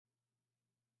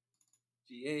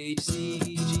GHC,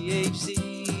 GHC,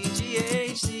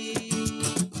 GHC.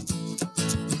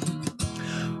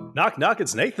 Knock, knock,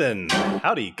 it's Nathan.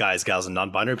 Howdy, guys, gals, and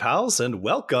non-binary pals, and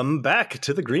welcome back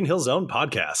to the Green Hill Zone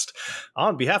podcast.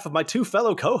 On behalf of my two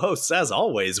fellow co-hosts, as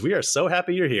always, we are so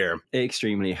happy you're here.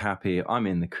 Extremely happy. I'm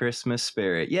in the Christmas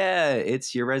spirit. Yeah,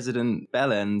 it's your resident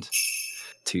bellend.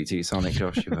 Toot toot Sonic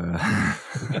Joshua.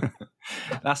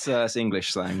 That's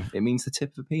English slang. It means the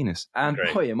tip of a penis. And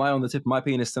Great. boy, am I on the tip of my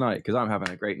penis tonight, because I'm having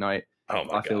a great night. Oh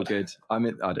my I feel God. good. I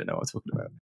don't know what I'm talking about.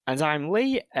 And I'm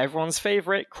Lee, everyone's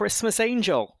favourite Christmas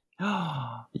angel.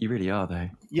 You really are, though.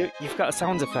 You've got a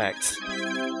sound effect.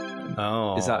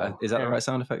 Oh. Is that the right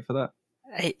sound effect for that?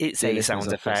 It's Yeah, a listeners, sound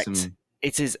I've put effect. some-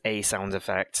 It is a sound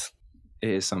effect. It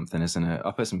is something, isn't it?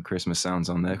 I'll put some Christmas sounds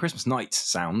on there. Christmas night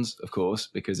sounds, of course,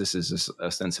 because this is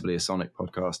ostensibly a Sonic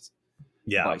podcast.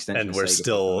 Yeah, by extension, and we're Sega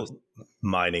still podcast.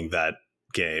 mining that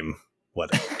game,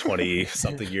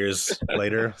 20-something years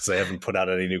later? So they haven't put out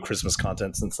any new Christmas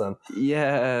content since then.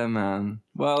 Yeah, man.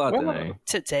 Well, I don't know.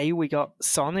 Today we got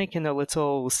Sonic in a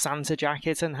little Santa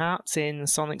jacket and hat in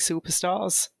Sonic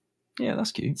Superstars. Yeah,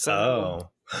 that's cute. So,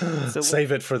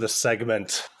 Save it for the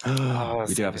segment. We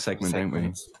do have a segment, don't we?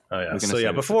 Oh yeah. We're gonna So save yeah,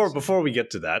 it for the before we get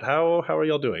to that, how are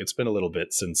y'all doing? It's been a little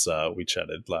bit since we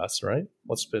chatted last, right?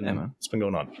 What's been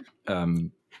going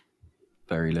on?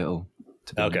 Very little.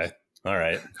 To be Okay. honest. All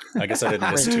right. I guess I didn't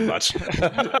miss too much.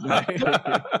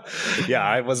 Yeah,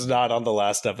 I was not on the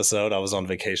last episode. I was on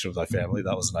vacation with my family.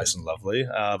 That was nice and lovely.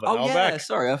 But now I'm yeah. back.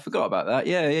 Sorry, I forgot about that.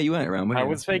 Yeah, you weren't around. How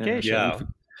was vacation? Yeah.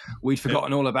 We'd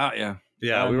forgotten all about you.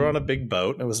 Yeah, we were on a big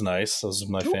boat. It was nice. I was with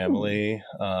my family,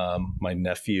 my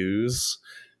nephews.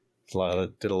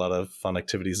 Did a lot of fun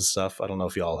activities and stuff. I don't know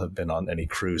if y'all have been on any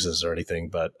cruises or anything,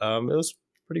 but it was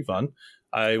pretty fun.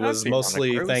 I was been on a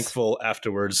mostly cruise. thankful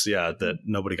afterwards, that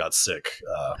nobody got sick,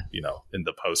 in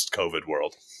the post-COVID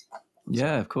world.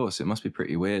 Yeah, of course. It must be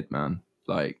pretty weird, man.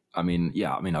 Like,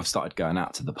 I've started going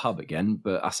out to the pub again,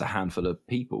 but that's a handful of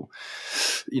people.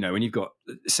 You know, when you've got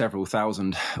several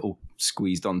thousand all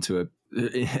squeezed onto a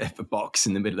box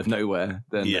in the middle of nowhere,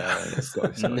 then it's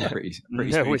got pretty No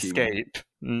spooky, escape.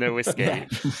 No escape.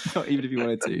 Not even if you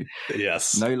wanted to.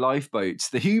 Yes. No lifeboats.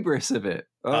 The hubris of it.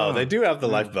 Oh, they do have the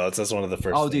lifeboats. That's one of the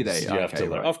first. Oh, do things they? You have Okay, to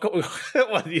learn. right. Of course.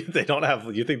 What, they don't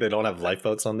have. You think they don't have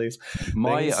lifeboats on these?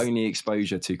 My things? only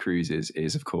exposure to cruises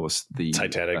is, of course, the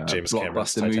Titanic, James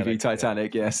Cameron's blockbuster movie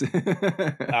Titanic, Titanic. Yes.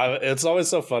 It's always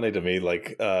so funny to me,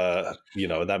 like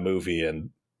in that movie and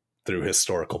through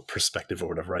historical perspective or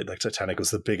whatever, right? Like Titanic was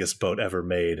the biggest boat ever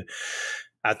made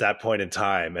at that point in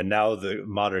time, and now the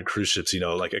modern cruise ships,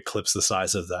 eclipse the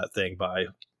size of that thing by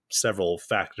several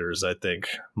factors. I think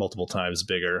multiple times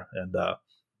bigger, and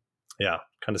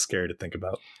kind of scary to think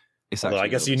about. Although I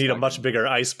guess you need a much bigger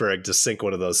iceberg to sink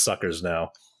one of those suckers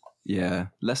now. Yeah,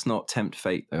 let's not tempt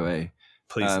fate, though, eh?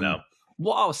 Please no.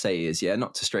 What I'll say is,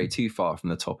 not to stray too far from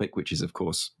the topic, which is, of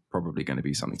course, probably going to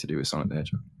be something to do with Sonic the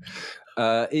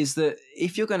Hedgehog, is that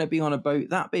if you're going to be on a boat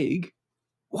that big,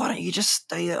 why don't you just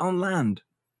stay on land?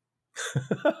 Do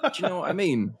you know what I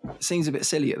mean? It seems a bit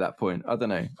silly at that point. I don't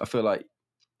know. I feel like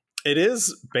It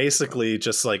is basically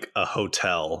just like a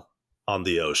hotel on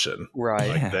the ocean. Right.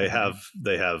 Like they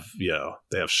have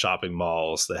shopping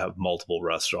malls, they have multiple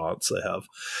restaurants, they have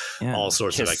all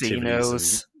sorts of activities Casinos.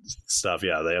 and stuff.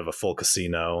 Yeah, they have a full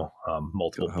casino,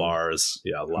 multiple Got a whole bars,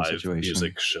 live situation.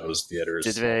 music shows, theaters,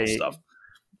 Did all that they- stuff.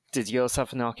 Did yours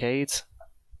have an arcade?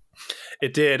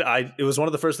 It did. It was one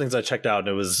of the first things I checked out, and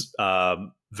it was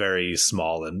very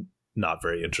small and not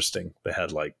very interesting. They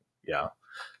had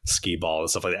skee ball and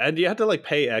stuff like that, and you had to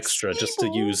pay extra just to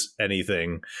use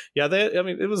anything. Yeah,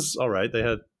 it was all right. They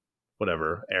had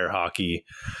whatever, air hockey,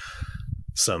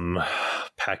 some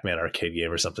Pac-Man arcade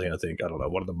game or something. I don't know,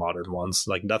 one of the modern ones,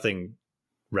 nothing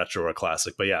retro or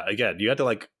classic. But yeah, again, you had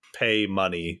to pay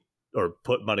money or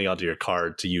put money onto your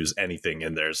card to use anything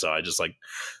in there. So I just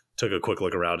took a quick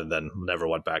look around and then never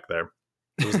went back there.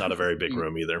 It was not a very big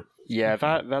room either. Yeah,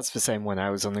 that's the same when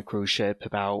I was on the cruise ship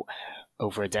about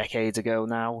over a decade ago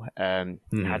now.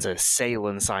 You had a sail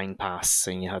and sign pass,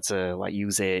 and you had to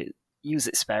use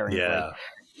it sparingly. Yeah.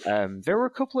 There were a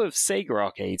couple of Sega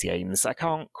arcade games. I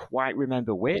can't quite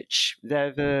remember which.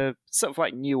 They're the sort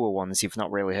of newer ones you've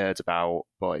not really heard about,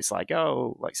 but it's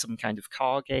some kind of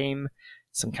car game,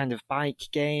 some kind of bike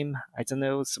game, I don't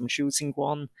know, some shooting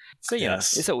one. So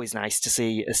Yes. It's always nice to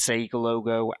see a Sega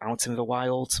logo out in the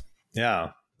wild.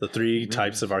 Yeah. The three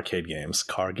types of arcade games: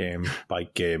 car game,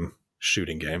 bike game,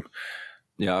 shooting game.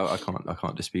 Yeah, I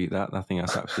can't dispute that. I think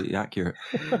that's absolutely accurate.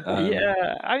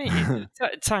 Yeah, I mean,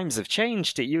 times have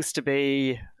changed. It used to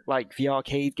be like the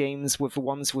arcade games were the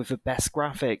ones with the best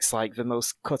graphics, like the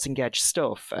most cutting edge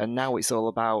stuff, and now it's all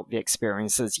about the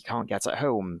experiences you can't get at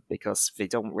home because they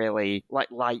don't really, like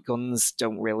light guns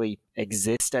don't really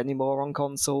exist anymore on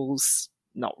consoles.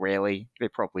 Not really. They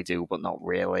probably do, but not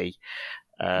really.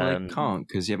 Well, they can't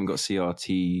because you haven't got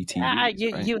CRT TVs.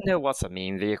 Right? You know what I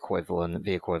mean, the equivalent,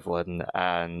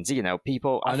 and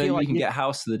people. I know feel you like can get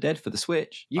House of the Dead for the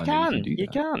Switch. You I can, know you you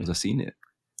can. because I've seen it.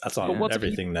 That's on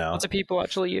everything now. What do people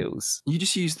actually use? You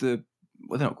just use the.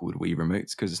 Well, they're not called Wii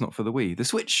remotes because it's not for the Wii. The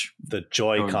Switch. The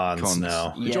Joy-Cons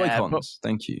now. The Joy-Cons.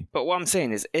 Thank you. But what I'm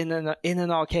saying is, in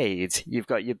an arcade, you've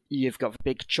got the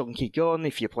big chunky gun.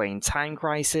 If you're playing Time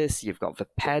Crisis, you've got the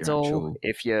pedal.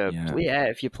 If you're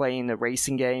playing a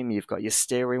racing game, you've got your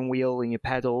steering wheel and your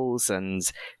pedals. And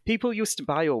people used to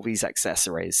buy all these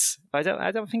accessories. I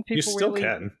don't think people. You still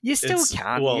can. You still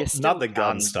can. Well, not the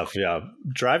gun stuff. Yeah,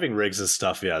 driving rigs and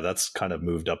stuff. Yeah, that's kind of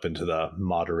moved up into the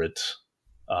moderate.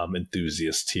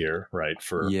 Enthusiast tier, right?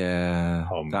 For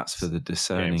home, that's for the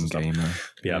discerning gamer.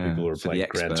 Yeah, people who are playing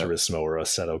Gran Turismo or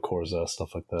Assetto Corsa,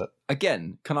 stuff like that.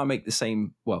 Again, can I make a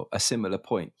similar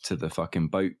point to the fucking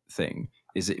boat thing?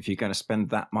 Is that if you're going to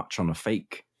spend that much on a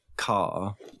fake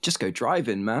car, just go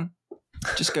driving, man.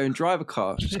 Just go and drive a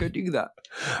car. Just go do that.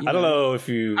 I don't know if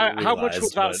you realize, how much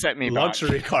would that set me back?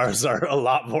 Luxury cars are a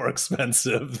lot more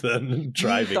expensive than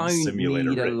driving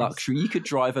simulator. You don't need a luxury. You could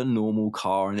drive a normal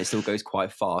car and it still goes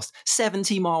quite fast.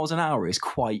 70 miles an hour is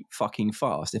quite fucking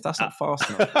fast. If that's not fast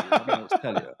enough, I don't know what to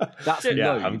tell you. That's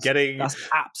loads. That's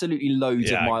absolutely loads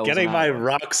of miles. Getting my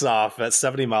rocks off at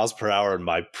 70 miles per hour in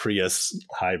my Prius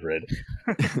hybrid.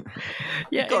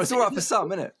 It's all right for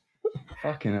some, isn't it?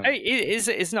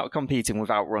 It's not competing with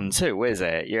Outrun 2, is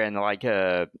it? You're in like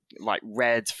a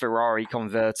red Ferrari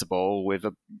convertible with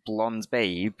a blonde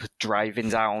babe driving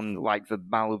down like the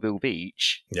Malibu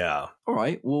beach. Yeah. All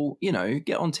right. Well,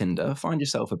 get on Tinder, find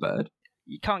yourself a bird.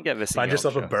 You can't get this. Find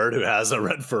yourself a bird who has a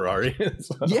red Ferrari.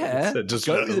 Just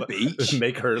go to the beach.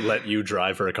 Make her let you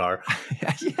drive her car.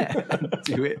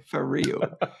 Do it for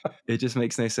real. It just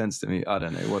makes no sense to me. I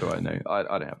don't know. What do I know? I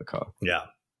don't have a car. Yeah.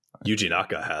 Yuji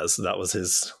Naka has. That was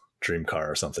his dream car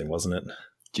or something, wasn't it?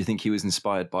 Do you think he was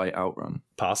inspired by Outrun?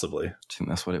 Possibly. I think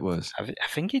that's what it was. I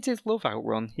think he did love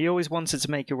Outrun. He always wanted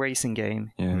to make a racing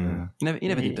game. Yeah. He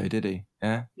never did though, did he?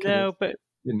 Yeah. No, but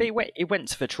he went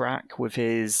to the track with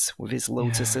his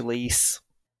Lotus Elise.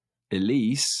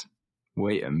 Elise?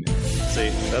 Wait a minute. See,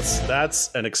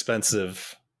 that's an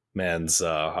expensive man's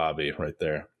hobby right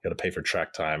there. Got to pay for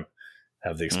track time,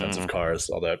 have the expensive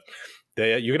cars, all that.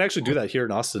 You can actually do that here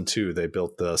in Austin too. They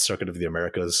built the Circuit of the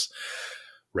Americas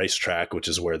racetrack, which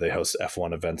is where they host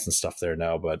F1 events and stuff there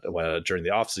now. But during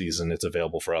the off season, it's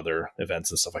available for other events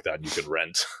and stuff like that. And you can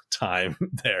rent time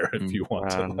there if you want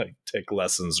to take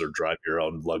lessons or drive your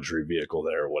own luxury vehicle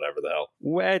there or whatever the hell.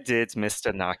 Where did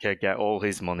Mr. Naka get all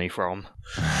his money from?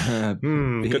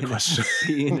 Good question.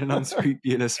 Being an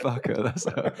unscrupulous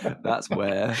fucker. That's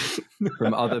where,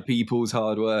 from other people's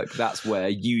hard work, that's where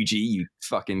Yuji, you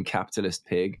fucking capitalist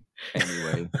pig.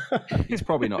 Anyway, he's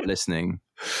probably not listening.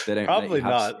 They don't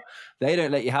They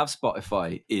don't let you have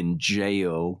Spotify in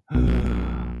jail.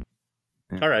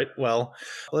 All right. Well,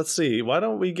 let's see. Why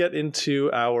don't we get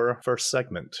into our first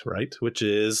segment, right? Which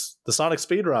is the Sonic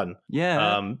Speedrun.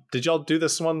 Yeah. Did y'all do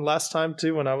this one last time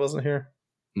too when I wasn't here?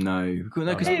 No,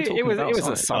 because it was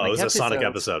a Sonic. It was a Sonic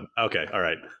episode. Okay. All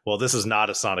right. Well, this is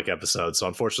not a Sonic episode, so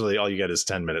unfortunately, all you get is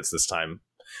 10 minutes this time,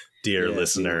 dear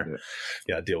listener.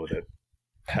 Deal with it.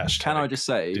 Hashtag Can I just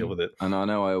say, deal with it? And I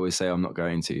know I always say I'm not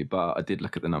going to, but I did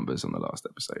look at the numbers on the last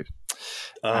episode.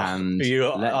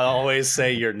 Always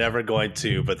say you're never going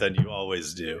to, but then you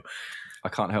always do. I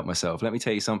can't help myself. Let me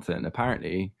tell you something.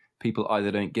 Apparently, people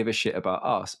either don't give a shit about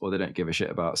us or they don't give a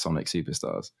shit about Sonic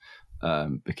Superstars.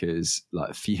 Because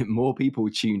more people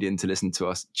tuned in to listen to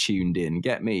us,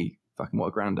 get me, fucking what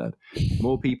a granddad.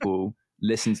 More people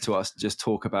listened to us just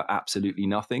talk about absolutely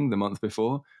nothing the month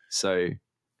before. So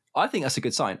I think that's a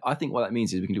good sign. I think what that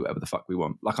means is we can do whatever the fuck we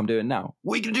want, like I'm doing now.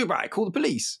 What are you going to do about it? Call the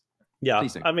police. Yeah,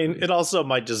 I mean, it also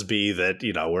might just be that,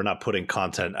 we're not putting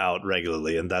content out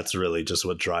regularly, and that's really just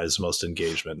what drives most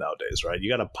engagement nowadays, right? You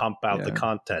got to pump out the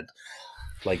content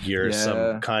like you're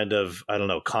some kind of, I don't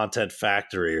know, content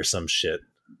factory or some shit.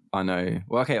 I know.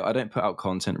 Well, okay, I don't put out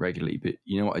content regularly, but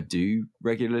you know what I do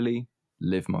regularly?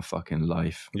 Live my fucking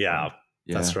life. Yeah.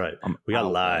 That's right. We got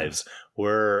lives.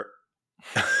 We're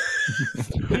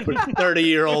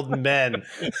 30-year-old men.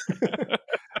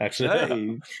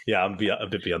 Actually, I'm a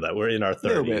bit beyond that. We're in our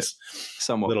 30s.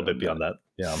 A little bit beyond that.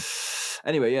 Yeah.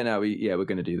 Anyway, we're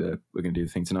gonna do the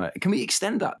thing tonight. Can we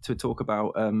extend that to talk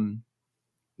about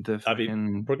we're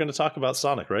going to talk about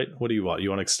Sonic, right? What do you want? You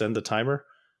want to extend the timer?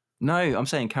 No, I'm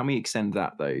saying, can we extend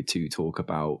that though to talk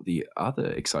about the other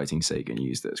exciting Sega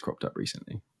news that's cropped up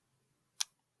recently?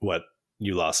 What?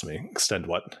 You lost me. Extend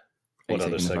what? What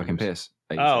other fucking piss?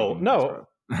 Oh no.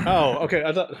 Oh, okay.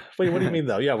 I thought. Wait, what do you mean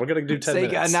though? Yeah, we're gonna do 10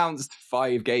 minutes. Sega announced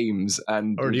 5 games,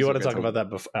 or do you want to talk about that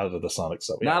out of the Sonic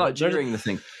stuff? No, like during the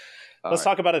thing. Let's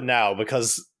talk about it now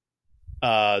because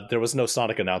there was no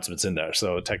Sonic announcements in there,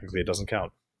 so technically it doesn't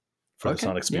count for the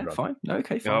Sonic speedrun. Yeah, fine.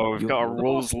 Okay, fine. Oh, we've got a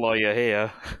rules lawyer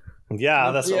here.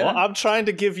 Yeah, that's all. I'm trying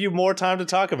to give you more time to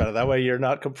talk about it. That way you're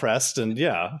not compressed. And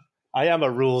yeah, I am a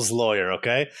rules lawyer,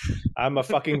 okay? I'm a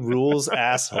fucking rules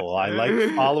asshole. I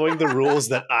like following the rules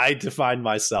that I define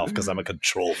myself because I'm a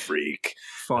control freak.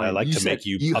 Fine. I like to make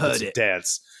you puppets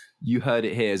dance. You heard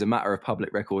it here. As a matter of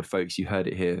public record, folks, you heard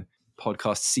it here.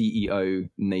 Podcast CEO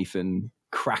Nathan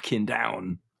cracking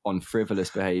down on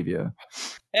frivolous behavior.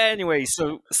 Anyway,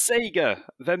 so Sega,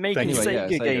 they're making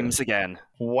Sega games again.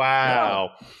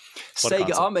 Wow.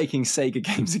 Sega are making Sega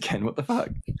games again. What the fuck?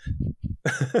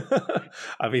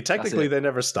 I mean, technically they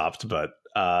never stopped, but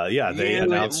they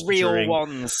announced real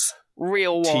ones.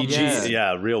 Real ones.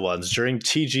 Real ones. During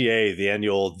TGA, the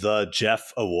annual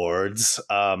Geoff Awards,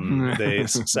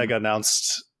 Sega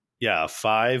announced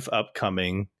 5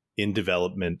 upcoming in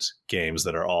development games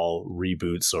that are all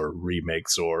reboots or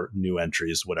remakes or new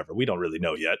entries, whatever. We don't really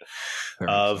know yet.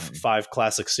 Of 5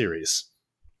 classic series.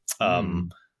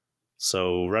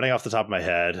 So running off the top of my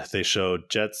head, they showed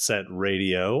Jet Set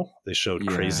Radio, they showed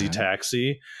Crazy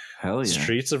Taxi,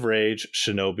 Streets of Rage,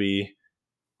 Shinobi,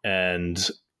 and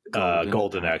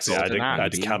Golden Axe. I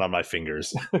had to count on my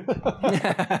fingers.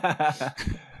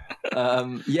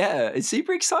 It's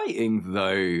super exciting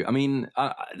though. I mean,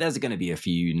 there's going to be a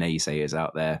few naysayers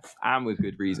out there, and with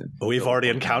good reason. We've already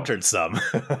encountered some.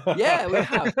 Yeah, we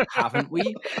have, haven't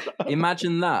we?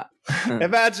 Imagine that.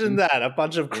 Imagine that. A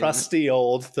bunch of crusty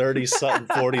old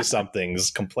 30-something,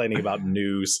 40-somethings complaining about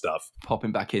new stuff.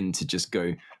 Popping back in to just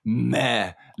go,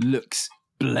 meh, looks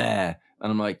blare.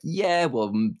 And I'm like, yeah,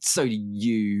 well, so do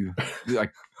you,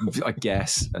 I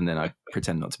guess. And then I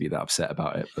pretend not to be that upset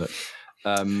about it, but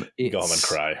go home and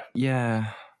cry.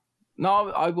 Yeah. No,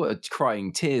 I was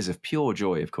crying tears of pure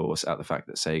joy, of course, at the fact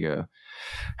that Sega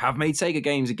have made Sega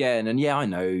games again. And yeah, I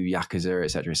know Yakuza,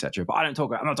 etc., but I'm not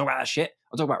talking about that shit.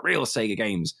 I'm talking about real Sega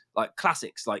games, like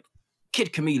classics, like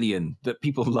Kid Chameleon that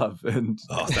people love. And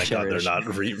thank God they're not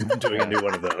doing a new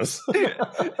one of those.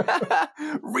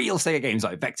 Real Sega games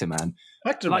like Vector Man.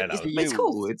 It's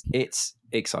cool. It's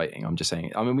exciting. I'm just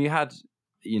saying. I mean, we had,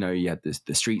 you had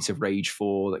the Streets of Rage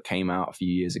 4 that came out a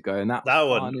few years ago, and that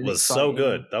one was so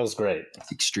good. That was great.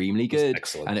 It's extremely good.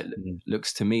 Excellent. And it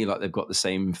looks to me like they've got the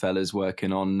same fellas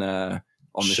working on the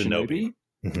Shinobi.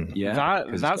 Mm-hmm. Yeah,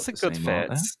 that's a good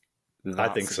fit. I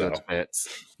think so.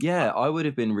 Yeah, I would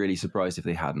have been really surprised if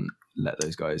they hadn't let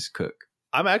those guys cook.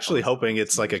 I'm actually hoping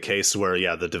it's like a case where,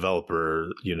 the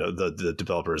developer, the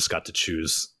developers got to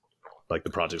choose like the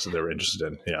projects that they were interested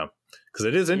in. Yeah. Because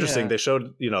it is interesting. Yeah. They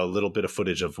showed, a little bit of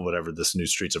footage of whatever this new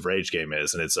Streets of Rage game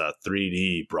is, and it's a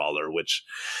 3D brawler, which,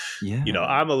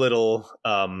 I'm a little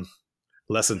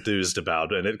less enthused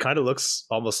about. And it kind of looks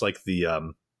almost like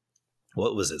the,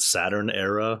 what was it, Saturn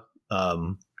era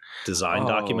design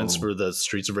documents for the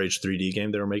Streets of Rage 3D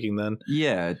game they were making then.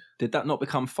 Yeah. Did that not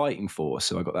become Fighting Force?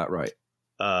 So I got that right.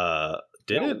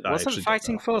 Did it? Wasn't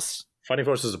Fighting Force? Fighting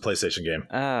Force is a PlayStation game.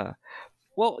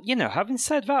 Well, having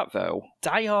said that, though,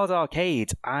 Die Hard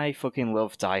Arcade, I fucking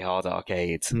love Die Hard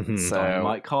Arcade. Mm-hmm. So,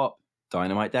 Dynamite Cop,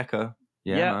 Dynamite Decker.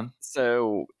 Yeah, man.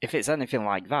 So if it's anything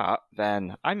like that,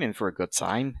 then I'm in for a good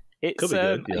time. Could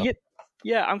be good.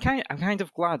 Yeah, I'm kind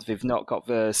of glad they've not got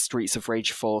the Streets of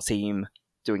Rage 4 team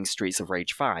doing Streets of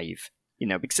Rage 5.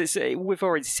 Because we've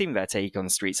already seen their take on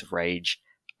Streets of Rage.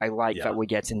 I like that we're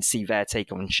getting to see their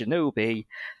take on Shinobi,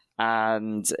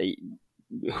 and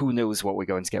who knows what we're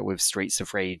going to get with Streets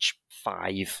of Rage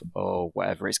 5 or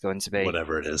whatever it's going to be.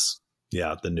 Whatever it is.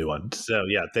 Yeah, the new one. So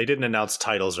yeah, they didn't announce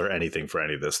titles or anything for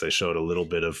any of this. They showed a little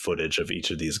bit of footage of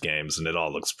each of these games, and it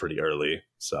all looks pretty early.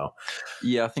 So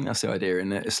yeah, I think that's the idea,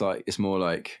 isn't it? It's more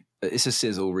like it's a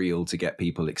sizzle reel to get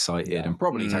people excited and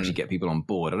probably to actually get people on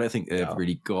board. I don't think they've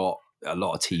really got a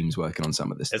lot of teams working on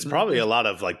some of this. It's probably a lot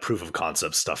of like proof of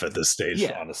concept stuff at this stage,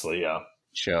 honestly. Yeah.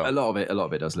 Sure. A lot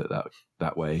of it does look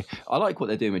that way. I like what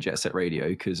they're doing with Jet Set Radio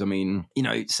because, I mean,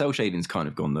 cell shading's kind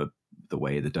of gone the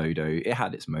way of the dodo. It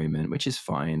had its moment, which is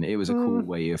fine. It was a cool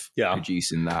way of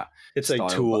producing that. It's style. A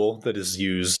tool that is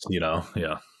used,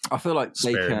 I feel like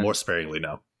they can more sparingly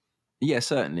now. Yeah,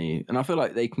 certainly. And I feel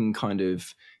like they can kind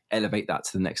of elevate that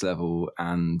to the next level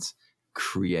and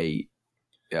create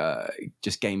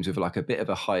just games with like a bit of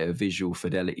a higher visual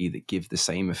fidelity that give the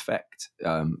same effect.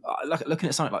 Looking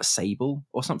at something like Sable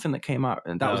or something that came out,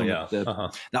 and that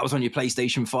that was on your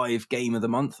PlayStation 5 Game of the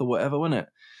Month or whatever, wasn't it?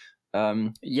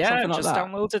 Yeah, I just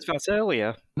downloaded that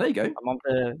earlier. There you go. I'm on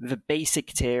the basic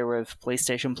tier of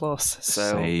PlayStation Plus.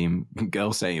 So same. I'm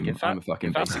a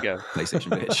fucking basic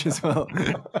PlayStation bitch as well.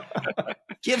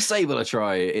 Give Sable a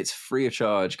try. It's free of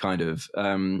charge, kind of.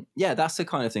 Yeah, that's the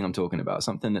kind of thing I'm talking about.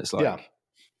 Something that's like,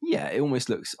 yeah, it almost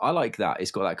looks. I like that.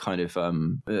 It's got that kind of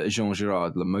Jean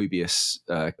Girard, Le Mobius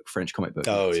French comic book.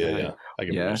 Oh yeah. I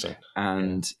get what you're saying.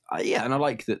 And and I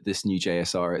like that this new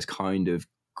JSR has kind of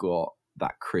got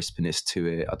that crispness to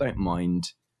it. I don't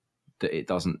mind that it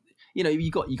doesn't. You know, you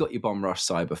got your Bomb Rush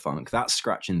Cyberpunk. That's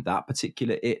scratching that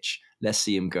particular itch. Let's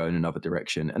see him go in another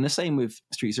direction. And the same with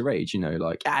Streets of Rage. You know,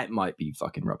 like it might be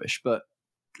fucking rubbish, but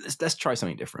let's try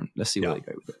something different. Let's see where they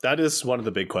go with it. That is one of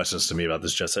the big questions to me about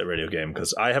this Jet Set Radio game,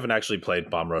 because I haven't actually played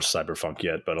Bomb Rush Cyberpunk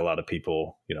yet, but a lot of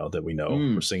people, you know, that we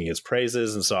know were singing its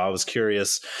praises, and so I was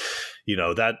curious. You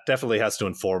know, that definitely has to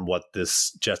inform what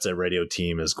this Jet Set Radio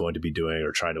team is going to be doing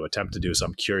or trying to attempt to do. So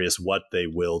I'm curious what they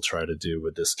will try to do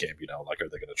with this game. You know, like, are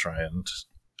they going to try and,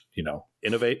 you know,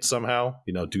 innovate somehow,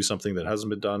 you know, do something that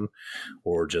hasn't been done,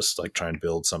 or just like try and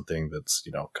build something that's,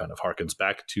 you know, kind of harkens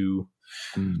back to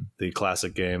the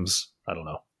classic games? I don't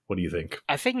know. What do you think?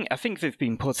 I think they've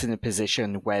been put in a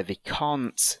position where they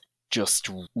can't just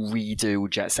redo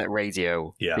Jet Set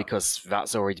Radio because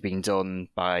that's already been done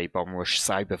by Bomb Rush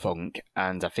Cyberpunk,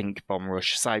 and I think Bomb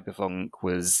Rush Cyberpunk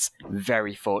was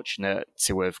very fortunate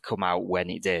to have come out when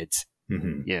it did.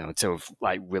 You know, to have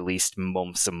like released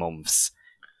months and months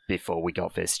before we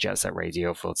got this Jet Set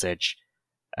Radio footage.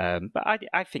 But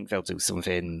I think they'll do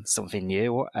something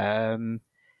new.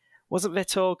 Wasn't there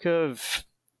talk of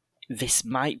this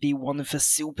might be one of the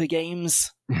super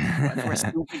games? Whatever a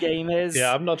super game is?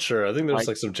 Yeah, I'm not sure. I think there's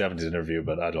like some Japanese interview,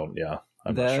 but I'm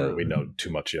not sure we know too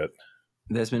much yet.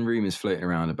 There's been rumors floating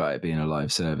around about it being a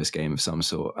live service game of some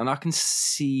sort, and I can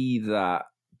see that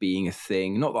being a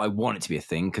thing. Not that I want it to be a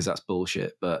thing, because that's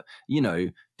bullshit, but, you know,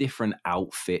 different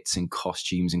outfits and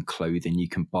costumes and clothing you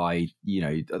can buy, you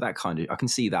know, that kind of, I can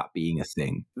see that being a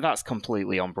thing. That's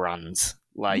completely on brand.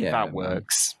 Like, that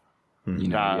works. You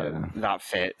know, that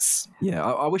fits. Yeah,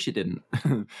 I wish it didn't,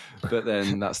 but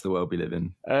then that's the world we live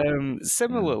in.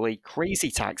 Similarly, Crazy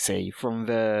Taxi, from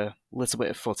the little bit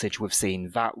of footage we've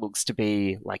seen, that looks to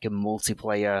be like a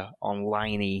multiplayer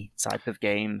online-y type of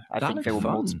game. I think there were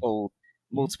multiple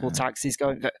taxis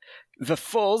going. The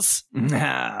fuzz,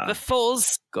 the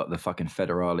fuzz. Got the fucking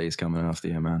federales coming after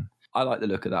you, man. I like the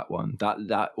look of that one.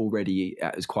 That already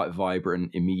is quite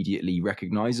vibrant, immediately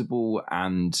recognizable,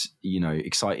 and, you know,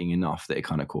 exciting enough that it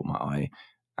kind of caught my eye.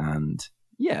 And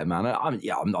yeah, man, I'm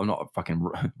not a fucking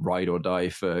ride or die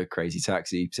for Crazy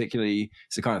Taxi. Particularly,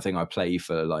 it's the kind of thing I play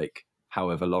for like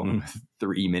however long,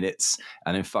 3 minutes,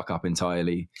 and then fuck up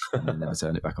entirely, and then never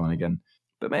turn it back on again.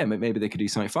 But man, maybe they could do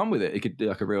something fun with it. It could do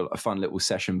like a fun little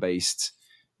session based,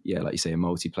 like you say, a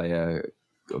multiplayer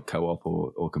or co-op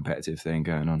or competitive thing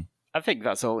going on. I think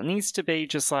that's all it needs to be,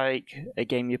 just like a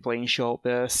game you play in short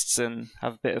bursts and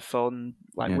have a bit of fun,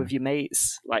 like with your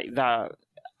mates. Like that,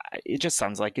 it just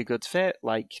sounds like a good fit.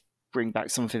 Like, bring back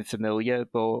something familiar,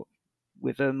 but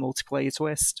with a multiplayer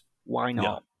twist. Why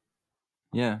not?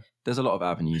 Yeah, there's a lot of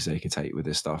avenues they could take with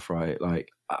this stuff, right? Like,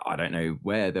 I don't know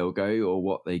where they'll go or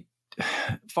what they...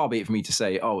 Far be it for me to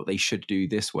say, oh, they should do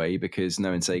this way, because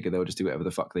knowing Sega, they'll just do whatever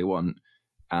the fuck they want.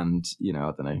 And, you know,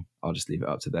 I don't know. I'll just leave it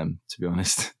up to them, to be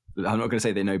honest. I'm not going to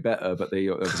say they know better, but they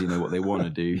obviously know what they want to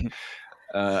do.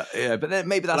 But then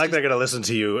maybe that's they're going to listen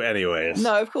to you anyways.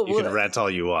 No, of course. You can rant all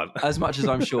you want. As much as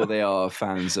I'm sure they are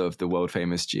fans of the world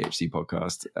famous GHC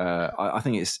podcast, I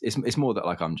think it's more that,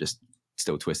 like, I'm just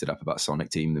still twisted up about Sonic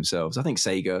Team themselves. I think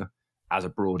Sega, as a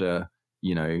broader,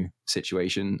 you know,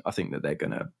 situation, I think that they're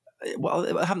going to. Well,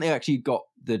 haven't they actually got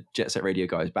the Jet Set Radio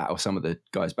guys back, or some of the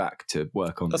guys back, to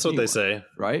work on? That's what they say,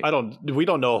 right? We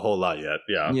don't know a whole lot yet.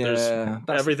 Yeah.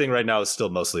 Everything right now is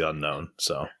still mostly unknown.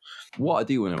 So, what I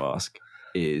do want to ask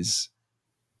is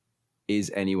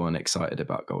anyone excited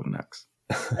about Golden Axe?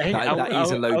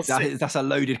 That's a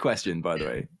loaded question, by the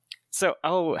way. So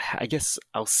I guess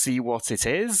I'll see what it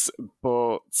is,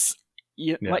 but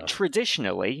like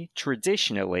traditionally,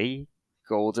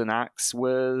 Golden Axe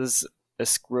was a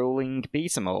scrolling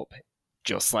beat 'em up,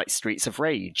 just like Streets of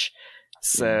Rage.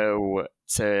 So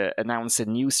to announce a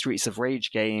new Streets of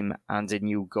Rage game and a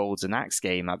new Golden Axe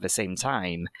game at the same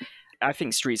time, I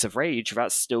think Streets of Rage,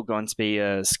 that's still going to be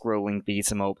a scrolling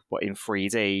beat 'em up, but in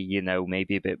 3D,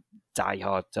 maybe a bit Die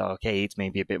Hard arcade,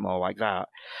 maybe a bit more like that.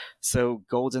 So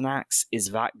Golden Axe,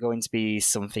 is that going to be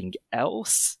something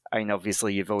else? I mean,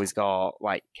 obviously you've always got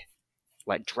like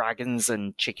dragons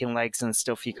and chicken legs and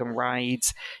stuff you can ride.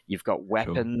 You've got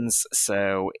weapons,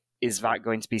 so is that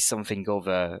going to be something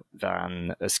other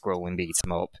than a scrolling beat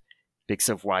 'em up? Because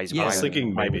otherwise, I was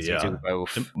thinking maybe do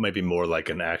both. Maybe more like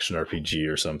an action RPG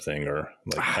or something, or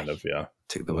like kind of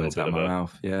took the words out of my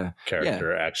mouth. Yeah,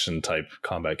 character action type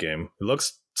combat game. It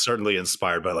looks certainly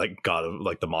inspired by like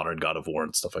the modern God of War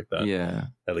and stuff like that. Yeah,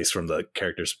 at least from the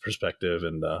character's perspective.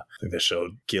 And I think they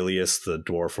showed Gilius, the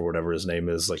dwarf or whatever his name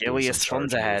is, like Gilius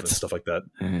Thunderhead and stuff like that.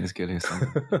 Yeah, it's Gilius.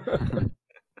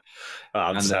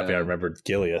 I'm just happy I remembered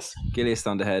Gilius. Gilius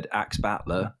Thunderhead, Axe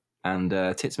Battler, and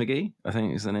Tits McGee, I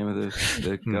think is the name of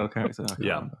the girl character.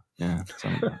 Yeah.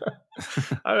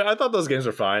 I thought those games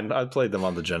were fine. I played them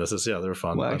on the Genesis. Yeah, they were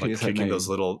fun. Well, I like kicking those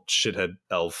little shithead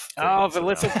elf. Oh, the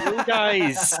little blue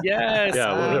guys. Yes.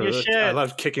 Yeah, I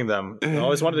loved kicking them. I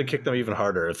always wanted to kick them even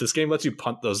harder. If this game lets you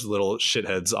punt those little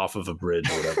shitheads off of a bridge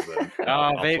or whatever, then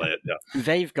I'll play it. Yeah.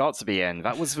 They've got to be in.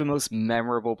 That was the most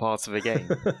memorable part of the game.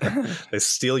 They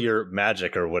steal your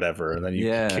magic or whatever, and then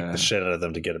you kick the shit out of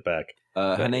them to get it back.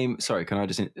 Her name, sorry, can I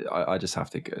just have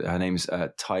to go. Her name's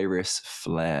Tyrus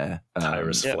Flare.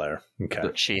 Tyrus Flare.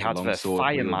 Okay. She had the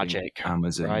fire magic.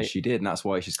 Amazon. Right? She did, and that's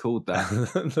why she's called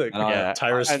that.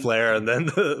 Tyrus Flare, and then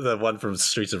the one from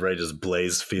Streets of Rage is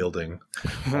Blaze Fielding.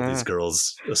 All these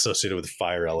girls associated with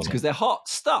fire elements. Because they're hot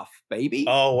stuff, baby.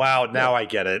 Oh, wow. Now I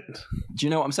get it. Do you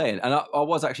know what I'm saying? And I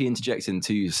was actually interjecting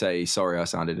to say, sorry, I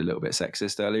sounded a little bit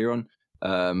sexist earlier on.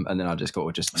 And then I just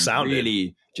got just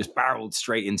barreled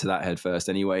straight into that head first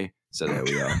anyway. So there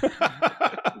we are.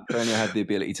 Only had the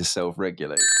ability to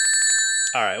self-regulate.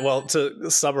 All right. Well, to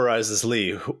summarize this,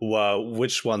 Lee,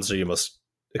 which ones are you most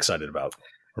excited about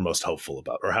or most hopeful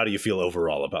about? Or how do you feel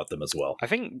overall about them as well? I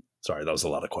think... Sorry, that was a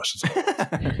lot of questions.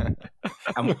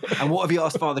 and what have you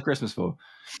asked Father Christmas for?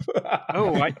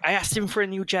 I asked him for a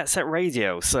new Jet Set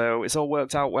Radio, so it's all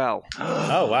worked out well.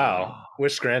 Oh, wow.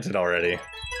 Wish granted already.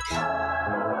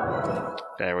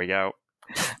 There we go.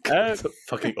 The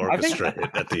fucking orchestra hit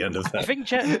at the end of that. I think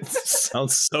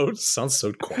sounds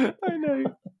so quiet. I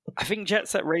know. I think Jet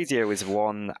Set Radio is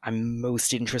one I'm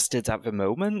most interested at the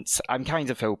moment. I'm kind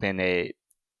of hoping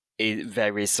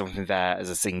there is something there as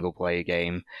a single player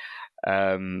game.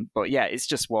 But yeah, it's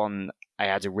just one I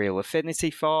had a real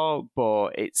affinity for, but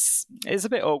it's a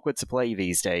bit awkward to play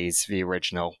these days, the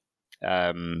original.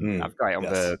 I've got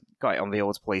it on the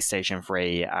old PlayStation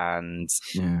 3, and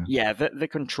the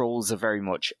controls are very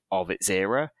much of its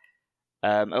era.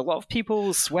 A lot of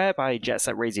people swear by Jet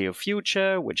Set Radio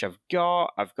Future, which I've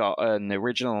got. I've got an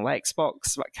original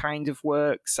Xbox that kind of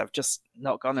works. I've just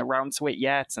not gone around to it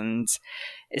yet, and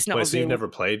it's not. Wait, so you've never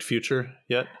played Future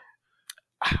yet?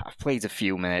 I've played a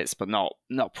few minutes, but not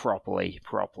properly.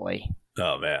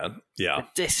 Oh man, yeah.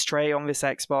 The disc tray on this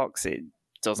Xbox, it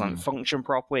doesn't function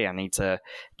properly. I need to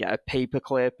get a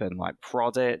paperclip and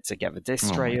prod it to get the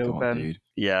disc tray open. Dude.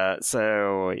 Yeah,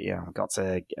 so I've got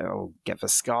to get the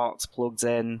SCART plugged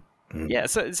in. Yeah,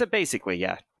 so basically,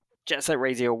 Jet Set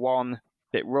Radio 1,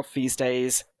 bit rough these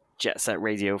days. Jet Set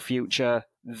Radio Future,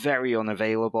 very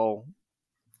unavailable.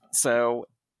 So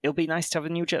it'll be nice to have a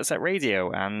new Jet Set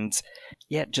Radio and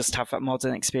just have that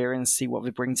modern experience, see what they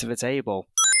bring to the table.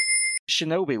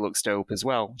 Shinobi looks dope as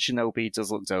well. Shinobi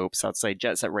does look dope, so I'd say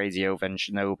Jet Set Radio, then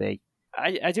Shinobi.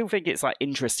 I do think it's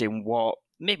interesting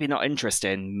maybe not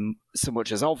interesting so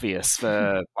much as obvious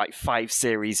for 5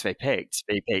 series they picked.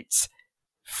 They picked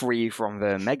 3 from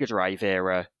the Mega Drive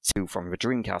era, 2 from the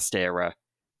Dreamcast era.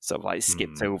 Sort of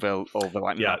skipped over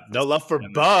no love for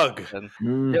Bug.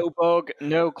 No Bug,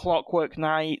 no Clockwork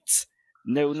Knight.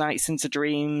 No Nights into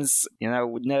Dreams,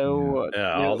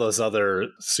 all those other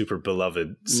super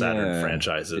beloved Saturn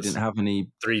franchises. They didn't have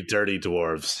any 3 Dirty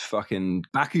Dwarves. Fucking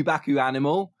Baku Baku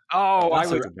Animal. Oh, I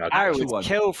would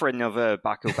kill for another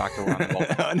Baku Baku Animal.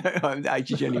 No, I'm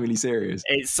actually genuinely serious.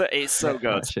 It's so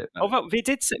good. Although they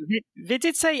did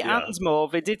say and more.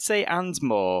 They did say and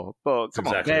more, but come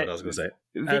exactly what I was going to say.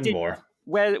 And more.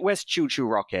 Where's Choo Choo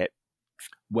Rocket?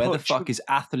 Where the fuck is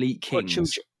Athlete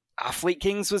Kings? Athlete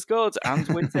Kings was good, and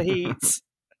Winter Heat.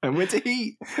 And Winter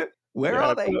Heat. Where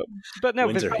are they? But no,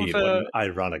 Winter Heat, what an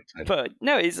ironic title. But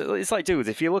no, it's like, dude,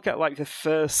 if you look at the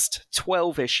first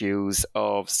 12 issues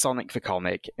of Sonic the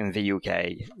Comic in the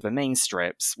UK, the main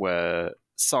strips were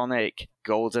Sonic,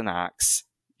 Golden Axe,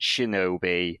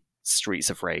 Shinobi,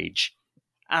 Streets of Rage,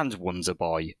 and Wonder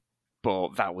Boy.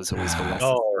 but that was always for less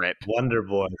grip. Wonder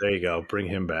Boy, there you go. Bring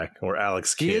him back, or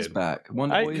Alex Kidd. He is back.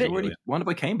 Wonder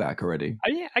Boy came back already.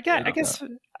 I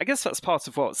guess that's part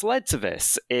of what's led to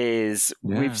this. Is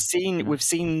we've seen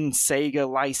Sega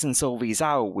license all these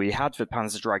out. We had the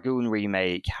Panzer Dragoon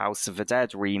remake, House of the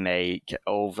Dead remake,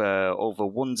 over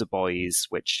Wonder Boys,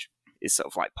 which is sort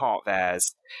of like part of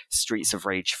theirs. Streets of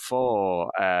Rage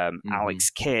 4, Alex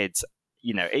Kidd.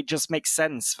 It just makes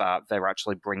sense that they're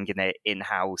actually bringing it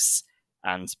in-house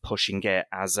and pushing it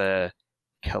as a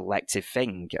collective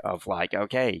thing of like,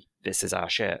 okay, this is our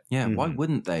shit. Yeah, why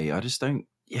wouldn't they? I just don't.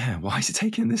 Yeah, why is it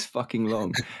taking this fucking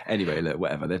long? Anyway, look,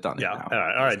 whatever, they've done it now.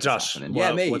 All right, Josh.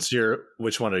 Yeah, me.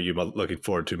 Which one are you looking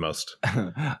forward to most?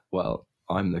 Well,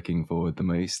 I'm looking forward the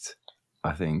most,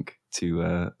 I think,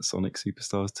 to Sonic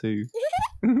Superstars 2.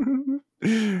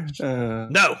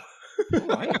 No.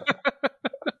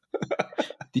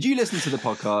 Did you listen to the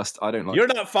podcast? I don't like. You're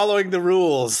not following the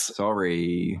rules.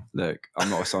 Sorry. Look, I'm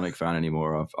not a Sonic fan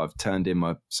anymore. I've turned in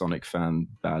my Sonic fan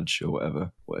badge or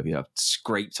whatever you have.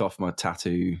 Scraped off my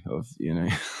tattoo of,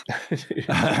 Rip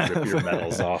your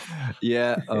medals off.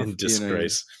 Yeah. In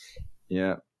disgrace.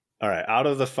 Yeah. All right. Out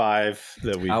of the 5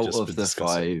 that we've just been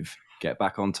discussing. 5, get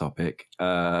back on topic.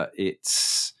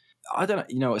 It's, I don't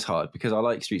know, it's hard because I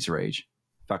like Streets of Rage.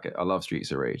 Fuck it, I love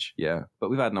Streets of Rage, yeah. But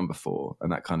we've had number 4,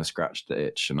 and that kind of scratched the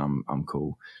itch, and I'm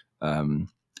cool. You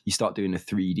start doing a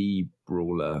 3D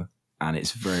brawler, and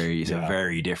it's a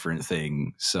very different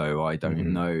thing. So I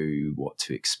don't know what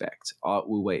to expect.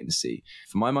 We'll wait and see.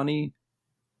 For my money,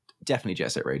 definitely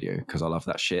Jet Set Radio because I love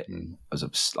that shit. I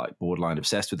was like borderline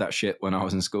obsessed with that shit when I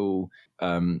was in school.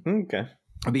 Okay,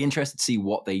 I'd be interested to see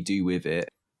what they do with it.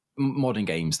 Modern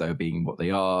games, though, being what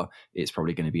they are, it's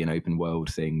probably going to be an open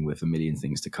world thing with a million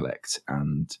things to collect,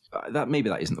 and that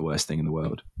isn't the worst thing in the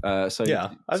world. So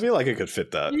yeah, I feel like it could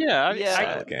fit that.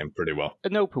 Yeah, game pretty well.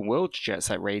 An open world Jet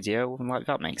Set Radio, like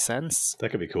that makes sense. That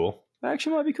could be cool. That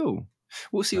actually might be cool.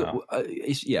 We'll see.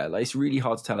 It's really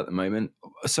hard to tell at the moment.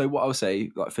 So what I'll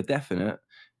say, like for definite,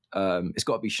 it's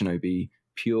got to be Shinobi,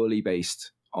 purely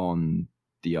based on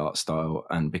the art style,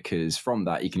 and because from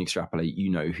that you can extrapolate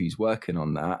who's working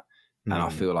on that, and I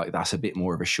feel like that's a bit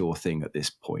more of a sure thing at this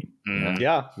point.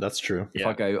 Yeah, that's true. If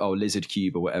I go, Lizard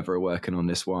Cube or whatever are working on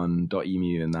this one,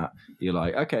 .emu and that, you're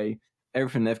like, okay,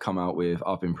 everything they've come out with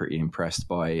I've been pretty impressed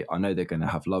by. I know they're going to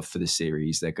have love for the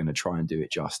series, they're going to try and do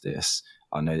it justice.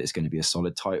 I know that it's going to be a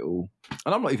solid title,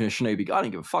 and I'm not even a Shinobi guy. I don't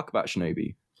give a fuck about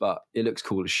Shinobi, but it looks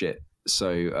cool as shit.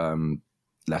 So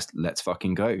let's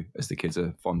fucking go, as the kids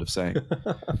are fond of saying.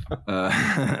 All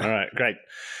right, great.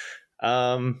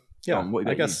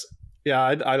 I guess. Yeah,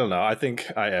 I don't know. I think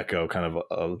I echo kind of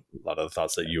a lot of the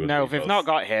thoughts that you. No, they've not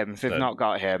got him. They've not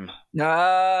got him.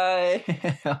 No.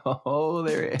 Oh,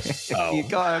 there it is. Oh. You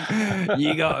got him.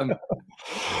 You got him.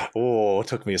 Oh, it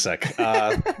took me a sec.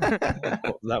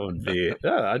 That would be.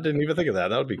 Yeah, I didn't even think of that.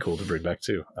 That would be cool to bring back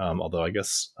too. Although I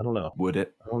guess I don't know. Would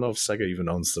it? I don't know if Sega even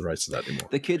owns the rights to that anymore.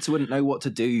 The kids wouldn't know what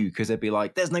to do because they'd be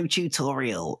like, "There's no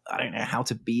tutorial. I don't know how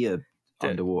to be a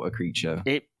underwater creature."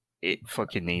 It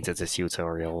fucking needed a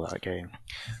tutorial, that game.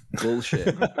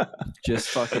 Bullshit.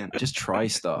 just try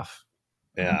stuff.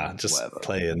 Yeah, just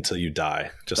play until you die.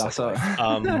 Just that's like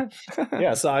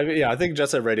that. So I think Jet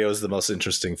Set Radio is the most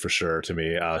interesting for sure to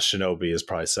me. Shinobi is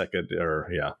probably second,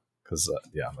 because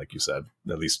like you said,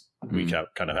 at least we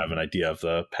kind of have an idea of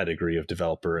the pedigree of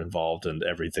developer involved, and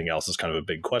everything else is kind of a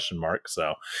big question mark.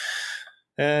 So,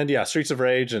 and Streets of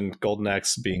Rage and Golden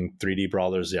Axe being 3D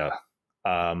brawlers,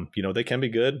 they can be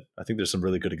good. I think there's some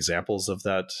really good examples of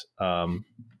that,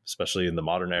 especially in the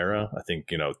modern era. I think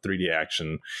 3D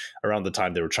action around the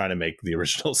time they were trying to make the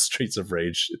original Streets of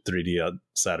Rage 3D on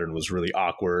Saturn was really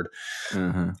awkward.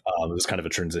 It was kind of a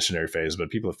transitionary phase,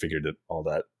 but people have figured all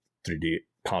that 3D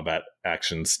combat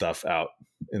action stuff out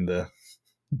in the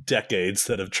decades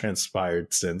that have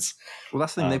transpired since. Well,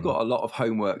 that's the thing. They've got a lot of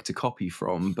homework to copy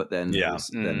from, but then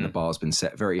then the bar's been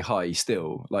set very high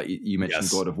still. Like you mentioned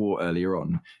God of War earlier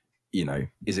on.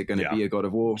 Is it going to be a God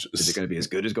of War? Is it going to be as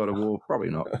good as God of War? Probably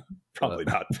not. Probably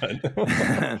not.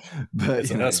 But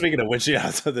speaking of which,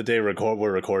 the day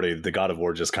we're recording, the God of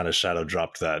War just kind of shadow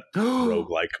dropped that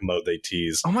roguelike mode they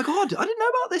teased. Oh my god, I didn't know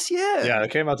about this yet. Yeah,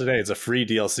 it came out today. It's a free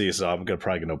DLC, so I'm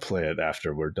probably going to play it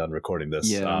after we're done recording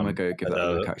this. Yeah, I'm going to go give that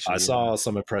a look, actually. I saw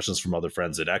some impressions from other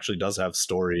friends. It actually does have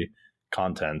story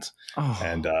content,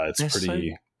 and it's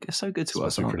pretty... They're so good to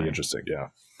us, pretty interesting, yeah.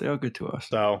 They are good to us.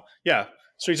 So, yeah.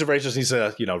 Streets of Rage just needs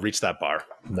to, reach that bar.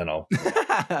 And then I'll...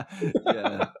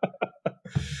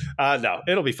 No,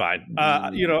 it'll be fine.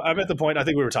 I'm at the point, I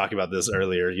think we were talking about this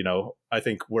earlier, I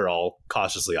think we're all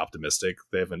cautiously optimistic.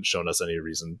 They haven't shown us any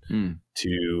reason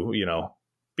to,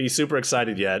 be super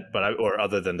excited yet, but or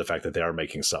other than the fact that they are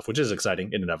making stuff, which is exciting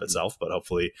in and of itself. But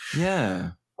hopefully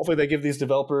they give these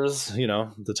developers,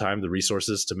 the time, the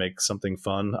resources to make something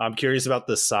fun. I'm curious about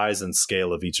the size and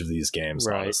scale of each of these games.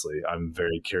 Right. Honestly, I'm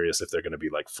very curious if they're going to be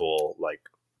like full, like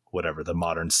whatever the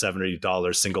modern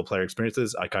 $70 single player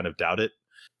experiences. I kind of doubt it.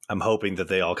 I'm hoping that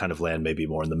they all kind of land maybe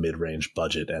more in the mid-range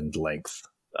budget and length.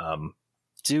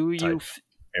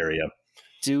 Area.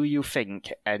 Do you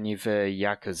think any of the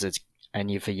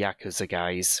Yakuza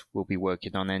guys will be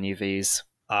working on any of these?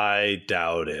 I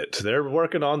doubt it. They're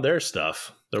working on their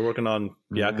stuff. They're working on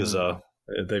Yakuza.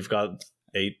 They've got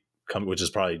 8 coming, which is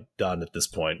probably done at this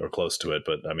point or close to it.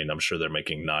 But I mean, I'm sure they're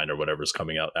making 9 or whatever's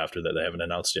coming out after that. They haven't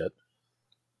announced yet.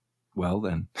 Well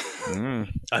then,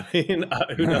 I mean,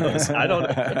 who knows? I don't.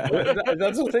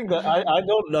 That's the thing that I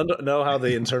don't know how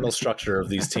the internal structure of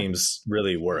these teams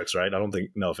really works, right? I don't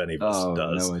know if any of us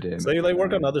does. No idea. So they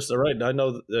work on other stuff, right? I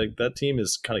know that team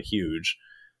is kind of huge.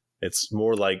 It's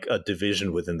more like a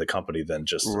division within the company than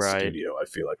just a studio, I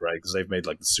feel like, right? Because they've made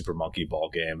like the Super Monkey Ball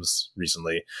games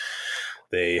recently.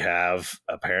 They have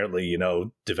apparently,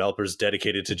 developers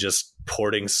dedicated to just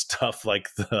porting stuff like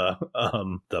the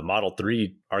Model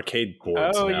 3 arcade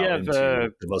boards into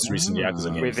the most recent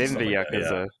Yakuza games. Within the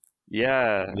Yakuza.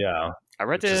 Yeah. I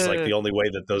read Which is like the only way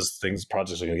that those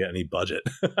projects are going to get any budget,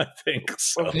 I think.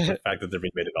 So the fact that they're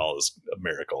being made at all is a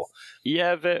miracle.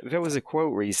 Yeah, there was a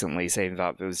quote recently saying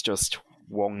that there was just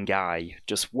one guy at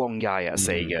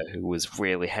Sega who was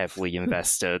really heavily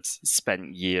invested,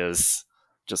 spent years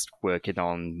just working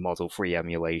on Model 3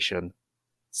 emulation.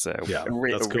 So that's cool.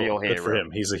 Real hero. Good for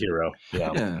him. He's a hero.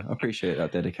 Yeah, I appreciate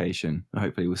that dedication.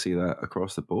 Hopefully we'll see that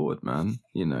across the board, man.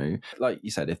 Like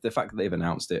you said, if the fact that they've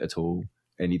announced it at all,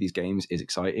 any of these games, is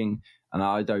exciting. And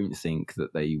I don't think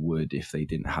that they would if they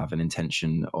didn't have an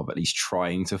intention of at least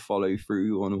trying to follow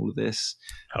through on all of this.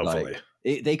 Hopefully.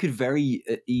 They could very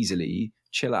easily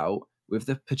chill out with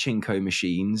the pachinko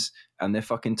machines and their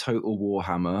fucking Total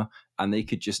Warhammer, and they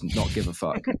could just not give a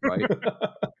fuck, right?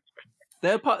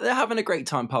 They're having a great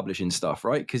time publishing stuff,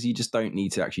 right? Because you just don't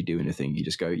need to actually do anything. You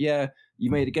just go, yeah,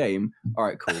 you made a game. All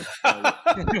right, cool.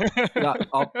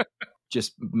 I'll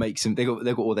just make some. They've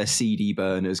got all their CD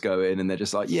burners going, and they're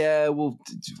just like, yeah, we'll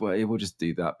just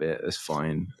do that bit. That's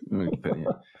fine.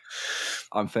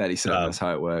 I'm fairly certain that's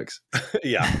how it works.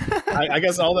 Yeah, I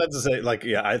guess all that to say,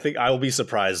 I think I will be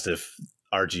surprised if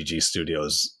RGG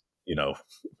Studios,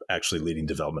 actually leading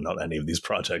development on any of these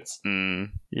projects.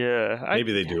 Yeah,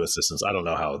 maybe they do assistance. I don't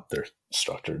know how they're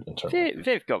structured internally.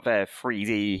 They've got their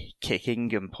 3D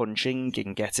kicking and punching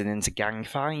and getting into gang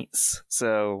fights,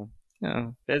 so.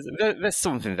 There's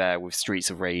something there with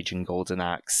Streets of Rage and Golden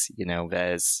Axe.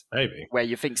 There's maybe where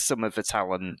you think some of the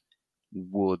talent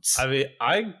would. I mean,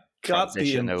 I got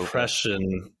the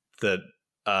impression that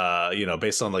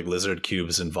based on like Lizard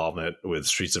Cube's involvement with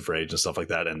Streets of Rage and stuff like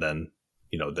that, and then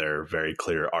their very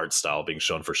clear art style being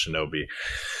shown for Shinobi,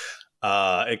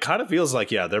 it kind of feels like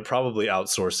they're probably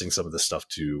outsourcing some of this stuff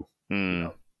to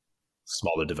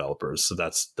smaller developers. So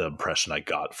that's the impression I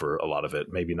got for a lot of it.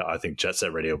 Maybe not. I think Jet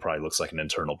Set Radio probably looks like an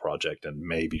internal project, and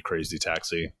maybe Crazy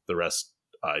Taxi. The rest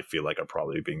I feel like are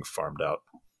probably being farmed out.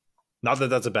 Not that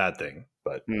that's a bad thing,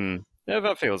 but yeah,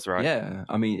 that feels right. Yeah,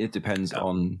 I mean, it depends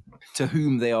on to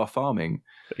whom they are farming.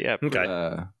 But yeah.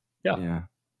 Okay. Yeah,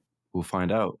 we'll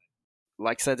find out.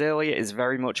 Like I said earlier, it's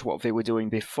very much what they were doing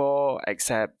before,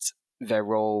 except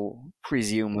they're all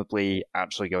presumably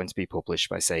actually going to be published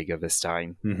by Sega this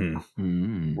time,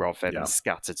 rather than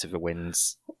scattered to the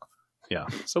winds. Yeah,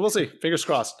 so we'll see. Fingers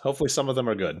crossed. Hopefully some of them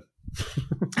are good.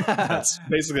 That's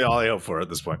basically all I hope for at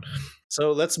this point.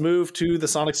 So let's move to the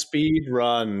Sonic Speed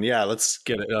Run. Yeah, let's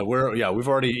get it. We've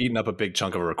already eaten up a big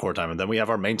chunk of our record time, and then we have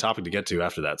our main topic to get to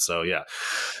after that. So yeah,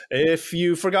 if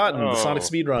you've forgotten, the Sonic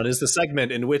Speed Run is the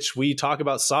segment in which we talk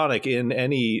about Sonic in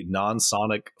any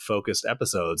non-Sonic focused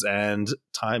episodes, and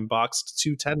time boxed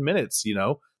to 10 minutes.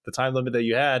 The time limit that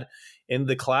you had in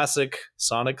the classic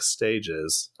Sonic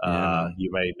stages. You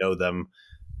may know them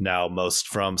now most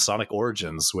from Sonic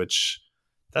Origins, which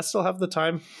that still have the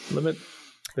time limit.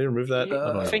 They removed that?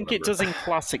 I think it does in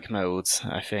classic modes,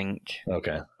 I think.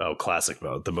 Okay. Oh, classic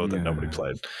mode. The mode that nobody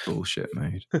played. Bullshit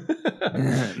mode.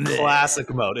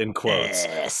 Classic mode, in quotes.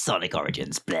 Sonic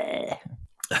Origins. Bleh.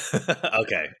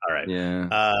 Okay. All right.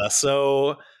 Yeah.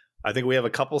 So I think we have a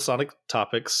couple Sonic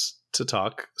topics to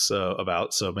talk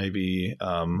about. So maybe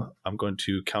I'm going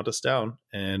to count us down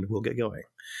and we'll get going.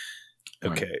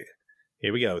 Okay. Right.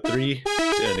 Here we go. 3,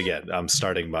 and again, I'm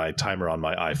starting my timer on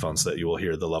my iPhone so that you will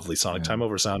hear the lovely Sonic time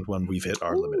over sound when we've hit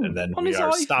our limit, and then we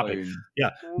are stopping. Yeah,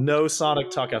 no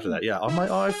Sonic talk after that. Yeah, on my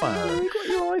iPhone. You got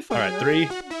your iPhone. All right, 3,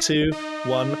 2,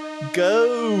 1,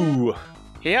 go!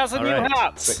 He has a new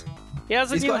hat. He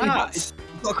has a new hat. He's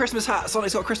got a Christmas hat.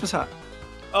 Sonic's got a Christmas hat.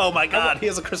 Oh my God, he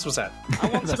has a Christmas hat.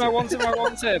 I want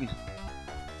him.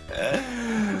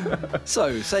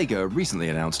 So, Sega recently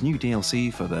announced new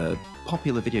DLC for the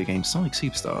popular video game Sonic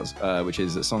Superstars, which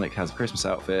is that Sonic has a Christmas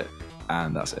outfit,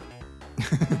 and that's it.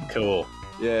 Cool.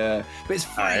 Yeah, but it's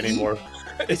free. Anymore.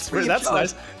 It's free. That's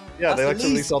nice. Yeah, they like to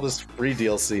release all this free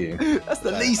DLC. That's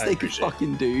the least they could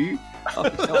fucking do.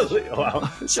 Wow.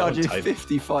 Charging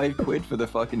 55 quid for the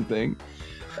fucking thing.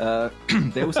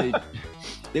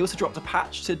 They also dropped a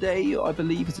patch today, I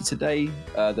believe. Is it today?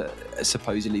 That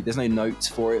supposedly there's no notes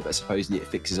for it, but supposedly it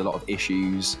fixes a lot of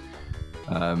issues.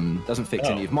 Doesn't fix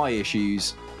any of my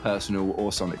issues, personal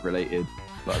or Sonic related,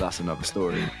 but that's another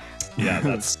story. Yeah,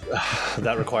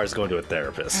 that requires going to a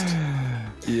therapist.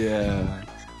 Yeah.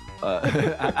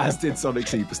 As did Sonic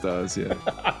Superstars. Yeah.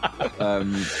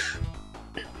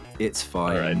 It's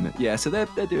fine. Right. Yeah, so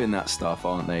they're doing that stuff,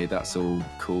 aren't they? That's all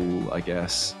cool, I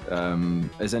guess.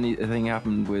 Has anything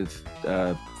happened with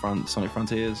Sonic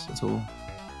Frontiers at all?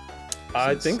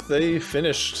 I think they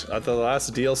finished at the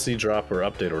last DLC drop or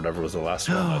update or whatever was the last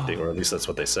one, I think, or at least that's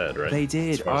what they said, right? They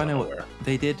did. I know what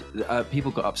they did. People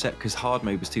got upset because hard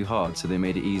mode was too hard, so they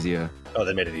made it easier. Oh,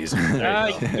 they made it easier.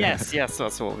 Yes,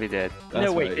 that's what we did.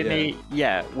 No, wait,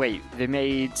 they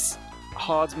made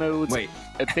hard mode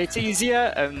a bit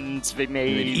easier, and they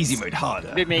made easy mode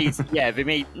harder. They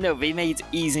made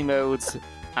easy mode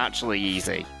actually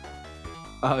easy.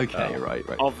 Okay, right.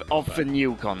 Of the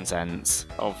new content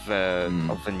of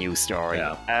the new story.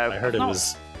 Yeah, I heard it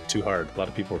was too hard. A lot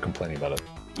of people were complaining about it.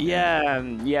 Yeah,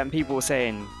 and people were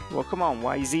saying, "Well, come on,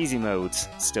 why is easy mode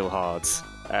still hard?"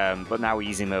 But now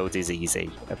easy mode is easy,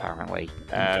 apparently.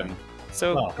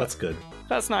 So that's good.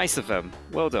 That's nice of them.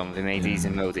 Well done. They made easy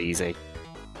mode easy.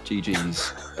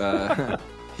 GG's.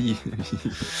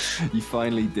 You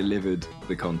finally delivered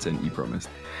the content you promised.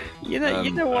 You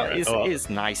know what? It's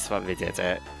nice that they did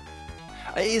it.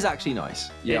 It is actually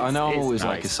nice. Yeah, I know I'm always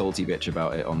like a salty bitch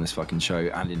about it on this fucking show,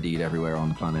 and indeed everywhere on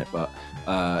the planet, but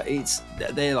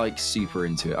they're like super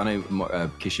into it. I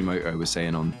know Kishimoto was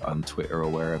saying on Twitter or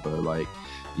wherever, like,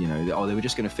 you know, they were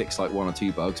just going to fix like 1 or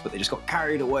 2 bugs, but they just got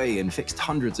carried away and fixed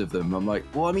hundreds of them. I'm like,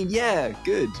 well, I mean, yeah,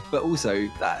 good, but also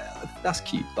that's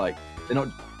cute. Like, they're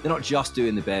not just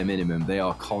doing the bare minimum. They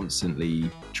are constantly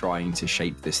trying to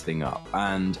shape this thing up.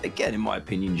 And again, in my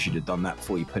opinion, you should have done that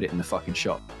before you put it in the fucking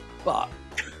shop. But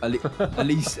at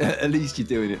least you're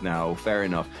doing it now. Fair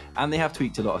enough. And they have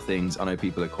tweaked a lot of things. I know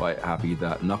people are quite happy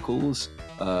that Knuckles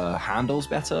handles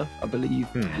better, I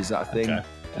believe. Is that a thing? Okay.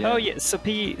 Yeah. Oh yeah. So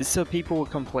people were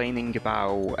complaining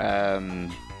about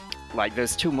like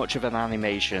there's too much of an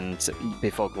animation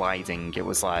before gliding. It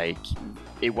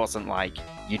wasn't like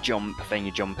you jump, then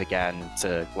you jump again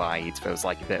to glide. There was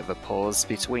like a bit of a pause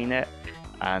between it,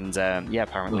 and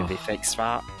apparently they fixed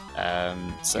that.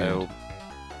 So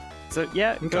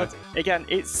yeah, good. Again,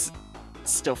 it's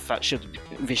stuff that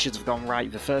they should have gone right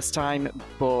the first time,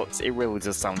 but it really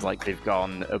does sound like they've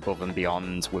gone above and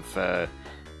beyond with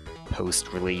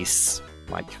post-release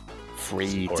like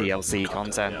free DLC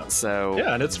content. Yeah. So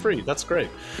yeah, and it's free. That's great.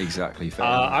 Exactly. Fair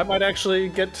I might actually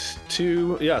get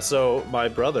to so my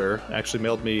brother actually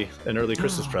mailed me an early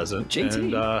Christmas present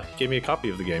JT. And gave me a copy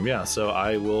of the game. Yeah, so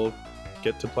I will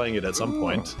get to playing it at some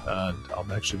point, and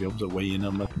I'll actually be able to weigh in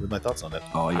with my thoughts on it.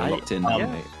 Oh, you're locked in now,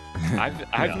 mate.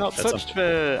 I've not touched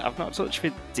the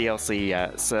DLC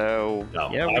yet, so no,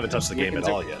 I haven't touched the game at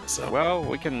all yet. So well,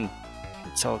 we can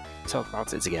talk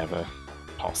about it together,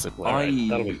 possibly.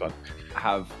 That'll be fun.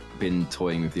 Have been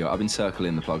toying with I've been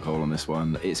circling the plug hole on this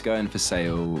one. It's going for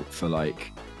sale for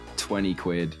like 20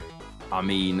 quid. I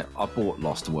mean, I bought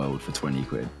Lost World for 20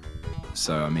 quid.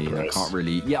 So, I mean, gross. I can't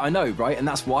really... Yeah, I know, right? And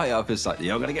that's why I was like,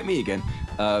 you're going to get me again.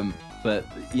 But,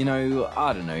 you know,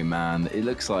 I don't know, man. It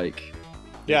looks like...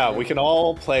 Yeah, we can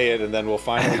all play it, and then we'll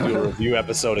finally do a review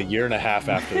episode a year and a half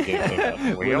after the game came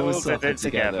out. We all did it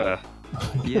together.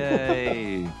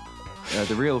 Yay!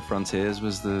 The real Frontiers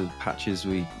was the patches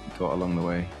we got along the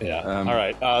way. Yeah. All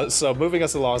right. So moving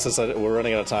us along, since we're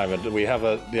running out of time, and we have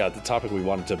the topic we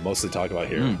wanted to mostly talk about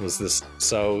here was this.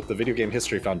 So the Video Game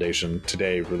History Foundation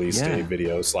today released a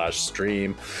video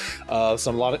 /stream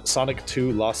some Sonic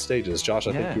 2 Lost Stages. Josh,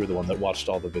 I think you were the one that watched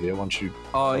all the video. Why don't you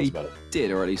tell us about it? I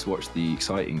did, or at least watched the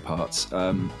exciting parts.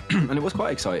 And it was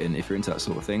quite exciting if you're into that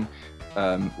sort of thing.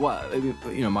 Well,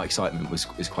 you know, my excitement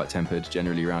is quite tempered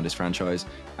generally around this franchise,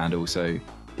 and also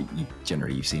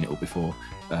you've seen it all before.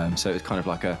 So it was kind of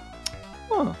like a,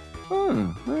 look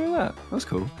at that. That's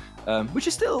cool. Which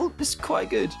is still quite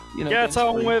good. You know, get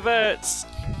on with it.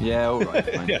 Yeah, all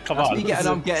right. Fine. Yeah, come on.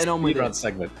 I'm getting on with it.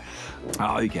 Segment.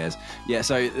 Oh, who cares? Yeah.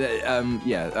 So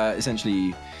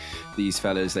essentially, these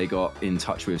fellas, they got in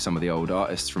touch with some of the old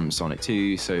artists from Sonic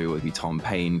 2. So it would be Tom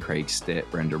Payne, Craig Stitt,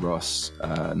 Brenda Ross,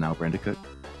 now Brenda Cook,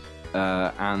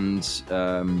 and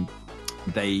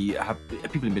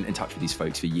people have been in touch with these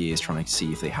folks for years, trying to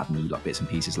see if they had new bits and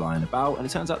pieces lying about, and it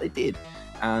turns out they did.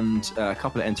 And a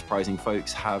couple of enterprising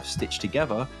folks have stitched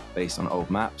together, based on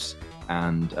old maps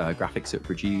and graphics that were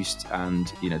produced,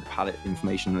 and the palette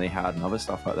information that they had and other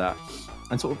stuff like that,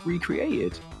 and sort of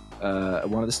recreated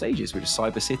one of the stages, which is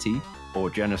Cyber City, or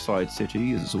Genocide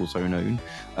City as it's also known,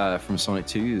 from Sonic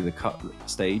 2, the cut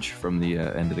stage from the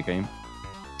end of the game.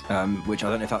 Which I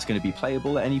don't know if that's going to be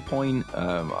playable at any point.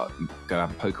 Go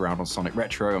have a poke around on Sonic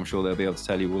Retro. I'm sure they'll be able to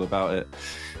tell you all about it.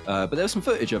 But there was some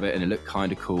footage of it, and it looked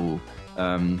kind of cool.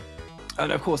 And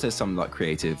of course, there's some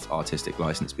creative, artistic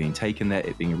license being taken there,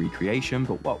 it being a recreation.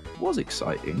 But what was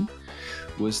exciting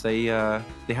was they had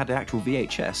the actual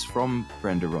VHS from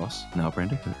Brenda Ross, now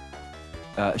Brenda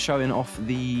Cook, showing off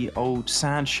the old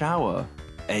sand shower,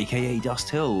 aka Dust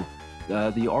Hill.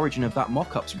 The origin of that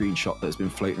mock-up screenshot that's been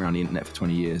floating around the internet for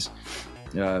 20 years.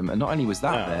 And not only was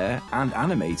that there and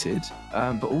animated,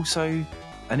 but also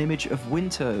an image of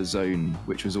Winter Zone,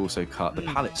 which was also cut, the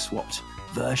palette-swapped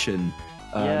version.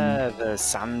 The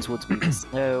sand would be the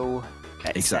snow,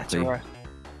 exactly.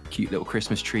 Cute little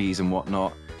Christmas trees and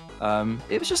whatnot.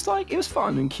 It was just it was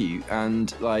fun and cute,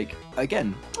 and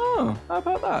again, how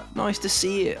about that? Nice to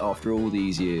see it after all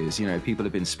these years. People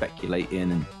have been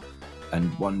speculating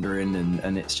and wondering,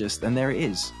 and it's just, and there it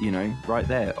is, right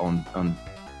there on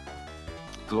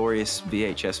glorious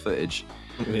VHS footage.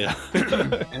 Yeah.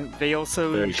 And they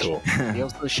also very cool. They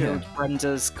also showed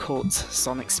Brenda's cut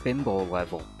Sonic Spinball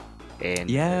level in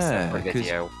a separate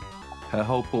video. Her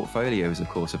whole portfolio is of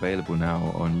course available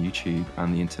now on YouTube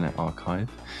and the Internet Archive,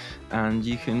 and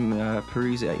you can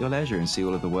peruse it at your leisure and see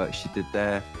all of the work she did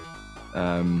there.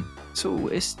 So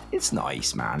it's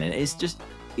nice, man, and it's just,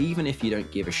 even if you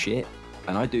don't give a shit,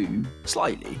 and I do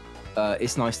slightly,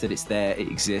 it's nice that it's there, it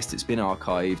exists, it's been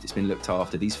archived, it's been looked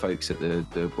after. These folks at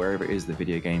the wherever it is, the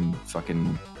video game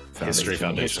fucking History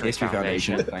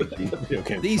Foundation. Thank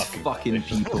you. These fucking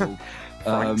people.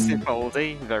 Frank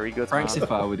Cifaldi, very good. Frank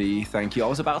Cifaldi, thank you. I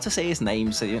was about to say his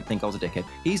name so you don't think I was a dickhead.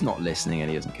 He's not listening and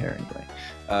he doesn't care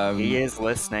anyway. He is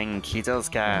listening, he does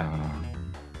care.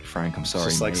 Frank, I'm sorry,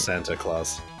 just like mate. Santa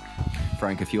Claus.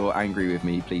 Frank, if you're angry with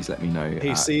me, please let me know.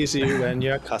 He sees you when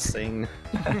you're cussing.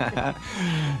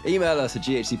 Email us at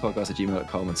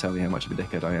ghcpodcast@gmail.com and tell me how much of a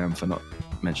dickhead I am for not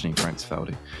mentioning Frank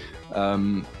Cifaldi.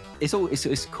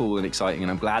 It's cool and exciting,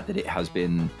 and I'm glad that it has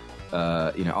been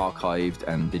archived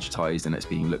and digitized, and it's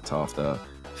being looked after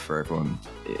for everyone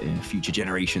in future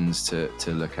generations to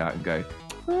look at and go,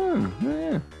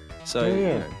 yeah.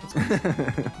 So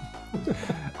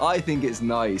I think it's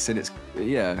nice, and it's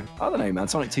I don't know, man.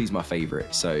 Sonic 2 is my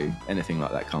favorite, so anything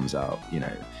like that comes out,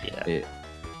 it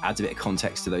adds a bit of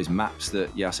context to those maps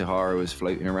that Yasuhara was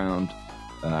floating around.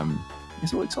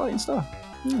 It's all exciting stuff.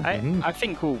 I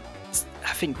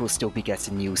think we'll still be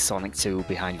getting new Sonic 2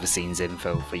 behind the scenes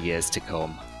info for years to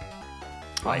come.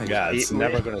 It's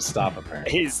never going to stop,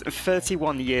 apparently. It's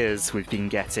 31 years we've been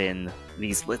getting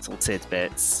these little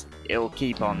tidbits. It'll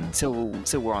keep on till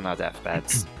we're on our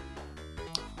deathbeds.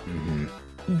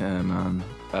 Yeah, man.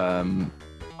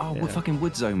 Fucking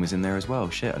Wood Zone was in there as well.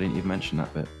 Shit, I didn't even mention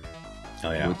that bit.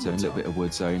 Oh yeah, Wood Zone, a little bit of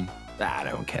Wood Zone.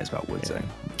 No one cares about Wood Zone.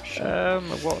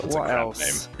 What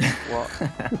else?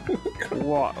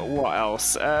 What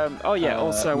else?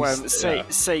 Also,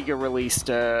 Sega released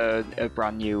a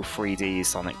brand new 3D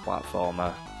Sonic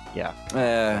platformer. Yeah.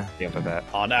 The other bit.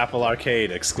 On Apple Arcade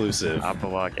exclusive.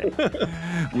 Apple Arcade.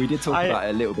 We did talk about it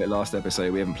a little bit last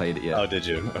episode. We haven't played it yet. Oh, did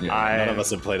you? Okay. None of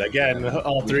us have played it. Again,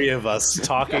 all three of us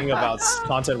talking about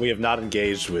content we have not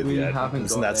engaged with yet.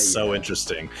 Isn't that so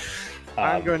interesting?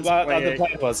 I'm going to play the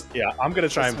plan was, I'm going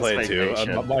to try and play it too.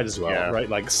 Might as well, right?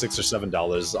 Like $6 or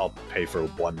 $7. I'll pay for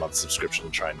 1 month subscription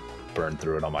and try and burn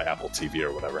through it on my Apple TV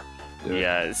or whatever.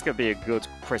 Yeah, it's going to be a good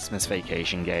Christmas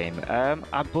vacation game.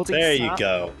 Our buddy there Sam, you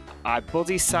go. Our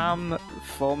buddy Sam,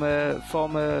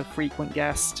 former frequent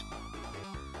guest,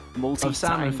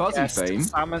 Sam and Fuzzy fame.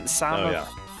 Sam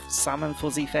and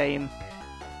Fuzzy fame.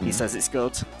 He says it's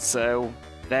good. So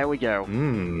there we go.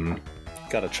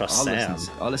 Gotta trust Sam.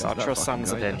 I'll trust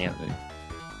Sam's opinion.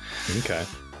 Okay.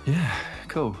 Yeah,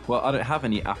 cool. Well, I don't have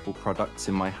any Apple products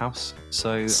in my house,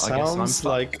 so Sounds I guess I'm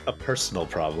like a personal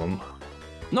problem.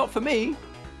 Not for me.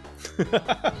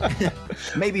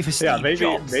 Maybe for Steve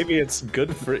Jobs. Maybe it's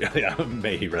good for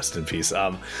may he rest in peace.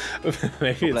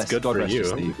 Maybe it's good God for rest you.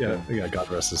 Steve, yeah, God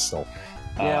rest his soul.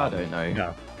 I don't know.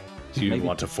 Yeah. Do you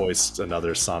want to foist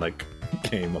another Sonic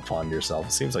game upon yourself?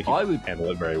 It seems like you would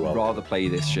handle it very well. Rather play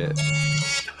this shit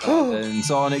than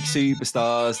Sonic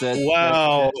Superstars.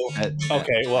 Wow.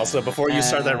 Okay, well, so before you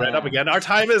start that rant up again, our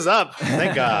time is up.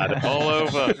 Thank God. All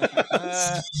over.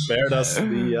 Spared us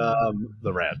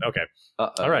the rant. Okay.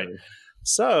 All right.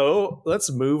 So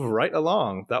let's move right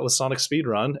along. That was Sonic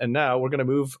Speedrun, and now we're going to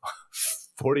move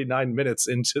 49 minutes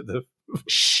into the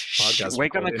podcast. We're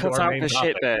going to cut out the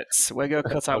shit bits. We're going to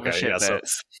cut out the shit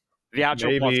bits. The actual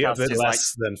maybe podcast a bit is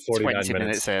less than 49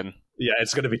 minutes in. Yeah,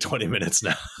 it's going to be 20 minutes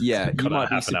now. Yeah, you might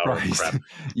be surprised.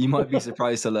 You might be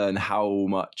surprised to learn how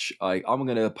much I'm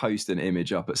going to post an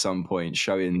image up at some point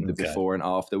showing the before and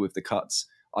after with the cuts.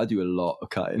 I do a lot of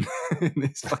cutting in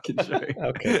this fucking show.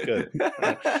 Okay, good.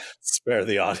 Spare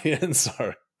the audience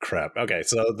or crap. Okay,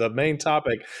 so the main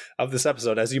topic of this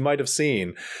episode, as you might have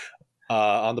seen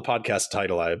on the podcast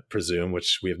title, I presume,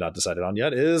 which we have not decided on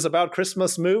yet, is about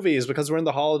Christmas movies, because we're in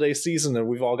the holiday season and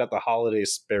we've all got the holiday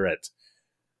spirit.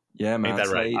 Yeah, man. Ain't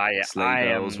that right? Sleigh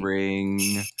bells ring.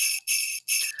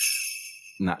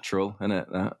 Natural, isn't it?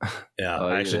 That. Yeah,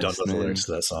 I actually don't know the lyrics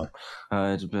to that song.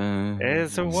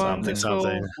 It's a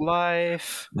wonderful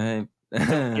life. Don't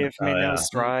give me no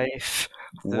strife.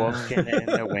 Walking in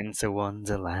a winter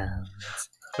wonderland.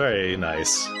 Very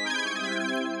nice.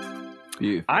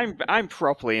 Beautiful. I'm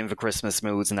properly in the Christmas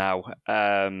mood now.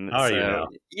 How are you now?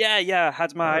 Yeah.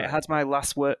 Had my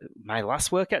last work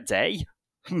at day.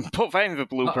 Put that in the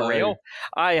blooper reel.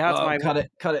 I had my cut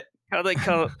it.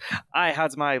 I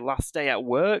had my last day at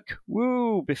work.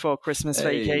 Woo! Before Christmas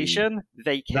vacation.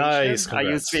 Nice, I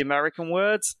used the American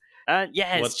words.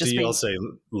 It's just you all say?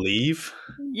 Leave?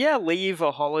 Yeah, leave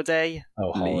or holiday.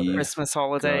 Oh, holiday. Christmas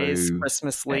holidays,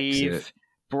 Christmas leave, exit.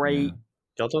 break. Yeah.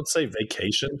 Y'all don't say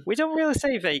vacation? We don't really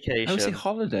say vacation. We say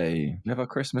holiday. We have our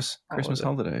Christmas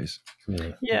holidays.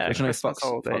 Yeah, which Christmas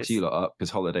holidays. Fucks you lot up,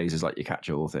 because holidays is like your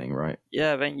catch-all thing, right?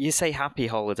 Yeah, then you say happy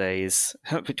holidays.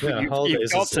 Holidays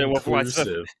you've got to, otherwise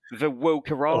the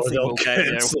woke-a-rasi will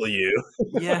cancel you.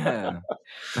 Yeah,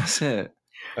 that's it.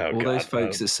 All those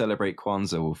folks that celebrate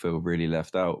Kwanzaa will feel really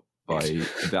left out by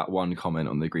that one comment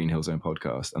on the Green Hill Zone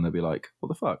podcast, and they'll be like, what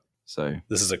the fuck? So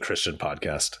this is a Christian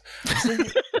podcast.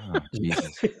 Oh,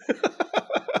 Jesus.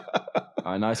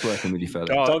 Nice working with you, fellas.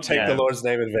 Don't take the Lord's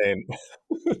name in vain.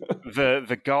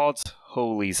 The God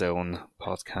Holy Zone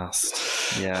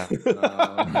podcast. Yeah.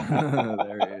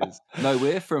 There it is. No,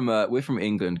 we're from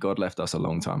England. God left us a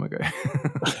long time ago.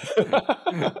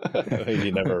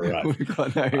 He never arrived. We've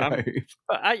got no hope.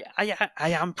 But I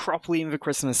am properly in the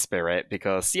Christmas spirit,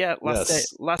 because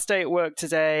last day at work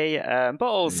today. But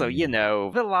also,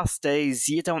 the last days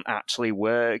you don't actually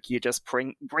work. You just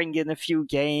bring in a few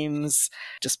games,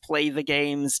 just play the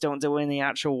games. Don't do any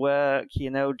actual work.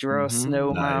 Draw a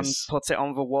snowman, put it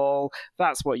on the wall.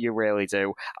 That's what you really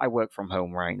do. I work from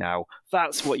home right now.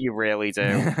 That's what you really do.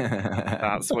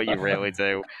 That's what you really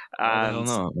do. And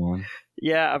not, man.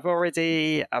 Yeah, I've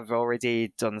already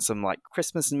done some like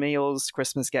Christmas meals,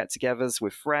 Christmas get-togethers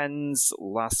with friends.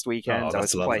 Last weekend,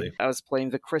 I was playing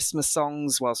the Christmas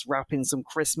songs whilst wrapping some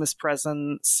Christmas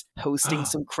presents, posting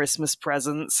some Christmas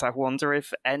presents. I wonder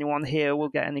if anyone here will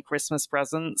get any Christmas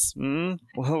presents.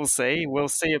 We'll see. We'll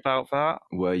see about that.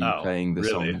 Were you playing the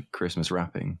song Christmas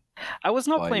Wrapping? I was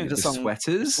not playing the song.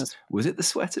 Sweaters? Was it the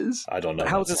Sweaters? I don't know.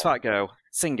 How does that go?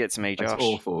 Sing it to me, Josh. It's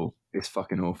awful. It's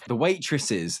fucking awful. The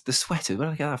waitresses, the sweaters. Where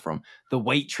did I get that from? The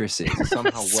waitresses are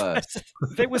somehow worse.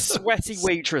 They were sweaty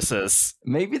waitresses.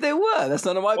 Maybe they were. That's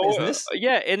none of my business.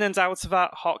 Yeah, in and out of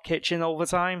that hot kitchen all the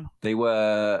time. They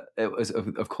were. It was,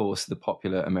 of course, the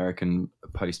popular American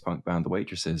post-punk band, The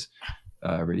Waitresses,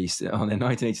 released it on their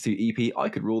 1982 EP. I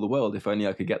Could Rule the World if only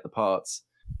I could get the parts.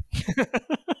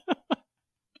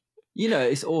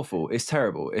 It's awful. It's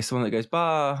terrible. It's the one that goes,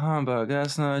 bah, humbug,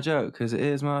 that's not a joke, because it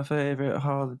is my favourite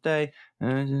holiday.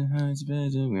 It's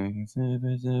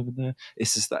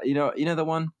just that, the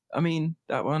one? I mean,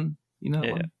 that one?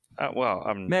 That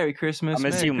one? Merry Christmas. I'm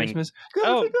assuming. Merry Christmas.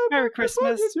 Merry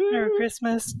Christmas. Merry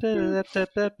Christmas.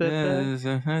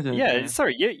 Yeah,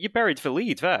 sorry, you buried the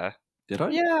lead there. Did I?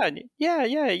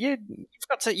 Yeah.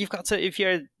 You've got to. If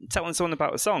you're telling someone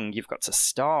about a song, you've got to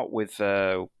start with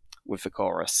the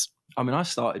chorus. I mean, I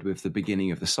started with the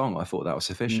beginning of the song. I thought that was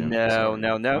sufficient.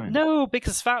 No,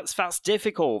 because that's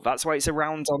difficult. That's why it's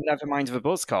around on Nevermind the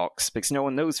Buzzcocks, because no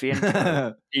one knows the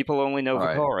end. People only know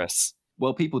the chorus.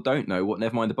 Well, people don't know what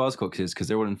Nevermind the Buzzcocks is because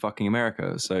they're all in fucking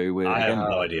America. So I have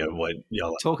no idea what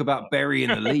y'all talk about burying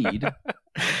the lead.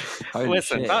 Holy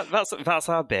Listen, shit. that's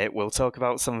our bit. We'll talk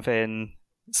about something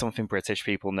British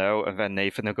people know, and then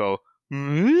Nathan will go,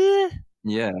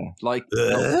 Yeah, like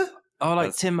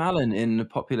That's- Tim Allen in the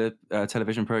popular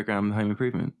television program Home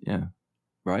Improvement. Yeah,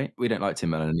 right. We don't like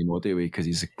Tim Allen anymore, do we? Because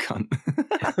he's a cunt.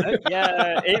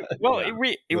 yeah.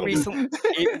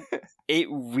 It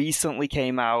recently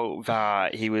came out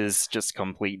that he was just a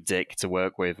complete dick to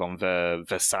work with on the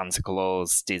Santa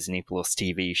Claus Disney Plus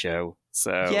TV show.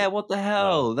 So Yeah, what the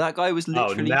hell? That guy was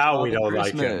literally now we Father don't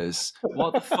like him. Christmas.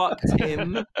 What the fuck,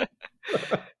 Tim?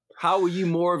 How are you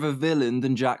more of a villain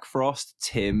than Jack Frost,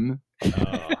 Tim?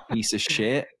 Piece of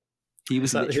shit. He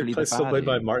was literally the still played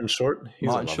by baddie. Martin Short. He's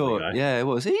Martin a lovely Short. guy. Yeah, it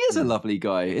was. He is a lovely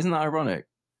guy. Isn't that ironic?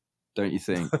 Don't you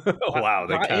think? Wow,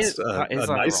 they cast a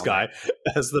nice guy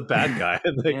as the bad guy,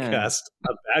 and they cast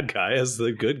a bad guy as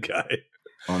the good guy.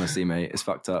 Honestly, mate, it's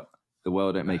fucked up. The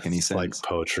world don't make any It's sense. like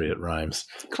poetry, it rhymes.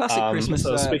 Classic Christmas.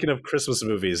 So speaking of Christmas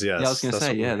movies, yes. Yeah, I was going to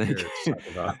say, yeah.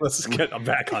 Let's get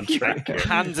back on track here.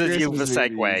 Handed you the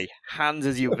segue.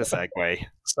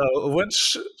 So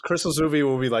which Christmas movie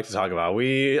would we like to talk about?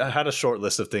 We had a short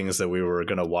list of things that we were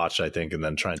going to watch, I think, and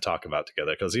then try and talk about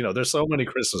together. Because, there's so many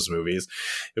Christmas movies.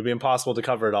 It would be impossible to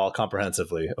cover it all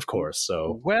comprehensively, of course.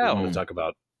 So we're going to talk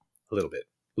about a little bit.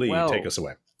 Lee, take us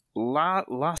away.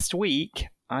 Last week,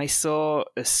 I saw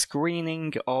a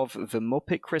screening of The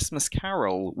Muppet Christmas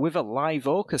Carol with a live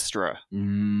orchestra.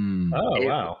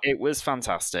 Wow. It was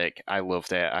fantastic. I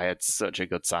loved it. I had such a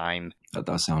good time. That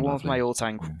does sound one lovely. of my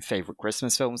all-time favorite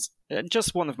Christmas films.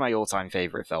 Just one of my all-time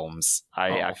favorite films.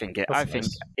 I think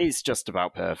it's just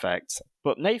about perfect.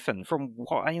 But Nathan, from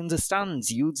what I understand,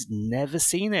 you'd never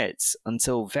seen it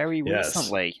until very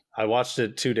recently. I watched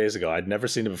it 2 days ago. I'd never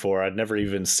seen it before. I'd never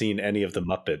even seen any of the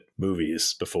Muppet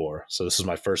movies before. So this is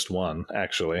my first one,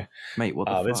 actually. Mate, what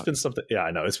the fuck? It's been something. Yeah,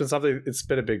 I know. It's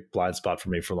been a big blind spot for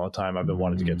me for a long time. I've been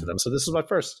wanting to get to them. So this is my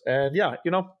first. And yeah,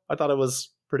 I thought it was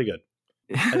pretty good.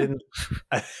 I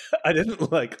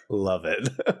didn't like love it.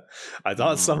 I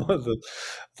thought some of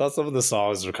the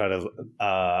songs were kind of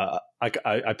I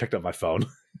picked up my phone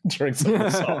during some of the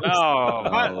songs.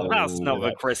 That's not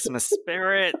the Christmas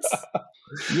spirit.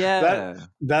 Yeah.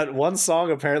 That one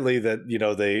song apparently that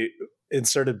they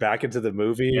inserted back into the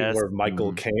movie where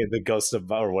Michael Caine, the ghost of,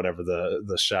 or whatever,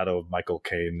 the shadow of Michael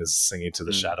Caine is singing to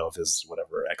the shadow of his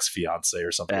whatever ex-fiance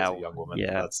or something as a young woman.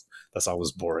 Yeah. That song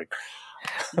was boring.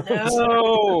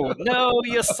 No,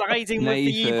 you're siding with the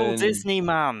evil Disney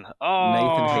man. Oh,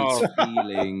 Nathan hates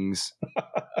feelings.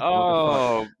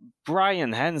 Oh,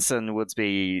 Brian Henson would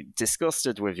be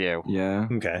disgusted with you. Yeah.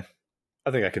 Okay.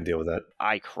 I think I can deal with that.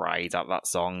 I cried at that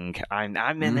song. I'm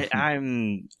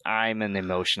an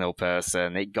emotional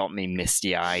person. It got me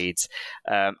misty-eyed.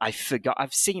 I forgot.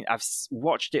 I've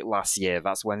watched it last year.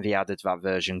 That's when they added that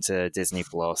version to Disney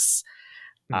Plus,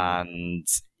 and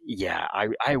yeah,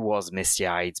 I was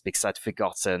misty-eyed because I'd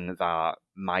forgotten that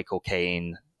Michael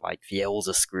Caine, like the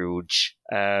elder Scrooge,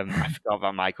 I forgot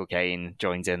that Michael Caine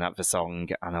joined in at the song,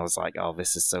 and I was like, oh,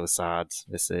 this is so sad.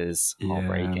 This is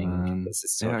heartbreaking. This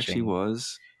is touching. It actually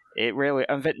was. It really,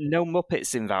 and no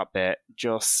Muppets in that bit,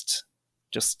 just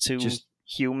two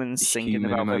humans singing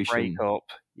about their breakup.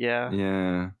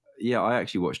 Yeah. I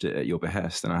actually watched it at your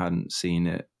behest, and I hadn't seen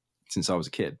it since I was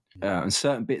a kid, and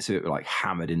certain bits of it were like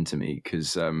hammered into me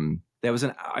because there was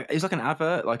it was like an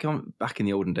advert, like back in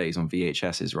the olden days on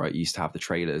VHSs, right? You used to have the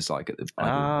trailers like at the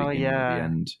beginning or the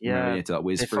end. You had to like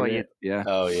whiz through it. Yeah.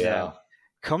 Oh yeah.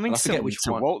 Coming soon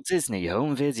to Walt Disney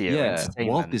Home Video. Yeah,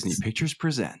 Walt Disney Pictures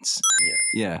presents.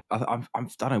 Yeah. I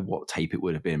don't know what tape it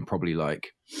would have been. Probably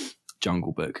like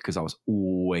Jungle Book, because I was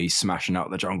always smashing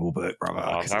out the Jungle Book, brother.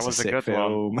 Oh, that was a good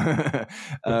film.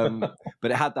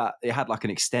 But it had like an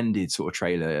extended sort of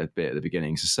trailer bit at the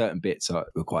beginning, so certain bits were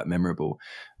quite memorable.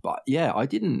 But yeah, I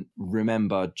didn't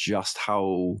remember just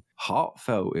how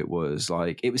heartfelt it was.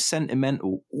 Like, it was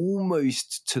sentimental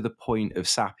almost to the point of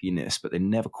sappiness, but they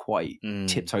never quite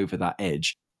tipped over that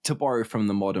edge. To borrow from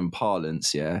the modern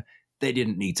parlance, they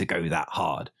didn't need to go that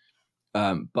hard,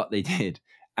 but they did.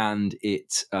 And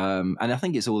and I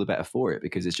think it's all the better for it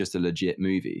because it's just a legit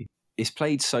movie. It's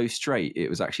played so straight, it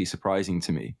was actually surprising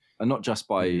to me. And not just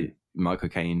by Michael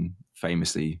Caine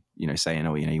famously,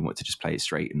 saying, he wanted to just play it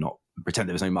straight and not pretend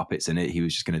there was no Muppets in it. He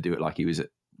was just going to do it like he was at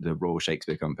the Royal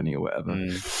Shakespeare Company or whatever.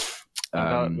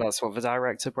 That's what the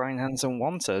director Brian Henson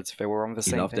wanted. They were on the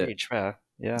same page there.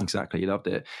 Yeah, exactly. He loved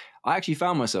it. I actually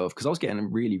found myself, because I was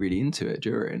getting really, really into it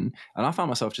during, and I found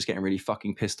myself just getting really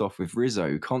fucking pissed off with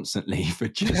Rizzo constantly for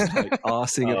just like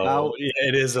arsing about.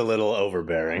 It is a little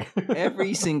overbearing.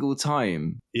 Every single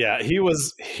time. Yeah, he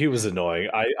was annoying.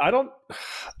 I don't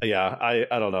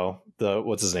know.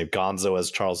 What's his name? Gonzo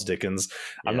as Charles Dickens.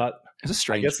 Yeah. I'm not. It's a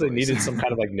strange I guess choice. they needed some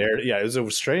kind of like narrative. Yeah, it was a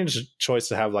strange choice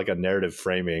to have like a narrative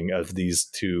framing of these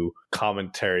two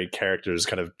commentary characters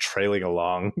kind of trailing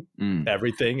along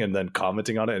everything and then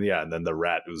commenting on it. And then the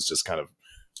rat was just kind of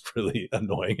really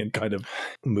annoying and kind of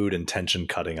mood and tension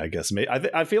cutting, I guess.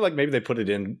 I feel like maybe they put it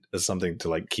in as something to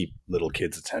like keep little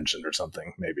kids' attention or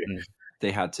something, maybe.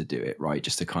 They had to do it, right?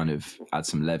 Just to kind of add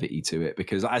some levity to it.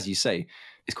 Because as you say,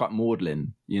 it's quite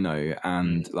maudlin, you know,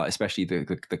 and like especially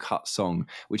the cut song,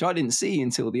 which I didn't see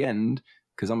until the end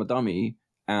because I'm a dummy.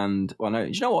 And well, no,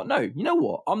 you know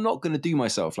what? I'm not going to do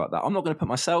myself like that. I'm not going to put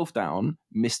myself down,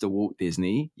 Mr. Walt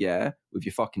Disney, with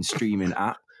your fucking streaming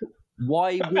app.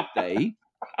 Why would they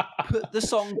put the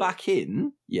song back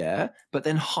in, but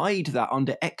then hide that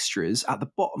under extras at the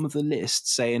bottom of the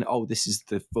list saying, oh, this is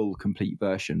the full complete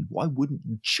version? Why wouldn't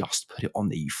you just put it on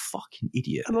there, you fucking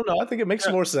idiot? I don't know. I think it makes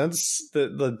more sense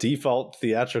that the default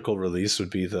theatrical release would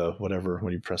be the whatever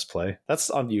when you press play. That's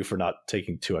on you for not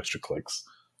taking 2 extra clicks.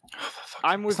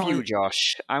 I'm with you,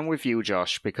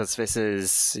 Josh, because this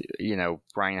is,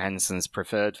 Brian Henson's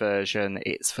preferred version.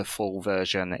 It's the full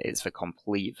version. It's the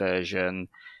complete version.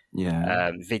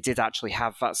 Yeah. They did actually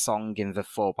have that song in the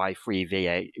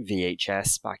 4x3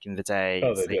 VHS back in the day.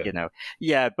 Oh, they did.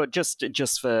 Yeah, but just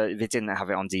for they didn't have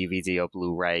it on DVD or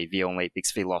Blu-ray.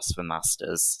 Because they lost the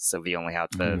masters, so they only had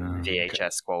the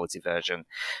VHS quality version.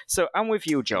 So I'm with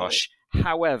you, Josh.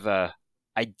 However,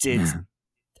 I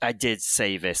did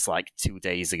say this like 2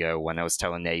 days ago when I was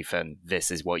telling Nathan, this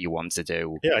is what you want to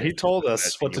do. Yeah, he told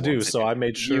us what to do, so I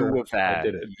made sure you were there. I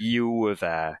did it. You were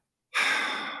there.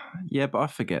 Yeah, but I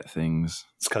forget things.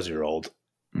 It's because you're old.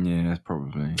 Yeah,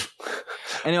 probably.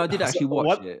 Anyway, I did actually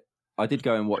watch it. I did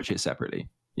go and watch it separately.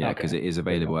 Yeah, because it is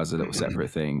available as a little separate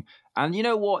thing. And you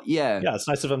know what? Yeah, it's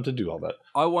nice of him to do all that.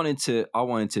 I wanted to,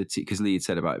 because Lee had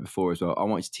said about it before as well. I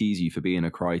wanted to tease you for being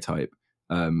a cry type.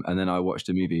 And then I watched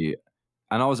the movie,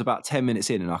 and I was about 10 minutes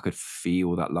in, and I could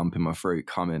feel that lump in my throat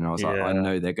coming. And I was like, I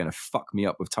know they're going to fuck me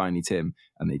up with Tiny Tim,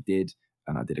 and they did.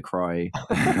 And I did a cry.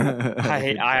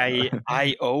 I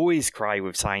always cry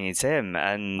with Tiny Tim,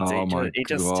 and it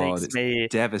just takes me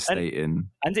devastating.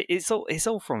 And it's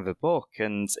all from the book,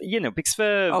 and because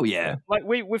like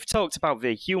we've talked about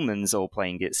the humans all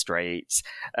playing it straight.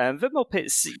 The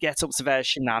Muppets get up to their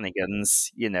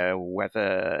shenanigans,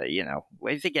 whether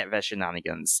they get their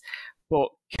shenanigans, but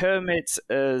Kermit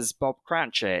as Bob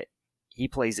Cratchit, he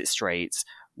plays it straight.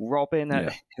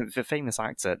 Robin, the famous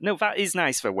actor. No, that is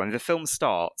nice though. When the film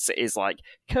starts, it is like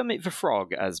Kermit the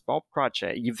Frog as Bob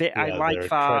Cratchit. I like they're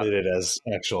that. Credited as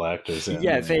actual actors.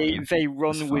 They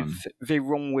run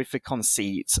with the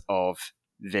conceit of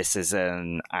this is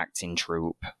an acting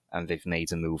troupe and they've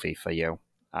made a movie for you.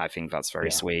 I think that's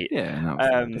very sweet. Yeah,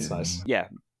 that's nice. Yeah,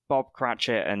 Bob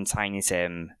Cratchit and Tiny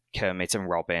Tim, Kermit and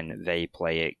Robin, they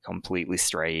play it completely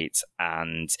straight,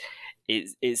 and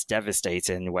it's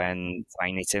devastating when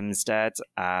Tiny Tim's dead,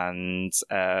 and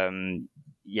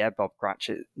Bob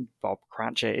Cratchit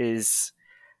is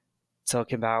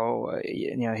talking about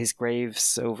his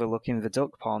grave's overlooking the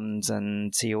duck pond,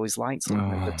 and he always liked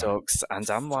looking at the ducks, and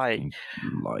I'm like,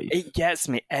 it gets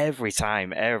me every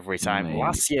time. Mate.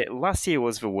 Last year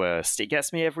was the worst. It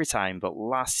gets me every time, but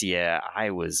last year I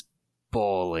was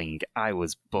bawling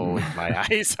my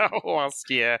eyes out last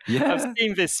year. I've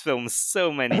seen this film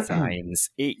so many times.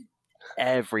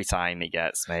 Every time it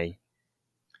gets me.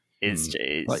 It's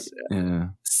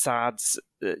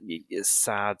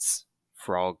sad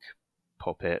frog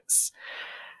puppets,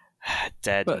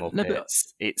 dead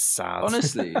Muppets. It's sad.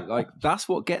 Honestly, like that's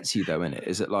what gets you though, innit?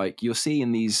 Is it like you're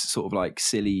seeing these sort of like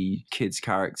silly kids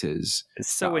characters.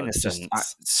 It's so innocent.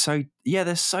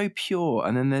 They're so pure,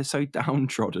 and then they're so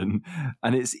downtrodden,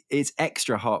 and it's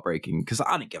extra heartbreaking because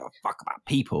I don't give a fuck about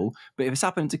people. But if it's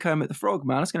happening to Kermit the Frog,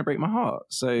 man, it's going to break my heart.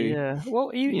 So well,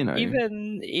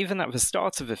 even at the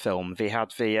start of the film, they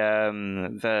had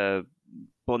the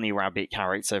bunny rabbit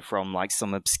character from like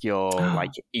some obscure like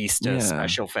Easter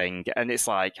special thing, and it's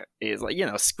like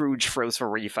Scrooge throws the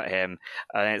wreath at him,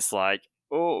 and it's like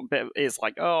oh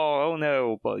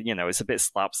no, but it's a bit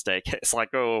slapstick. It's like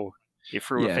he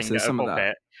threw a thing at a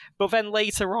puppet, but then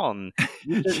later on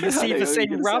you see the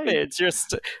same rabbit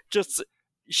just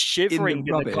shivering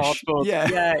in the cardboard,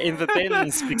 in the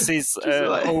bins because he's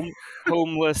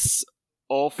homeless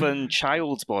orphan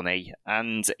child bunny,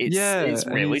 and it's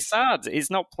really sad.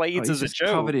 It's not played as a joke.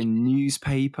 Covered in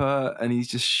newspaper, and he's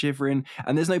just shivering,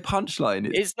 and there's no punchline.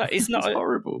 It's not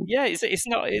horrible. Yeah, it's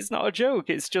not a joke.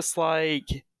 It's just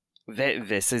like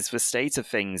this is the state of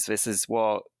things. This is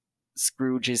what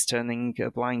Scrooge is turning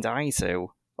a blind eye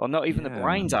to. Or not even a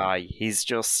blind eye. He's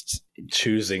just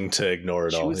choosing to ignore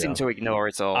it all. To ignore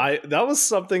it all. That was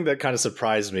something that kind of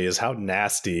surprised me, is how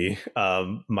nasty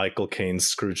Michael Caine's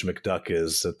Scrooge McDuck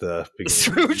is at the beginning.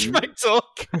 Scrooge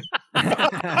McDuck.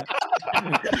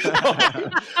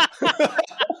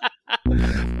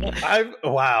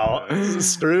 Wow.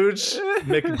 Scrooge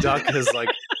McDuck has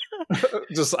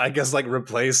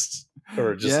replaced,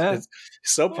 or it's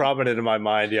so prominent in my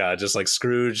mind. Yeah, just like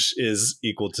Scrooge is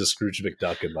equal to Scrooge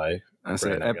McDuck in my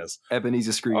brain, I guess.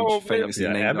 Ebenezer Scrooge, famously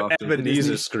named after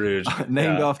Ebenezer Scrooge,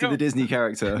 named after the Disney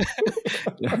character.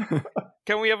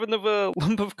 Can we have another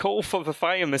lump of coal for the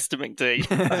fire, Mr. McD?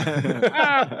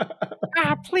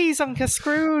 Please, Uncle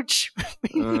Scrooge.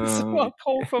 Please, more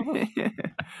coal for the...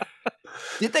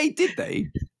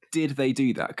 Did they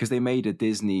do that? Because they made a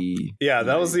Disney... Yeah,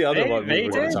 that was the other one we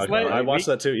were talking about. I watched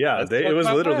that too. Yeah, it was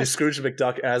literally Scrooge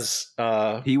McDuck as...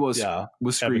 he was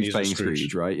Scrooge Ebenezer playing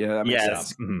Scrooge, right? Yeah, that makes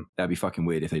sense. Mm-hmm. That'd be fucking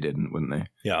weird if they didn't, wouldn't they?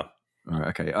 Yeah. All right,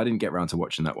 okay. I didn't get around to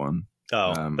watching that one.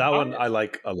 Oh, that one I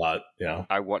like a lot, yeah.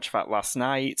 I watched that last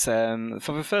night for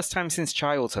the first time since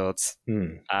childhood.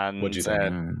 And what'd you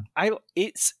think? I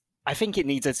think it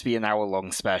needed to be an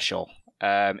hour-long special.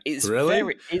 It's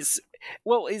really? It's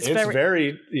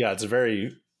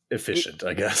very efficient,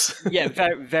 I guess. Yeah,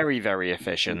 very, very, very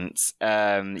efficient.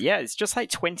 It's just like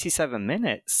 27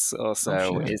 minutes or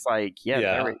so. It's like,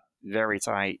 very, very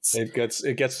tight. It gets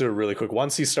to it really quick.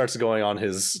 Once he starts going on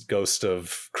his Ghost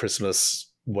of Christmas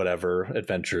whatever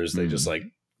adventures, he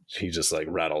just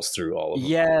rattles through all of them.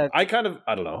 Yeah. I don't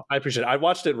know. I appreciate it. I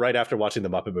watched it right after watching the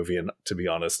Muppet movie, and to be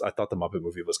honest, I thought the Muppet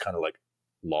movie was kind of like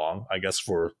long, I guess,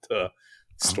 for the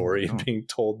story being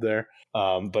told there.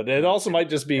 But it also might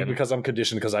just be because I'm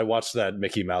conditioned, because I watched that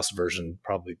Mickey Mouse version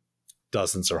probably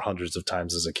dozens or hundreds of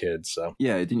times as a kid. So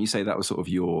yeah, didn't you say that was sort of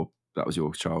your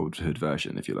childhood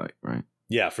version, if you like, right?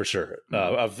 Yeah, for sure.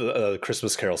 Of the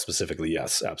Christmas Carol specifically,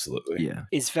 yes, absolutely. Yeah,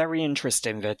 it's very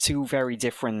interesting. They're two very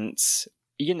different.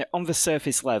 On the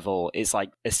surface level, it's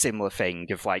like a similar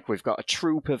thing of like, we've got a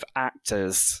troupe of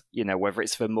actors, whether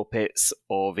it's the Muppets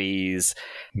or these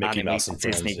Mickey Mouse and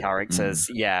Disney characters.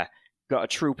 Yeah, got a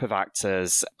troupe of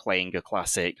actors playing a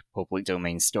classic public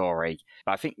domain story.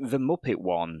 But I think the Muppet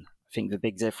one, the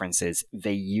big difference is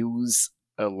they use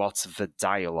a lot of the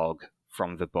dialogue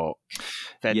from the book.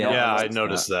 I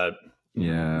noticed that.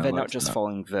 Yeah, they're not just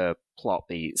following the plot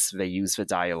beats; they use the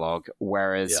dialogue.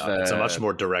 Whereas it's a much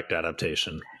more direct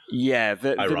adaptation. Yeah,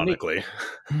 ironically,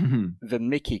 the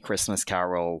Mickey Christmas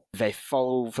Carol, they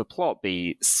follow the plot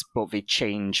beats, but they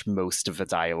change most of the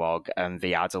dialogue, and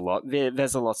they add a lot.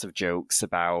 There's a lot of jokes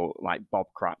about like Bob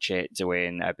Cratchit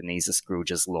doing Ebenezer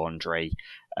Scrooge's laundry.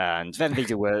 And then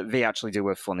they actually do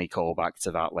a funny callback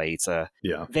to that later.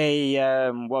 Yeah. They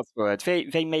what's the word?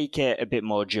 They make it a bit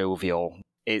more jovial.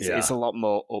 It's a lot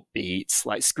more upbeat.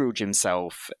 Like Scrooge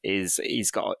himself he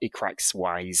cracks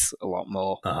wise a lot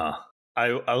more.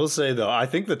 I will say though, I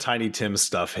think the Tiny Tim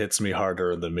stuff hits me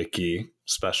harder in the Mickey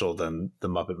special than the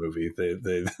Muppet movie.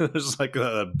 There's like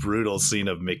a brutal scene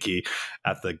of Mickey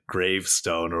at the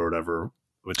gravestone or whatever,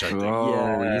 which I think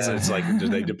it's like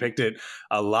they depict it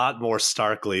a lot more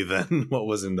starkly than what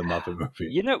was in the Muppet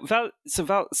movie.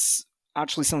 That's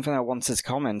actually something I wanted to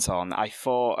comment on. I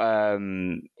thought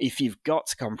if you've got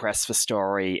to compress the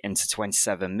story into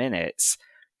 27 minutes,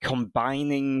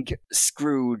 combining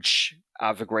Scrooge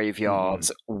at the graveyard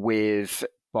with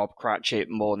Bob Cratchit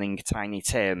mourning Tiny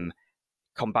Tim,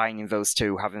 combining those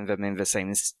two, having them in the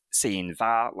same scene,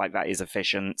 that is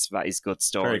efficient. That is good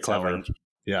storytelling. Very clever.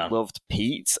 Yeah, loved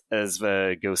Pete as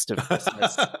the Ghost of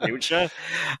Christmas Future.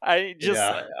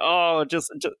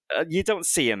 You don't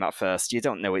see him at first. You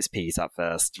don't know it's Pete at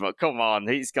first. But come on,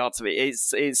 he's got to be.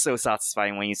 It's so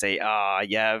satisfying when you say,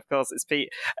 yeah, of course it's Pete.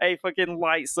 He fucking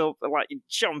lights up, like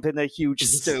jumping a huge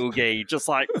stogie, just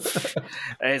like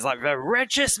he's like the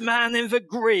richest man in the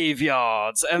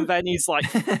graveyard, and then he's like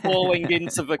falling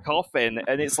into the coffin,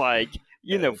 and it's like.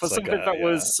 For something that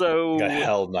was so... Like a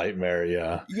hell nightmare,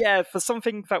 yeah. Yeah, for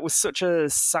something that was such a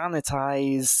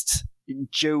sanitized,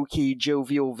 jokey,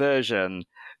 jovial version,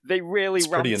 they really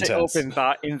ramped it up in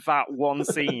that one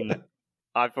scene.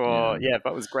 I thought,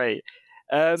 that was great.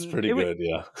 It's pretty good,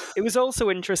 yeah. It was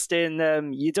also interesting,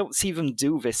 you don't see them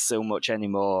do this so much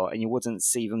anymore, and you wouldn't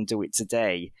see them do it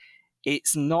today.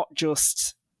 It's not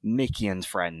just Mickey and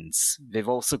Friends. They've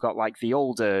also got like the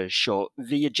older short,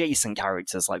 the adjacent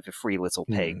characters like the Three Little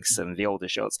Pigs and the older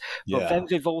shorts. But then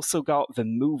they've also got the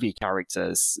movie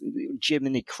characters.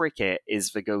 Jiminy Cricket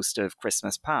is the ghost of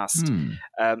Christmas Past.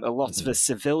 A lot of the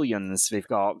civilians, they've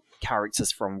got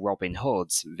characters from Robin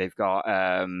Hood. They've got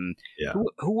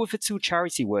who were the two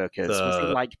charity workers? Was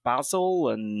it like Basil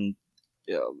and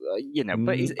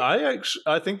but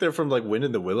I think they're from like Wind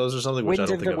in the Willows or something, which I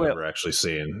don't think I've ever actually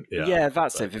seen.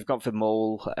 That's it. They've got the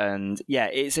mole, and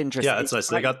it's interesting. Yeah, it's nice.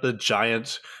 They got the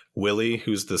giant Willie,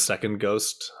 who's the second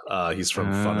ghost. He's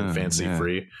from Fun and Fancy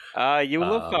Free. You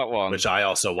love that one, which I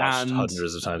also watched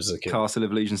hundreds of times as a kid. Castle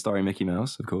of Illusion starring Mickey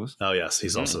Mouse, of course. Oh yes,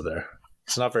 he's also there.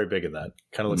 It's not very big in that.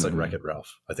 Kind of looks like Wreck-It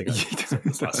Ralph. I think I said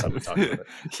this last time we talked about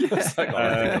it. That's like all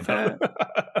I think about.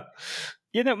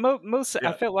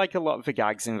 I felt like a lot of the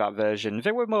gags in that version,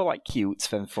 they were more like cute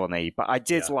than funny, but I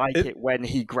did like it when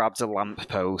he grabbed a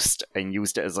lamppost and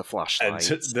used it as a flashlight.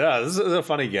 This is the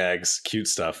funny gags, cute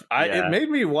stuff. It made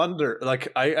me wonder,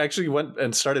 like, I actually went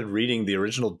and started reading the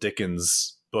original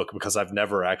Dickens book because I've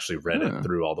never actually read it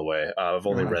through all the way. I've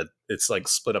only read, it's like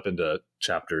split up into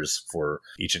chapters for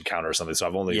each encounter or something, so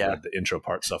I've only read the intro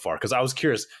part so far because I was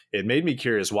curious. It made me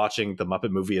curious watching the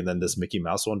Muppet movie and then this Mickey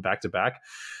Mouse one back to back.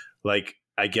 Like,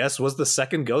 I guess, was the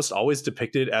second ghost always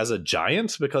depicted as a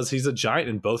giant? Because he's a giant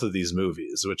in both of these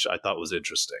movies, which I thought was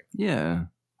interesting. Yeah.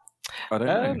 I don't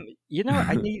know.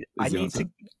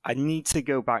 I need to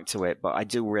go back to it, but I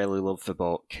do really love the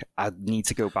book. I need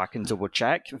to go back and double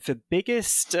check. The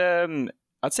biggest, I'd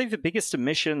say the biggest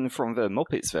omission from the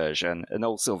Muppets version, and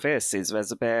also this, is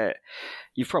there's a bit,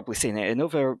 you've probably seen it in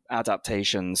other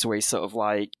adaptations, where he sort of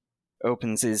like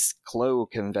opens his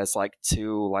cloak and there's like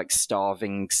two like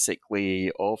starving,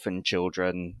 sickly orphan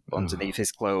children underneath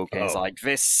his cloak, and it's like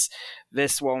this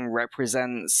one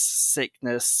represents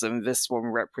sickness and this one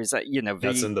represents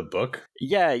that's in the book.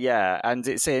 And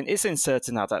it's in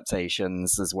certain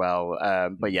adaptations as well,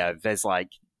 but there's like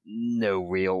no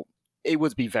real. It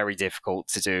would be very difficult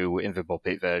to do in the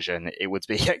Muppet version. It would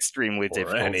be extremely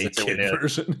difficult to do in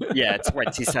a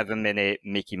 27-minute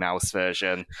Mickey Mouse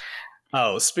version.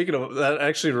 Oh, speaking of that,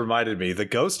 actually reminded me, the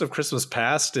ghost of Christmas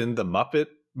Past in the Muppet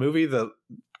movie, the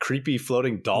creepy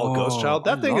floating doll ghost child,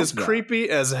 that thing is creepy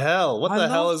as hell. What the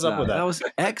hell is up with that? That was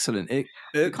excellent.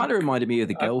 It kind of reminded me of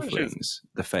the Gelflings,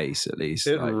 the face at least.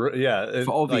 It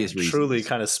for obvious reasons. Truly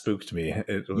kind of spooked me.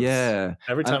 It was,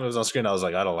 every time it was on screen, I was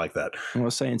like, I don't like that. I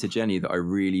was saying to Jenny that I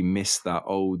really miss that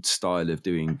old style of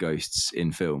doing ghosts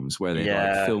in films, where they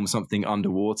like film something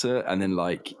underwater and then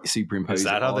like superimpose. Is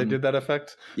that how they did that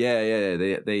effect? Yeah.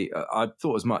 They I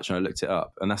thought as much and I looked it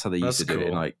up, and that's how they used to do it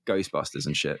in like Ghostbusters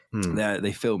and shit.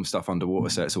 They film stuff underwater,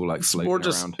 so it's all like floating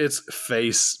around. Its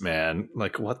face, man,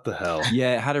 like what the hell?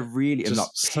 Yeah, it had a really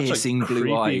piercing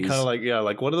blue eyes, kind of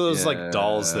like one of those like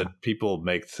dolls that people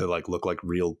make to like look like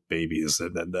real babies,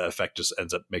 and then the effect just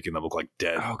ends up making them look like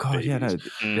dead. Oh god, babies.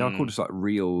 They are called just like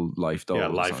real life dolls. Yeah,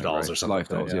 life dolls or something. Life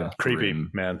dolls, yeah. Creepy,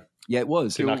 man. Yeah, it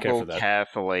was. Google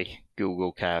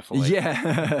carefully.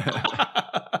 Yeah.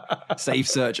 Safe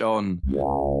search on.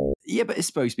 Yeah, but it's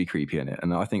supposed to be creepy in it,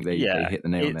 and I think they hit the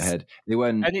nail on the head. They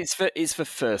went, and it's the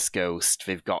first ghost.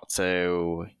 They've got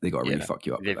to really fuck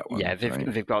you up with that one. Yeah,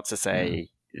 they've got to say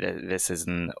this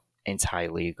isn't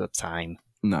entirely a good time.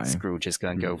 No, Scrooge is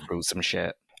going to go through some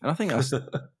shit, and I think that's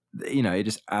it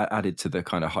just added to the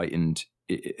kind of heightened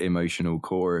emotional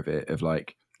core of it. Of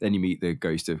like, then you meet the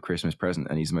ghost of Christmas Present,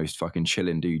 and he's the most fucking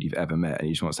chilling dude you've ever met, and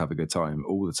he just wants to have a good time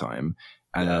all the time.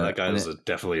 And that guy was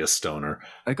definitely a stoner.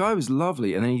 That guy was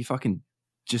lovely, and then he fucking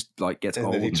just like gets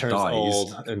old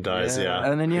and dies. Yeah,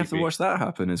 and then you have to watch that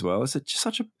happen as well. It's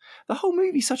the whole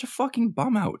movie's such a fucking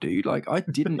bum out, dude. Like, I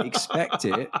didn't expect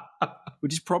it,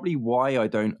 which is probably why I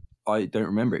don't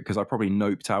remember it, because I probably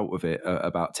noped out of it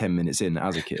about 10 minutes in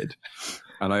as a kid,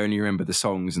 and I only remember the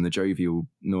songs and the jovial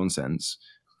nonsense.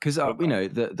 Because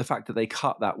the fact that they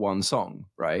cut that one song,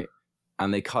 right?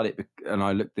 And they cut it, and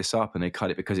I looked this up, and they cut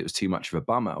it because it was too much of a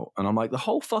bum out. And I'm like, the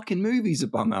whole fucking movie's a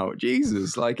bum out.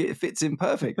 Jesus, like, it fits in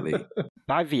perfectly.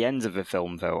 By the end of the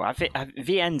film, though,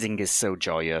 the ending is so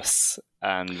joyous.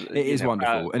 And it is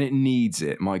wonderful, and it needs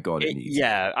it. My God, it needs it.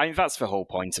 Yeah, I mean, that's the whole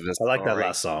point of this. I like that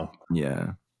last song.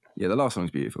 Yeah, the last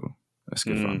song's beautiful. That's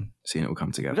good fun. Seeing it all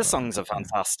come together. The songs are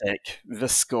fantastic. The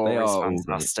score is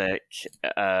fantastic.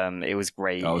 It was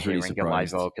great hearing a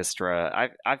live orchestra.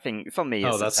 I think for me,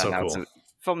 it's a 10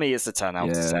 out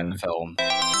of 10 film.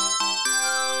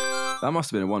 That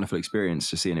must have been a wonderful experience,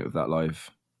 just seeing it with that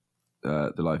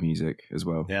the live music as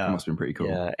well. Yeah, it must have been pretty cool.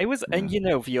 Yeah, it was, and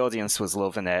the audience was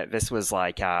loving it. This was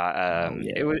like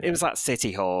it was at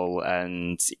City Hall,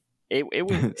 and it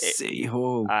was City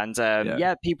Hall. And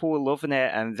yeah, people were loving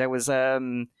it. And there was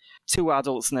 2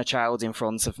 adults and a child in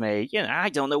front of me. I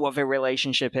don't know what their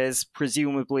relationship is.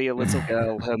 Presumably a little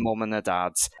girl, her mum and her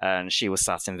dad. And she was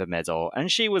sat in the middle.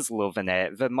 And she was loving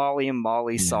it. The Molly and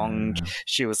Molly song,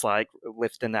 she was like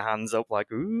lifting her hands up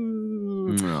like,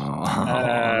 ooh.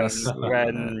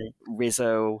 When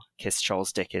Rizzo kissed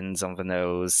Charles Dickens on the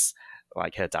nose,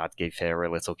 like her dad gave her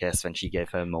a little kiss, then she gave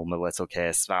her mum a little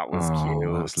kiss. That was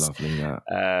cute. That's lovely. That.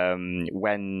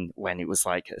 When it was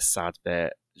like a sad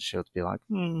bit, she would be like,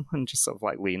 and just sort of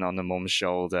like lean on the mum's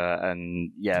shoulder,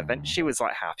 and then she was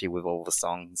like happy with all the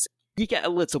songs. You get a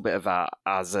little bit of that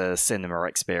as a cinema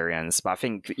experience, but I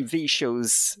think these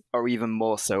shows are even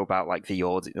more so about like the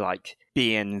like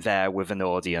being there with an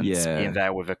audience, being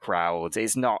there with a crowd.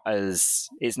 It's not as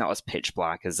pitch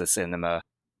black as a cinema.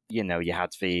 You had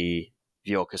the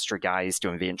orchestra guys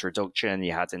doing the introduction,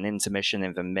 you had an intermission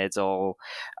in the middle,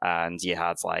 and you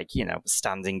had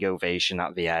standing ovation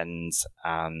at the end,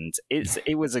 and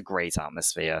it was a great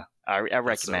atmosphere. I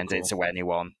recommend it to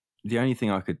anyone. The only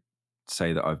thing I could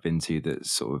say that I've been to that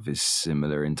sort of is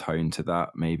similar in tone to that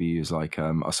maybe is like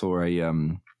I saw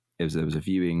there was a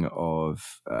viewing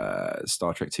of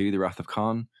Star Trek II, The Wrath of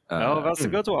Khan. That's a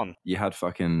good one. You had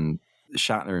fucking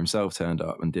Shatner himself turned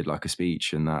up and did like a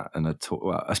speech and a talk.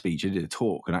 Well, a speech. He did a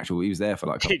talk, and actually, he was there for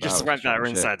like. He just went there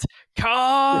and said,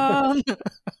 "Khan."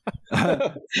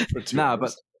 Nah,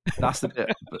 but that's the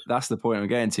bit. But that's the point I'm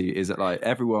getting to is that like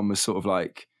everyone was sort of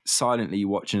like silently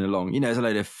watching along. There's a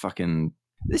load of fucking.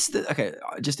 Okay,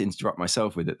 I just interrupt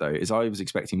myself with it though. Is I was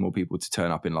expecting more people to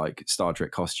turn up in like Star Trek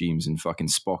costumes and fucking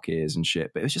Spock ears and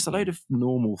shit, but it was just a load of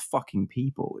normal fucking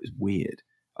people. It was weird.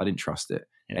 I didn't trust it.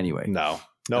 Anyway,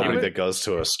 nobody that goes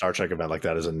to a Star Trek event like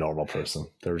that is a normal person.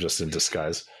 They were just in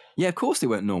disguise. Yeah, of course they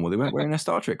weren't normal. They weren't wearing their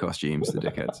Star Trek costumes, the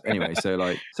dickheads. Anyway, so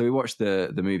we watched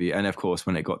the movie, and of course,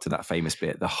 when it got to that famous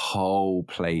bit, the whole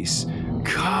place,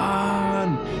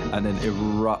 Khan, and then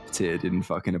erupted in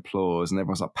fucking applause, and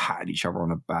everyone's like patting each other on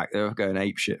the back. They were going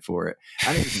ape shit for it,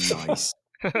 and it was nice.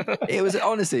 It was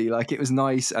honestly like it was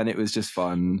nice, and it was just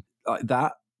fun like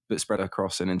that, but spread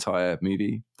across an entire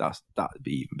movie. That'd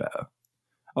be even better.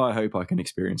 I hope I can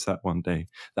experience that one day,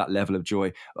 that level of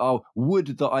joy. Oh,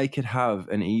 would that I could have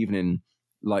an evening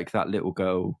like that little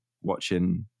girl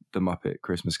watching The Muppet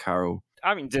Christmas Carol.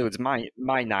 I mean, dude, my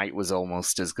night was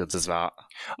almost as good as that.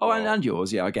 Oh, and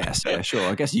yours, yeah, I guess. Yeah, sure.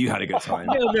 I guess you had a good time.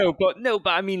 No, but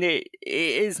I mean, it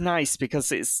is nice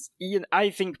because it's.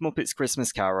 I think Muppets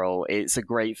Christmas Carol. It's a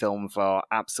great film for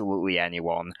absolutely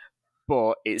anyone,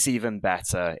 but it's even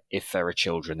better if there are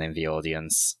children in the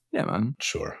audience. Yeah, man.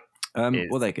 Sure. Well,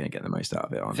 they're going to get the most out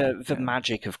of it, aren't they? The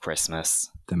magic of Christmas.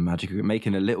 The magic of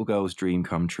making a little girl's dream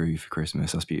come true for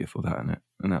Christmas. That's beautiful, that, isn't it?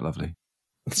 Isn't that lovely?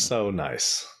 It's so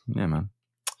nice. Yeah, man.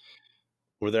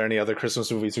 Were there any other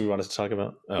Christmas movies we wanted to talk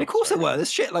about? Oh, of course there were.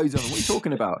 There's shitloads of them. What are you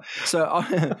talking about? So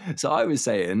I was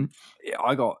saying,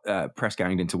 I got press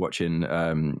ganged into watching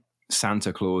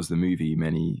Santa Claus, the movie,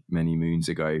 many, many moons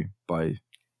ago by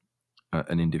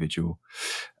an individual.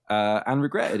 And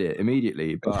regretted it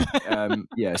immediately, but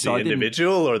yeah. So the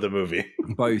individual or the movie?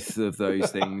 Both of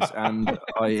those things, and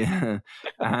I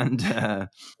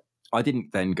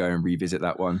didn't then go and revisit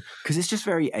that one because it's just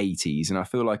very 80s, and I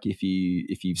feel like if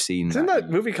you've seen, didn't that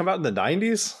movie come out in the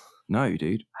 90s? No,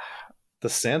 dude. The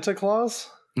Santa Claus?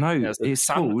 No, it's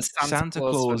called Santa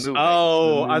Claus.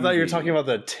 Oh, I thought you were talking about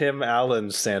the Tim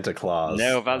Allen Santa Claus.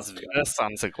 No, that's the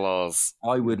Santa Claus.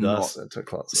 I would not Santa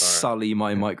Claus. sully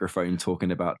my microphone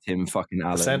talking about Tim fucking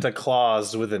Allen. Santa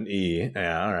Claus with an E.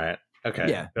 Yeah, all right. Okay.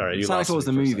 Yeah. All right. Santa Claus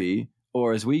the movie,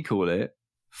 or as we call it,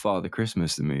 Father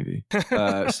Christmas the movie,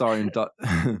 starring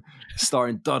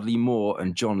Dudley Moore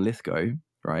and John Lithgow,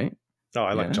 right? Oh,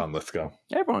 I like John Lithgow.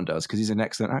 Everyone does because he's an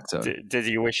excellent actor. Did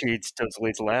you wish he'd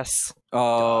dudleyed less?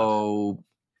 Oh,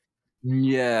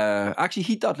 yeah. Actually,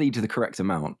 he dudleyed to the correct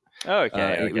amount.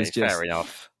 Okay, it was just, fair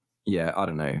enough. Yeah, I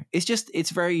don't know. It's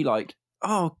very like,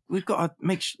 oh, we've got to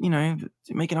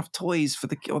make enough toys for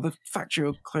the factory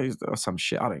will close or some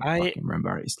shit. I don't fucking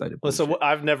remember. It's loaded. Well, so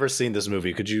I've never seen this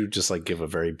movie. Could you just like give a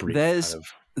very brief?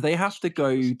 They have to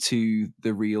go to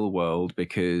the real world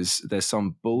because there's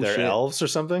some bullshit. They're elves or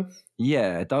something?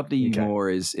 Yeah, Dudley Moore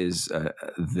is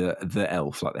the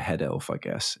elf, like the head elf, I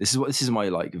guess. This is my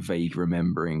like vague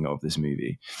remembering of this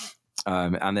movie.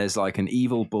 And there's like an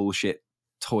evil bullshit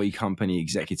toy company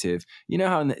executive. You know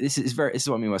how this is what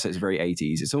I mean when I say it's very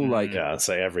 80s. It's all like I'd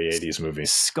say every 80s movie.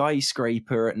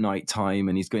 Skyscraper at night time,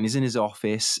 and he's in his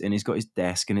office and he's got his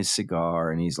desk and his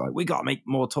cigar and he's like, we gotta make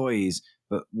more toys,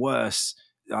 but worse.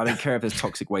 I don't care if there's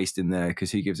toxic waste in there because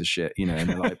who gives a shit, And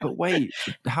they're like, but wait,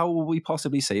 how will we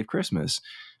possibly save Christmas?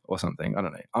 or something. I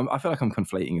don't know. I feel like I'm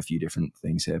conflating a few different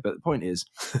things here, but the point is,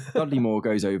 Dudley Moore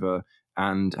goes over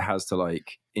and has to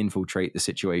like infiltrate the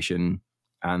situation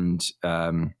and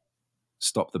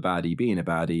stop the baddie being a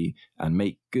baddie and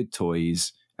make good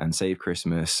toys and save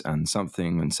Christmas and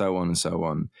something and so on and so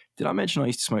on. Did I mention I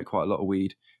used to smoke quite a lot of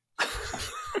weed?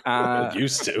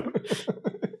 Used to.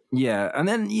 Yeah, and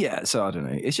then so I don't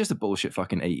know. It's just a bullshit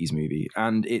fucking 80s movie,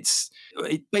 and it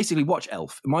basically watch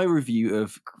Elf. My review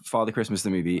of Father Christmas the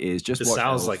movie is just. It watch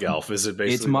sounds Elf. like Elf. Is it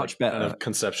basically? It's much better. Kind of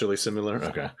conceptually similar.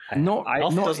 Okay.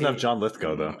 Elf doesn't have John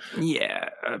Lithgow though. Yeah,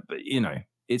 but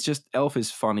it's just Elf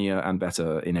is funnier and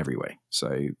better in every way.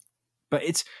 So, but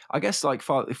I guess like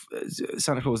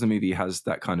Santa Claus the movie has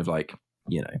that kind of like.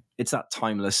 It's that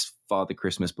timeless Father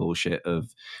Christmas bullshit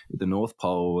of the North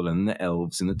Pole and the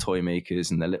elves and the toy makers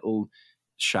and the little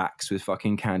shacks with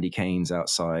fucking candy canes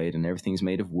outside and everything's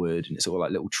made of wood and it's all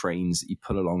like little trains that you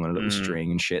pull along on a little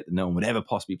string and shit that no one would ever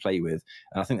possibly play with.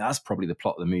 And I think that's probably the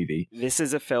plot of the movie. This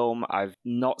is a film I've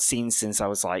not seen since I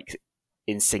was like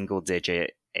in single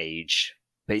digit age.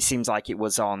 But it seems like it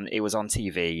was on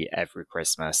TV every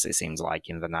Christmas, it seems like,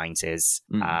 in the 90s.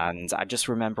 And I just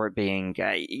remember it being,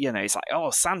 it's like,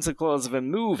 oh, Santa Claus of a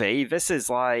movie. This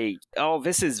is like,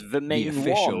 this is the main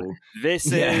one.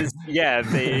 This is,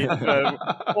 the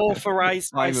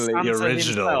authorized by Santa the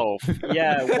original. himself.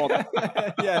 Yeah.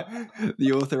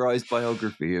 The authorized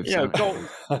biography of Santa.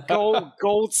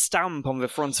 Gold stamp on the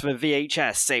front of a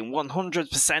VHS saying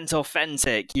 100%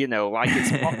 authentic,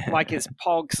 like it's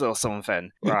Pogs or something.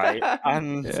 Right.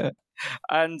 And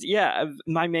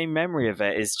my main memory of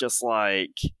it is just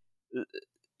like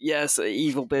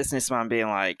evil businessman being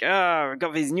like, I've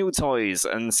got these new toys,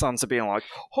 and Santa being like,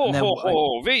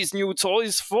 these new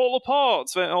toys fall apart.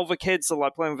 And all the kids are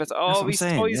like playing with it. These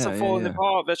toys are falling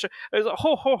apart. It's like,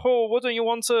 wouldn't you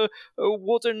want a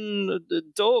wooden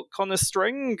duck on a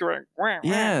string?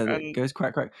 Yeah, and it goes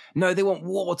quack quack. No, they want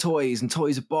war toys and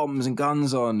toys with bombs and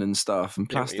guns on and stuff and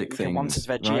plastic things. They wanted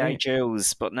their G.I.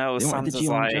 Joes, but no, Santa's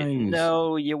like,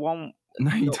 no, you want.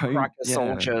 No, you don't.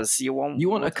 Soldiers. You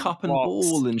want a cup and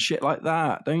ball and shit like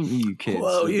that, don't you, kids?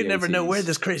 Whoa, you never know where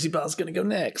this crazy ball's going to go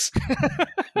next.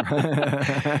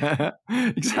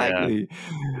 Exactly.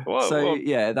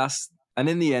 Yeah. That's. And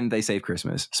in the end, they save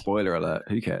Christmas. Spoiler alert.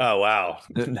 Who cares? Oh, wow.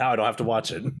 Now I don't have to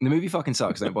watch it. The movie fucking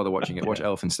sucks. Don't bother watching it. Watch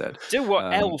Elf instead.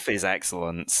 Elf is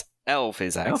excellent. Elf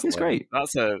is excellent. Elf is great.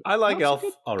 I like Elf.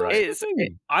 All right. It's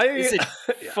a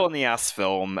funny ass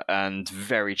film and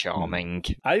very charming.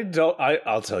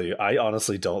 I'll tell you, I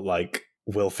honestly don't like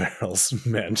Will Ferrell's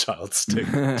man-child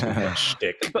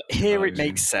shtick. But here it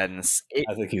makes sense.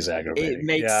 I think he's aggravating. It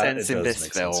makes sense in this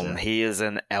film. He is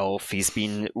an elf. He's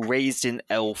been raised in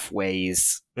elf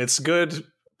ways. It's good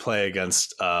play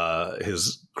against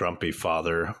his grumpy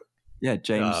father. Yeah,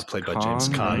 James played by James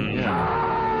Caan.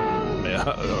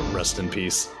 Yeah, rest in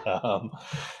peace.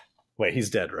 Wait, he's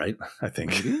dead, right? I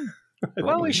think.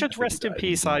 Well, he should rest in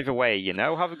peace either way,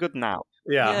 Have a good nap.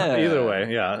 Yeah. Either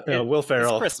way, yeah. Will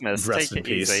Ferrell, it's Christmas. Rest Take in it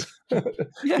peace. Easy.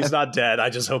 He's not dead.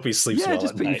 I just hope he sleeps well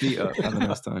just at put your night. feet up. Have a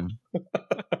nice time.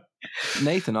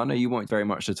 Nathan, I know you want very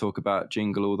much to talk about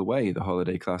Jingle All the Way, the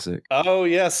holiday classic. Oh,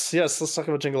 yes. Let's talk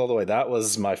about Jingle All the Way. That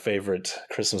was my favorite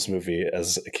Christmas movie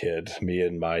as a kid. Me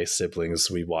and my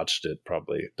siblings, we watched it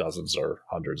probably dozens or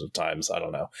hundreds of times. I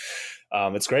don't know.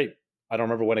 It's great. I don't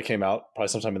remember when it came out. Probably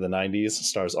sometime in the 90s.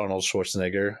 Stars Arnold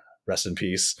Schwarzenegger. Rest in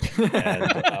peace.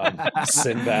 And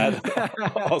Sinbad,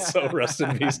 also rest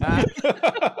in peace.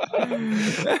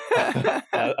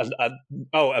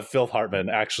 Phil Hartman,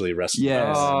 actually rest in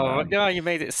peace. Oh, no, you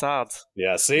made it sad.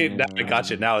 Yeah, see? Now I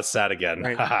got you. Now it's sad again.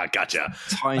 Gotcha.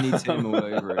 Tiny Tim all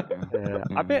over again.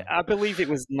 I believe it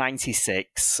was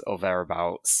 96 or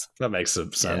thereabouts. That makes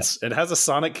some sense. Yeah. It has a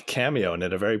Sonic cameo in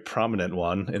it, a very prominent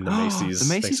one in the Macy's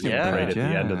Thanksgiving parade at the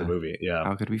end of the movie. Yeah.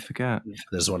 How could we forget?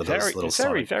 There's one of those little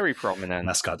Sonic very prominent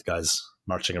mascot guys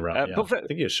marching around. I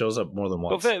think he shows up more than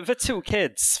once. But the two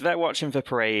kids, they're watching the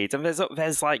parade, and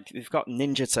there's like, they've got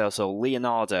Ninja Turtle,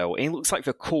 Leonardo, and he looks like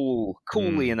the cool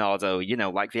Leonardo,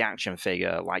 like the action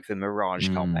figure, like the Mirage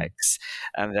comics.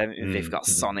 And then they've got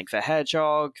Sonic the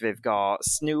Hedgehog, they've got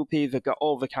Snoopy, they've got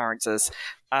all the characters.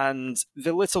 And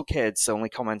the little kids only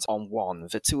comment on one.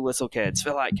 The two little kids,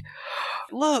 they're like,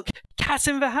 look, Cat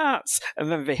in the Hat.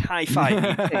 And then they high-five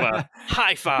each other.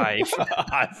 High five.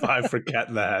 High five for Cat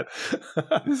in the Hat.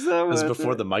 That was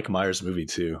before the Mike Myers movie,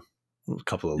 too. A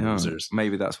couple of losers.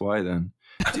 Maybe that's why, then.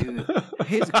 Dude,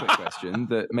 here's a quick question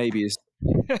that maybe is...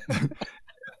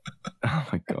 Oh,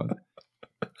 my God.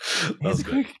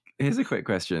 Here's a quick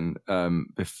question,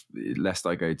 lest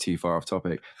I go too far off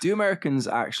topic. Do Americans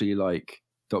actually like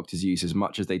Dr. Seuss as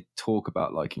much as they talk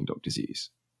about liking Dr. Seuss?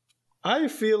 I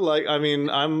feel like, I mean,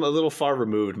 I'm a little far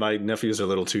removed. My nephews are a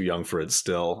little too young for it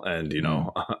still. And, you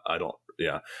know, I don't,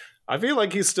 I feel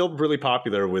like he's still really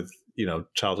popular with, you know,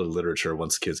 childhood literature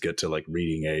once kids get to like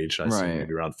reading age. I see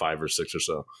maybe around 5 or 6 or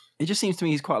so. It just seems to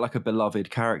me he's quite like a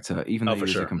beloved character, even though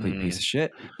he's a complete piece of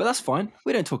shit. But that's fine.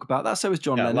 We don't talk about that. So is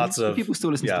John Lennon. People still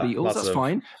listen to the Beatles. That's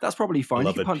fine. That's probably fine.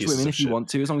 You can punch women if you want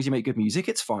to, as long as you make good music.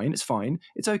 It's fine. It's fine.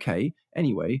 It's okay.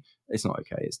 Anyway, it's not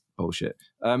okay. It's bullshit.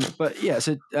 But yeah,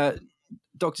 so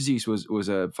Dr. Zeus was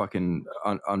a fucking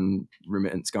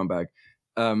unremittent scumbag.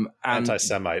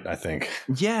 Anti-Semite, I think.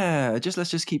 Yeah,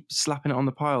 let's just keep slapping it on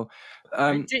the pile.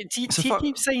 Do you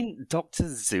keep saying Dr.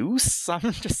 Zeus?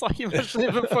 I'm just like imagining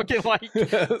a fucking like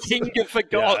king of the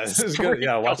gods.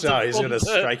 Watch out, he's gonna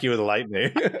strike you with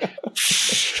lightning.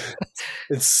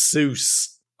 It's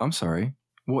Zeus. I'm sorry.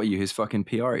 What are you, his fucking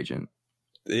PR agent?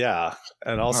 Yeah,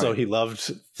 and also he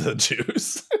loved the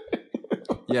Jews.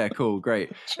 Yeah, cool,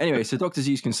 great. Anyway, so Dr.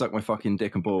 Zeus can suck my fucking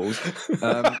dick and balls.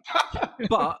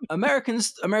 But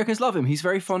Americans love him. He's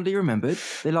very fondly remembered.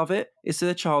 They love it. It's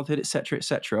their childhood, etc.,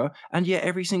 etc. And yet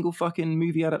every single fucking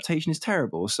movie adaptation is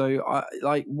terrible. So,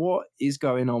 what is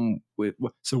going on with...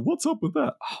 So what's up with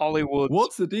that? Hollywood.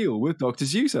 What's the deal with Dr.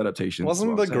 Zeus adaptations?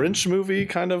 Wasn't the Grinch movie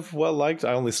kind of well-liked?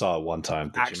 I only saw it one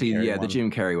time. Actually, the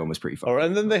Jim Carrey one was pretty fun.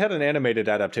 And then they had an animated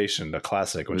adaptation, a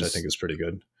classic, which I think is pretty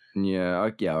good. Yeah,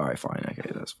 all right, fine.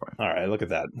 Okay, that's fine. All right, look at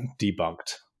that.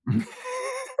 Debunked.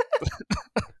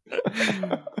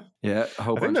 Yeah,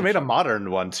 I think they made a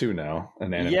modern one too now.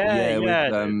 An anime. Yeah.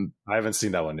 With, I haven't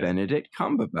seen that one yet. Benedict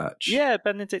Cumberbatch. Yeah,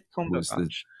 Benedict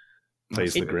Cumberbatch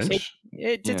plays the Grinch.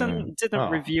 It didn't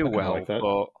review well, like that.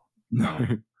 but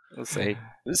no. We'll see.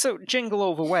 So, Jingle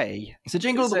All the Way. It's a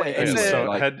Jingle All the Way.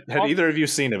 Had either of you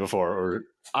seen it before? Or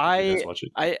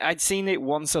I'd seen it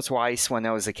once or twice when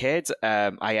I was a kid.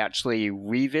 I actually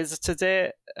revisited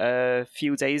it a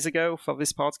few days ago for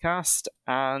this podcast,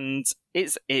 and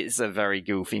it's a very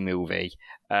goofy movie.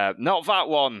 Not that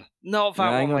one. Not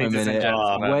that Hang one. On a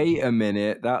minute. Wait a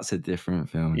minute. That's a different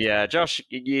film. Yeah, Josh,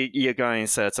 you're going to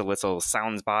insert a little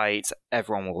soundbite.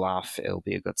 Everyone will laugh. It'll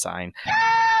be a good time.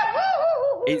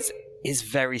 It's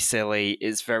very silly.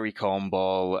 It's very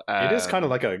cornball. It is kind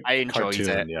of like I enjoyed cartoon,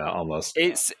 it. Yeah, almost.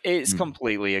 It's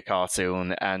completely a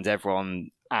cartoon, and everyone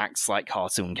acts like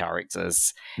cartoon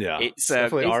characters. Yeah, it's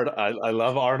definitely I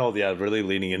love Arnold. Yeah, really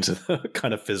leaning into the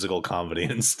kind of physical comedy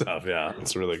and stuff. Yeah,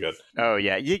 it's really good. Oh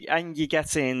yeah, you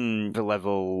get in the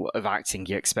level of acting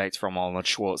you expect from Arnold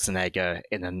Schwarzenegger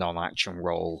in a non-action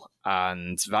role,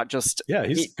 and that just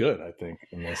he's good. I think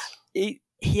in this.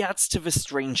 He adds to the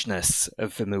strangeness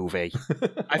of the movie.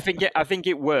 I think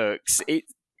it works.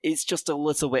 It's just a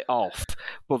little bit off.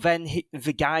 But then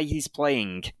the guy he's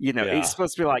playing, it's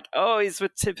supposed to be like, oh, he's the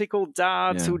typical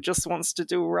dad who just wants to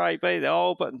do right by it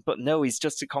all. But no, he's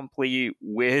just a complete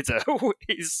weirdo.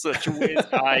 He's such a weird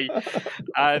guy.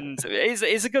 And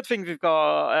it's a good thing we've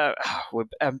got... we're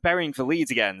burying the lead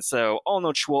again. So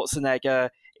Arnold Schwarzenegger...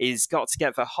 He's got to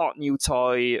get the hot new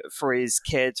toy for his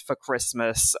kid for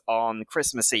Christmas on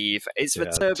Christmas Eve. It's the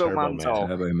Turbo Man toy.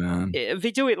 Turbo Man. They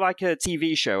do it like a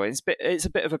TV show. It's a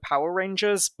bit of a Power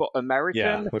Rangers, but American.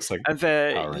 Yeah, looks like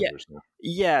Power Rangers.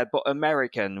 Yeah, but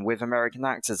American with American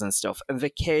actors and stuff. And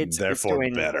the kid therefore is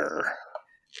doing better.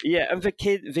 Yeah, and the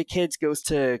kid goes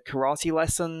to karate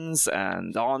lessons,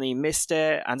 and Arnie missed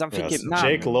it. And I'm thinking, man,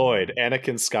 Jake Lloyd,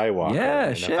 Anakin Skywalker.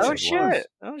 Yeah, shit. Oh shit!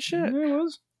 Yeah, it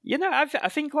was. I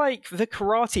think like the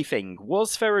karate thing,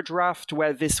 was there a draft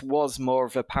where this was more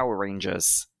of a Power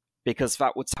Rangers? Because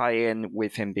that would tie in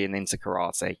with him being into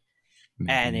karate.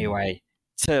 Anyway,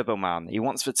 Turbo Man. He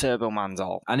wants the Turbo Man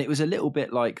doll. And it was a little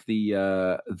bit like the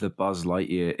Buzz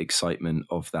Lightyear excitement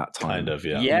of that time. Kind of,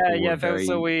 yeah. Yeah,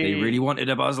 they really wanted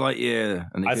a Buzz Lightyear.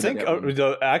 And I think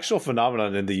the actual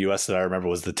phenomenon in the US that I remember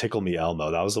was the Tickle Me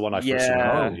Elmo. That was the one I first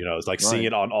remember. It was like seeing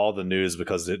it on all the news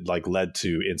because it like led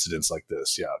to incidents like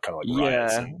this. Yeah, kind of like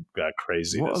riots and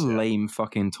craziness. What a lame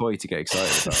fucking toy to get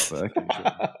excited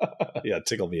about. Yeah,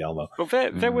 Tickle Me Elmo.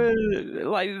 But there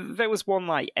was one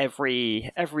like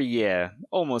every year.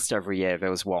 Almost every year there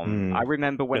was one. I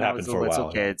remember when I was a little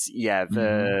kid,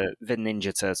 the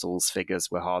Ninja Turtles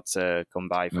figures were hard to come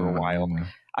by for a while.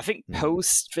 I think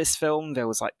post this film there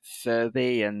was like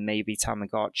Furby and maybe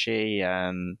Tamagotchi.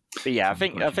 But yeah, I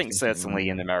think certainly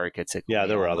in America,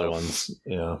 there were other ones.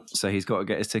 Yeah. So he's got to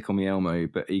get his Tickle Me Elmo,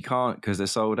 but he can't because they're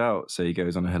sold out. So he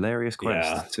goes on a hilarious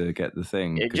quest to get the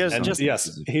thing.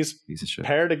 He's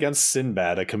paired against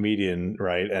Sinbad, a comedian,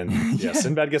 right? And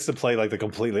Sinbad gets to play like the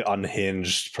completely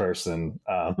unhinged person,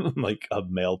 like a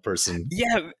male person.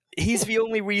 Yeah, he's the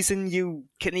only reason you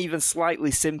can even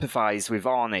slightly sympathize with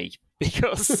Arnie.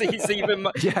 because he's even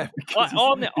Yeah, like, because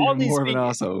on he's his more of an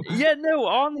arsehole. Yeah, no,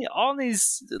 on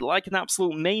is like an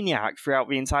absolute maniac throughout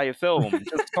the entire film,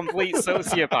 just complete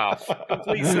sociopath.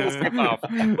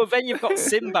 But then you've got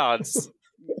Sinbad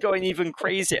going even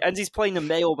crazier, and he's playing a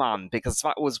mailman because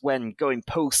that was when going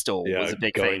postal was a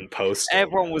big thing. Postal.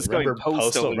 Everyone was going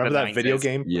postal. Remember that 90s. video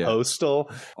game,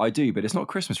 Postal? I do, but it's not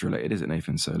Christmas related, is it,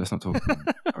 Nathan? So let's not talk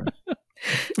about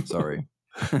it. Sorry.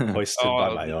 Hoisted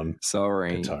by my own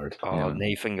petard.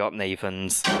 Nathan got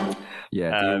Nathan's.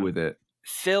 Yeah, deal with it.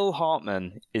 Phil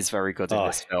Hartman is very good in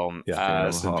this film.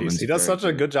 Yeah, he does such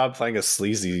a good job playing a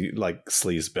sleazy, like,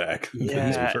 sleazebag.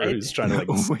 Yeah, who's trying to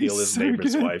like steal his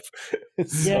neighbor's wife.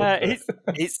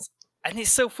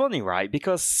 It's so funny, right?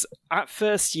 Because at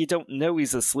first you don't know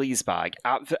he's a sleazebag.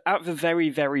 At the very,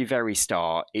 very, very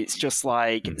start, it's just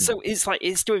like so. It's like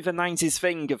it's doing the 90s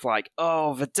thing of like,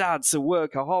 oh, the dad's a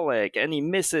workaholic and he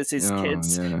misses his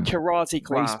kids' karate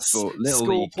class,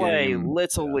 school play,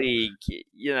 little league.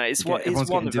 You know, it's one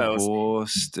of those.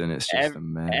 Divorced, and it's just a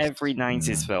mess. Every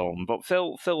 90s film, but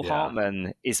Phil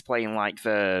Hartman is playing like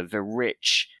the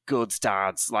rich, good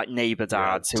dads, like neighbor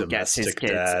dads who gets his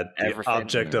kids everything. The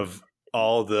object of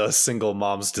all the single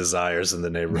mom's desires in the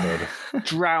neighborhood.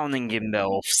 Drowning in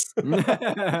MILFs.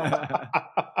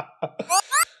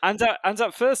 and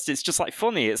at first it's just like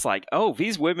funny. It's like, oh,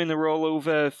 these women are all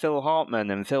over Phil Hartman,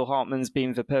 and Phil Hartman's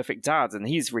being the perfect dad, and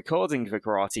he's recording the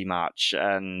karate match,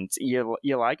 and you're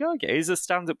like, okay, he's a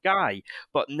stand-up guy.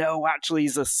 But no, actually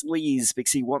he's a sleaze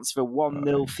because he wants the one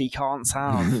MILF he can't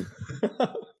have.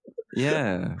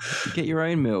 Yeah. Get your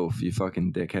own MILF, you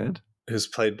fucking dickhead. Who's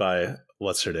played by,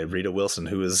 what's her name? Rita Wilson,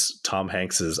 who is Tom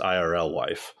Hanks's IRL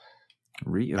wife.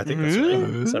 Rita? I think that's right.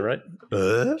 Is that right?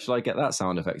 Should I get that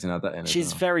sound effect and add that in?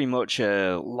 She's very much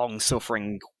a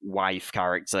long-suffering wife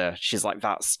character. She's like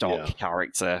that stock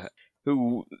character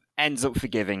who ends up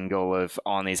forgiving all of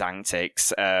Arnie's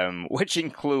antics, which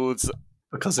includes...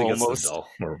 Because he gets the doll,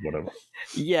 or whatever.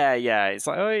 Yeah. It's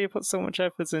like, oh, you put so much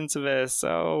effort into this.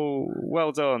 Oh,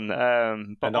 well done.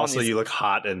 But and also, you look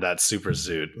hot in that super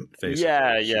suit. Basically.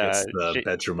 Yeah. She gets the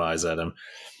bedroom eyes at him.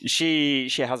 She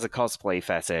has a cosplay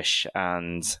fetish,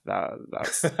 and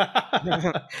that's...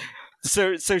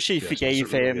 So she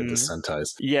forgave him.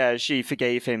 Yeah, she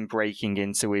forgave him breaking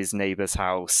into his neighbor's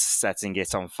house, setting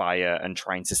it on fire, and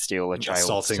trying to steal a child.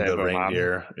 Assaulting the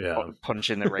reindeer.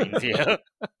 Punching the reindeer.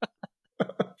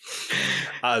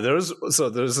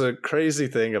 There's a crazy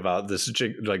thing about this,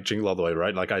 like Jingle All the Way,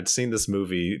 right? Like I'd seen this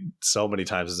movie so many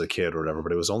times as a kid or whatever,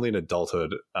 but it was only in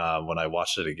adulthood when I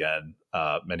watched it again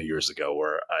many years ago,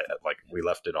 where we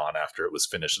left it on after it was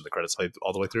finished and the credits played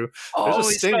all the way through. There's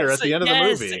a stinger at the end of the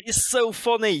movie. It's so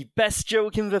funny. Best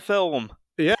joke in the film.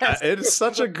 Yeah, it's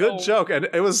such a good joke, and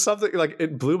it was something like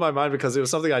it blew my mind because it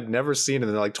was something I'd never seen, and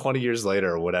then like 20 years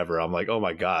later or whatever, I'm like, oh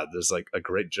my god, there's like a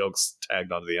great joke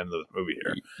tagged onto the end of the movie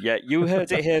here. Yeah, you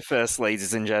heard it here first,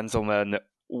 ladies and gentlemen.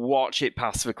 Watch it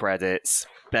past the credits.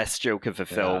 Best joke of the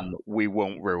film. We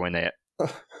won't ruin it.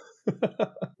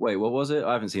 Wait, what was it?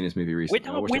 I haven't seen this movie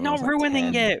recently. We're not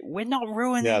ruining it. We're not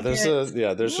ruining it.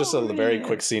 There's just a very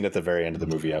quick scene at the very end of the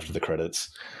movie after the credits.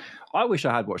 I wish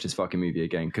I had watched this fucking movie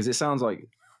again because it sounds like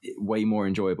way more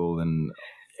enjoyable than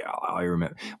I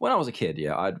remember. When I was a kid,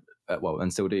 I'd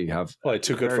and still do have.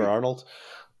 Too good for Arnold?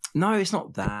 No, it's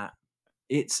not that.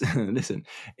 It's listen,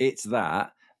 it's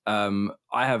that. I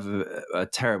have a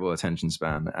terrible attention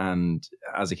span, and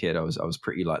as a kid, I was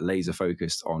pretty like laser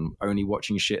focused on only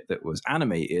watching shit that was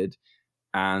animated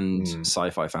and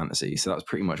sci-fi fantasy. So that was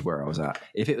pretty much where I was at.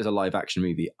 If it was a live action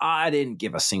movie, I didn't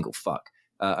give a single fuck.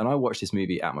 And I watched this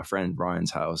movie at my friend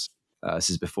Ryan's house. This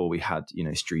is before we had,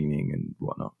 streaming and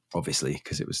whatnot, obviously,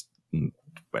 because it was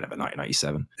whenever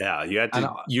 1997. Yeah, you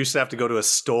used to have to go to a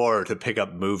store to pick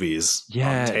up movies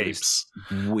on tapes.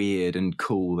 It was weird and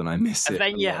cool, and I miss it. And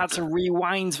then you had to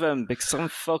rewind them because some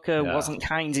fucker wasn't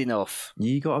kind enough.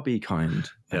 You gotta be kind.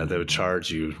 Yeah, they would charge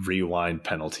you rewind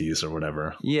penalties or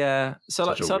whatever. Yeah, so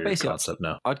basically, concept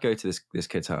now. I'd go to this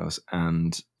kid's house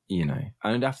and.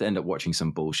 I'd have to end up watching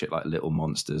some bullshit like Little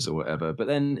Monsters or whatever. But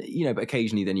then, but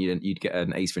occasionally then you'd get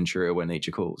an Ace Ventura When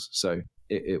Nature Calls. So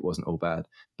it wasn't all bad.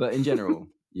 But in general,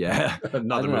 yeah.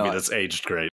 Another movie that's aged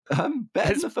great.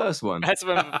 Better than the first one. Better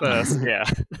than the first, yeah.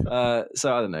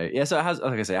 So I don't know. Yeah, so it has,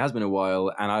 like I say, it has been a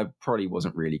while, and I probably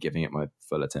wasn't really giving it my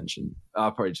full attention.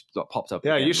 I probably just popped up.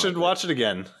 Yeah, you should watch it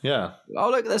again. Yeah. Oh,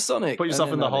 look, there's Sonic. Put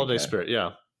yourself in the holiday spirit. Yeah,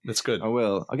 it's good. I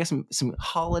will. I guess some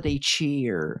holiday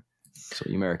cheer. That's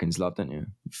what you Americans love, don't you?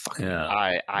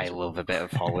 I love a bit of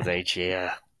holiday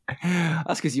cheer.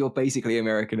 That's because you're basically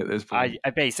American at this point.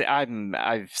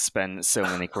 I've spent so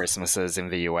many Christmases in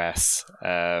the US.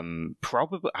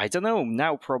 Probably, I don't know,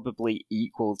 now probably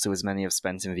equal to as many I've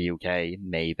spent in the UK,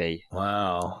 maybe.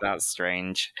 Wow. That's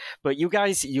strange. But you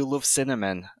guys, you love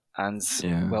cinnamon, and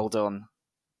well done.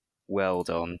 Well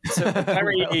done. So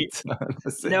very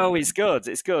no, it's good.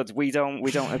 It's good. We don't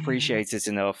appreciate it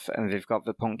enough, and they've got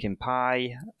the pumpkin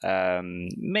pie,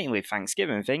 mainly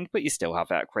Thanksgiving thing, but you still have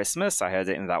that at Christmas. I heard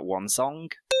it in that one song.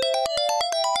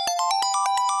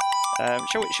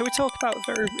 Shall we talk about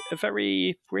a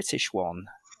very British one?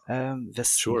 The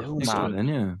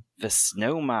Snowman. The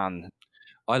Snowman.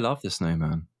 I love the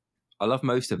Snowman. I love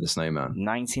most of the Snowman.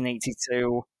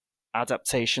 1982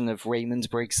 adaptation of Raymond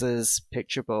Briggs's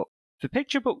picture book. The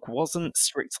picture book wasn't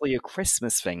strictly a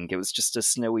Christmas thing, it was just a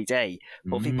snowy day.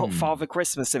 But they put Father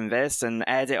Christmas in this and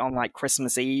aired it on like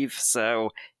Christmas Eve,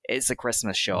 so it's a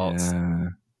Christmas short. Yeah.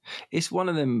 It's one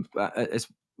of them, as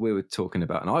we were talking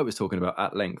about, and I was talking about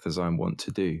at length, as I want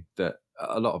to do, that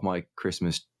a lot of my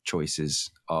Christmas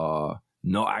choices are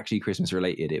not actually Christmas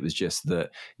related. It was just that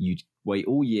you'd wait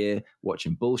all year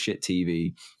watching bullshit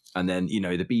TV. And then, you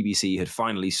know, the BBC had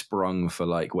finally sprung for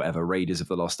like whatever, Raiders of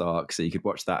the Lost Ark. So you could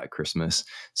watch that at Christmas.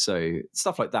 So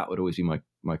stuff like that would always be my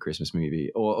Christmas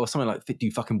movie. Or something like,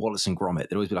 do fucking Wallace and Gromit.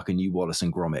 There'd always be like a new Wallace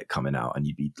and Gromit coming out and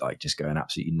you'd be like just going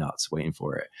absolutely nuts waiting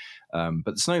for it.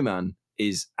 But the Snowman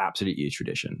is absolutely a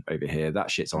tradition over here. That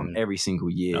shit's on every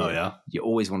single year. Oh, yeah. You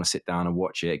always want to sit down and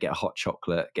watch it, get a hot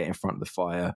chocolate, get in front of the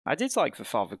fire. I did like the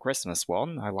Father Christmas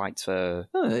one. I liked the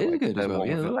it's good as well.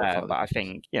 Yeah, but I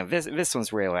think this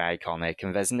one's really iconic,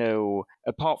 and there's no,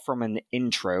 apart from an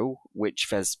intro, which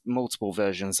there's multiple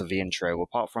versions of the intro,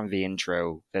 apart from the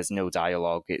intro, there's no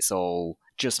dialogue. It's all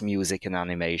just music and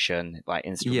animation, like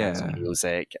instrumental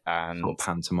music and sort of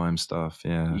pantomime stuff.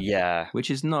 Yeah.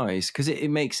 Which is nice because it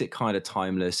makes it kind of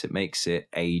timeless. It makes it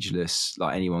ageless.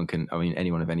 Like anyone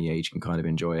of any age can kind of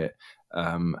enjoy it.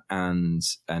 And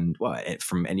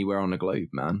from anywhere on the globe,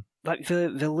 man. Like the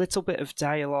little bit of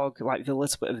dialogue, like the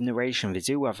little bit of narration they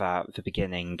do have at the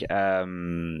beginning.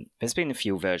 There's been a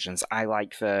few versions. I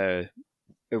like the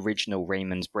original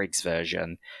Raymond Briggs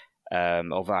version.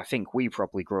 Although I think we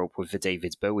probably grew up with the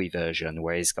David Bowie version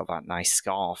where he's got that nice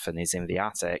scarf and he's in the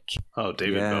attic. Oh,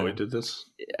 David Bowie did this?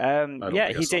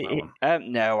 He did.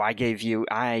 No, I gave you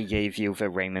the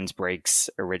Raymond Briggs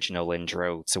original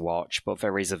intro to watch, but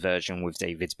there is a version with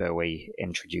David Bowie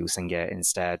introducing it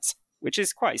instead, which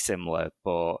is quite similar,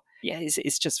 but yeah,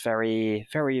 it's just very,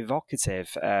 very evocative.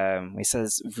 He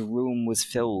says, the room was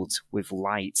filled with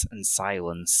light and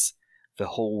silence. The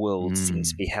whole world seemed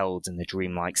to be held in a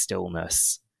dreamlike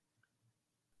stillness.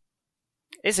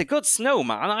 It's a good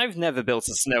snowman. I've never built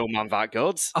a snowman that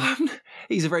good.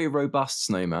 He's a very robust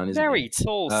snowman, isn't he? Very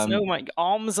tall snowman.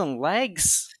 Arms and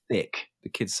legs. Thick. The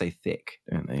kids say thick,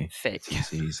 don't they? Thick.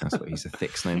 That's what he's a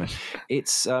thick snowman.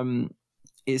 It's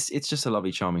just a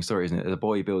lovely, charming story, isn't it? The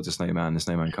boy builds a snowman, the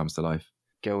snowman comes to life.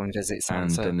 Go and visit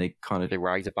Santa. And then they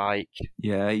ride a bike.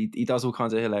 Yeah, he does all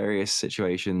kinds of hilarious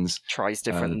situations. Tries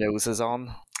different noses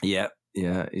on. Yeah,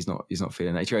 he's not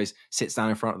feeling that. He tries, sits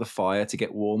down in front of the fire to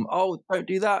get warm. Oh, don't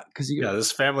do that because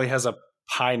this family has a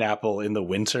pineapple in the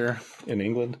winter in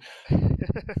England.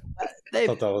 I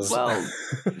thought that was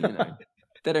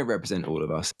they don't represent all of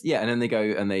us. Yeah, and then they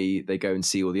go and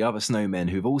see all the other snowmen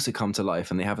who've also come to life,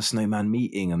 and they have a snowman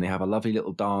meeting, and they have a lovely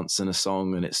little dance and a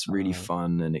song, and it's really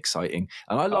fun and exciting.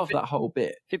 And I love that whole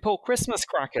bit. They pull Christmas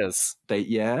crackers.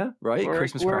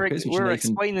 Christmas crackers. We were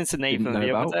explaining to Nathan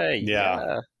the other day.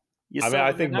 Yeah.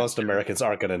 I think most Americans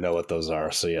aren't going to know what those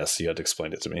are. So yes, you had to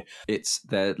explain it to me.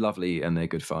 They're lovely and they're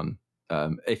good fun.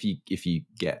 If you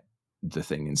get the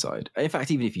thing inside. In fact,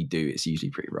 even if you do, it's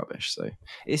usually pretty rubbish. So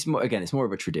it's more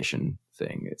of a tradition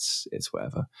thing. It's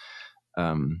whatever.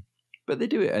 But they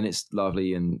do it and it's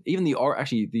lovely. And even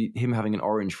him having an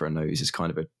orange for a nose is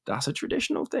that's a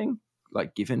traditional thing.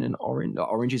 Like giving an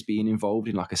oranges being involved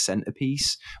in like a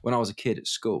centerpiece. When I was a kid at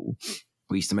school,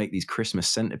 we used to make these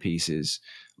Christmas centerpieces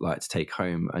like to take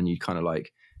home, and you'd kind of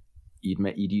like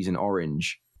you'd use an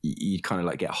orange. You'd kind of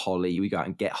like get holly. We go out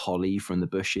and get holly from the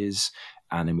bushes,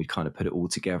 and then we'd kind of put it all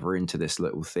together into this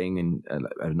little thing, and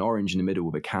an orange in the middle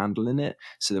with a candle in it.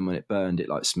 So then when it burned, it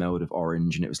like smelled of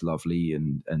orange, and it was lovely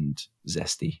and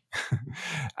zesty.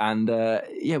 And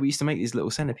we used to make these little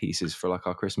centerpieces for like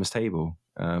our Christmas table.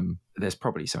 There's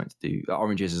probably something to do.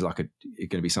 Oranges is going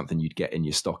to be something you'd get in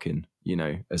your stocking,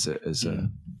 as a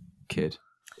kid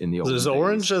in the old days. Is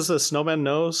orange as a snowman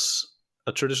nose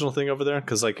a traditional thing over there?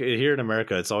 Because like here in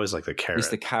America, it's always like the carrot. It's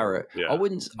the carrot. Yeah. I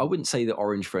wouldn't say that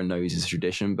orange for a nose is a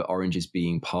tradition, but oranges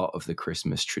being part of the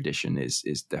Christmas tradition is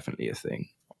definitely a thing.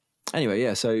 Anyway,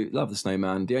 yeah, so love the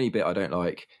Snowman. The only bit I don't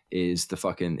like is the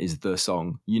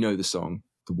song. You know the song,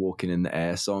 the Walking in the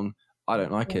Air song. I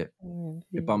don't like it.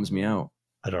 It bums me out.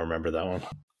 I don't remember that one.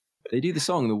 They do the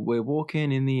song, We're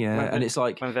Walking in the Air, and it's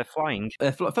like... When they're flying.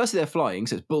 Firstly, they're flying,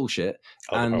 so it's bullshit.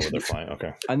 When they're flying,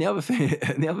 okay. And the other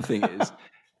thing is,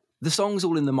 the song's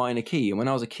all in the minor key, and when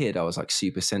I was a kid, I was like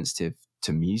super sensitive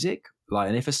to music. Like,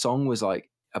 and if a song was like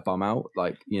a bum out,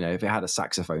 like, you know, if it had a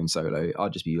saxophone solo,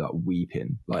 I'd just be like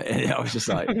weeping. Like, I was just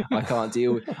like, I can't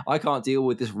deal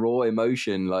with this raw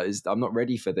emotion. Like, I'm not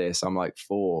ready for this. I'm like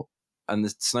 4. And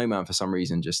the Snowman, for some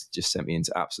reason, just sent me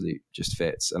into absolute just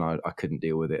fits, and I couldn't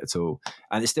deal with it at all.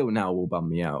 And it still now will bum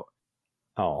me out.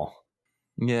 Oh,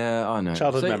 yeah, I know.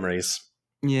 Childhood memories.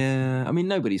 Yeah, I mean,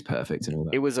 nobody's perfect and all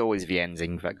that. It was always the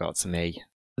ending that got to me.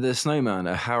 The Snowman,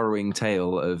 a harrowing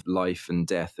tale of life and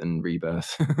death and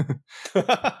rebirth.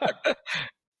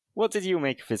 What did you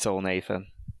make of it all, Nathan?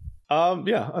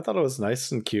 Yeah, I thought it was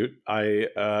nice and cute. I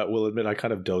will admit I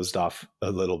kind of dozed off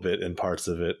a little bit in parts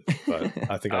of it, but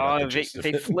I think I got the gist of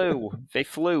they it. flew.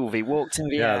 They walked in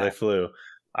the air. Yeah, they flew.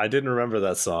 I didn't remember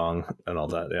that song and all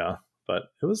that, yeah. But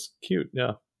it was cute,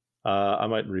 yeah. I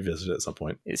might revisit it at some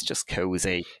point. It's just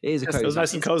cozy. It is a cozy. It was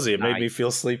nice and cozy. It made me feel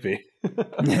sleepy.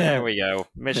 There we go.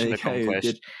 Mission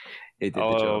accomplished. It did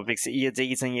the job. Because you'd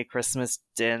eaten your Christmas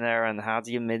dinner and had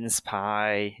your mince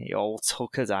pie. You all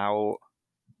tuckered out.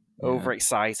 Yeah.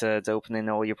 Overexcited, opening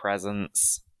all your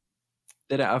presents.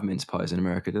 They don't have mince pies in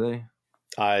America, do they?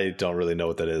 I don't really know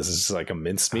what that is. It's like a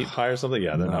mincemeat pie or something?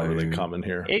 Yeah, they're not really common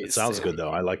here. It sounds good, though.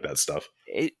 I like that stuff.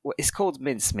 It's called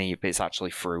mincemeat, but it's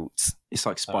actually fruit. It's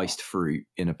like spiced fruit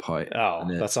in a pie. Oh,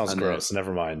 that sounds gross.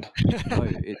 Never mind. No,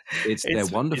 they're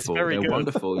wonderful. They're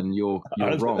wonderful, and you're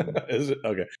wrong. Is it?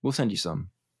 Okay. We'll send you some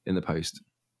in the post.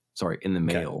 Sorry, in the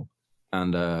mail. Okay.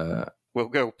 And we'll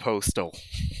go postal.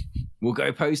 We'll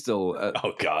go postal.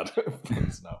 Oh, God.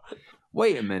 Please, no.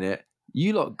 Wait a minute.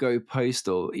 You lot go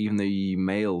postal even though you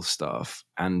mail stuff,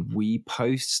 and we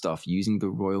post stuff using the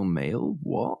Royal Mail?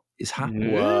 What is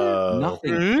happening? Whoa.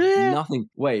 Nothing.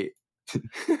 Wait.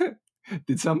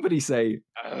 Did somebody say...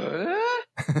 Oh,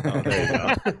 there you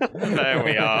go. There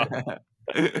we are.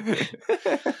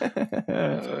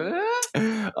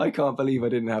 I can't believe I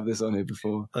didn't have this on here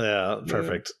before. Yeah,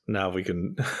 perfect. Yeah. Now we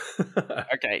can...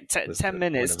 Okay, 10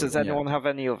 minutes. Does anyone have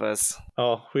any others?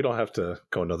 Oh, we don't have to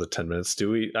go another 10 minutes,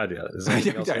 do we? Is there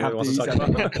anything else anyone wants to talk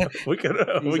about? We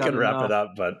can wrap it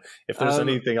up, but if there's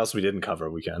anything else we didn't cover,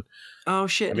 we can. Oh,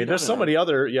 shit. I mean, there's so many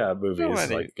other movies.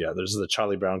 There's the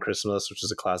Charlie Brown Christmas, which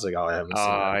is a classic. I haven't seen that.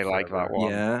 I like that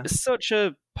one. Yeah. It's such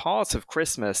a part of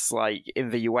Christmas, like in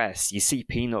the US, you see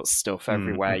Peanuts stuff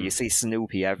everywhere, you see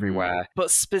Snoopy everywhere, but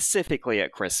specifically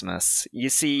at Christmas, you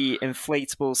see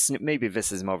inflatable Snoopy. Maybe this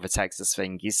is more of a Texas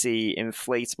thing. You see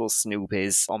inflatable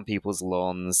Snoopies on people's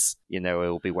lawns. You know,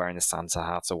 he'll be wearing a Santa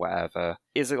hat or whatever.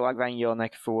 Is it like that in your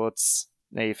neck of the woods,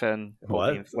 Nathan?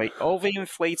 What? All the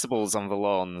inflatables on the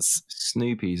lawns.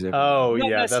 Snoopy's everywhere. Oh, Not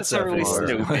yeah, that's necessarily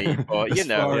Snoopy, but you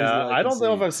know. Yeah, I don't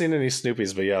know if I've seen any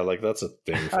Snoopies, but yeah, like that's a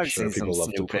thing for I've sure. People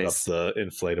love to put up Snoopies. the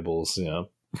inflatables, yeah.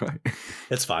 Right.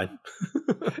 It's fine.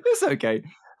 It's okay.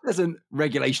 There's a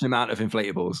regulation amount of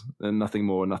inflatables, and nothing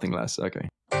more, nothing less. Okay.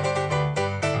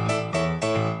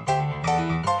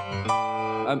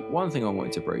 One thing I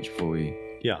wanted to broach before we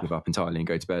give up entirely and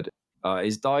go to bed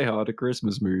is Die Hard, a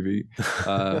Christmas movie,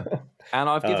 and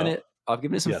I've given it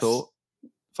some thought,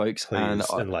 folks, Please, and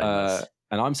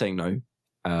I'm saying no,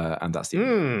 and that's the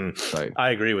end. So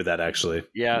I agree with that, actually.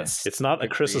 Yes, it's not a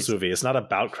Christmas movie. It's not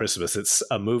about Christmas. It's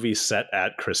a movie set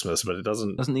at Christmas, but it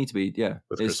doesn't need to be. Yeah,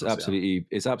 it's Christmas,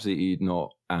 absolutely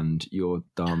not. And you're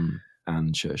dumb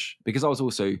and shush. Because I was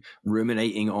also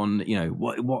ruminating on, you know,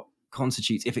 what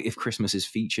constitutes if Christmas is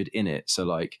featured in it. So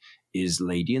like, is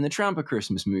Lady and the Tramp a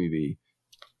Christmas movie?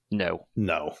 No.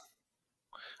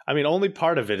 I mean, only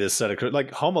part of it is set at,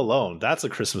 like Home Alone. That's a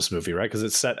Christmas movie, right? Because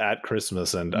it's set at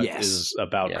Christmas and is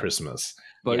about Christmas.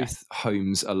 Both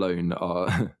Homes Alone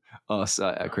are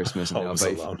set at Christmas. And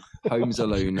Homes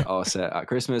Alone are set at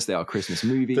Christmas. They are Christmas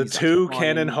movies. The two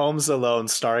canon Homes Alone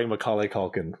starring Macaulay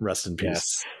Culkin. Rest in peace.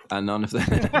 Yes. And none of them.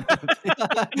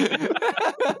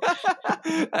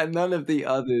 And none of the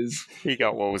others. He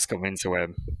got what was coming to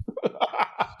him.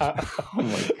 Oh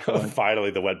my God.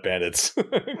 Finally, the Wet Bandits.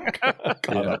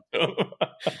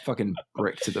 Fucking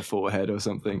brick to the forehead or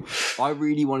something. I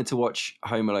really wanted to watch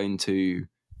Home Alone 2,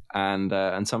 and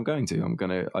so I'm going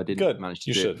to. I didn't manage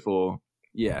to do it before.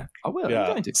 Yeah, I will. Yeah,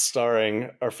 I'm going to. Starring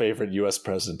our favorite U.S.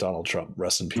 President, Donald Trump.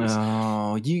 Rest in peace.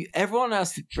 Oh, everyone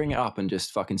has to bring it up and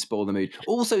just fucking spoil the mood.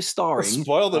 Also starring...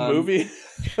 Spoil the movie?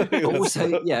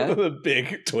 Also, yeah. The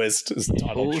big twist is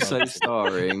Donald Trump. Also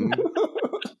starring...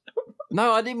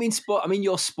 No, I didn't mean I mean,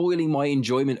 you're spoiling my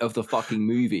enjoyment of the fucking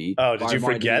movie. Oh, did you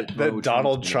forget that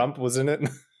Donald Trump was in it?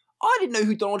 I didn't know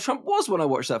who Donald Trump was when I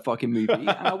watched that fucking movie, and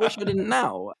I wish I didn't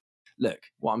now. Look,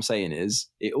 what I'm saying is,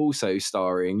 it also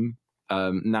starring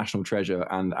national treasure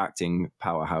and acting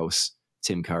powerhouse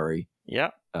Tim Curry.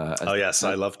 Yeah.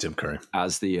 I love Tim Curry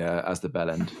as the bell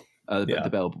end.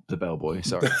 The bellboy.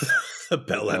 Sorry, the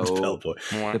bellboy.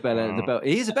 The bell.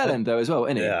 He's a bell end though as well,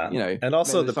 isn't he? Yeah. You know, and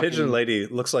also the pigeon lady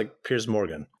looks like Piers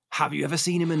Morgan. Have you ever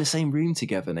seen him in the same room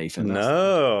together, Nathan?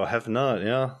 No, have not.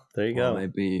 Yeah, there you go.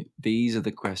 Maybe these are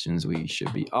the questions we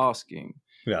should be asking.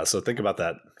 Yeah, so think about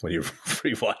that when you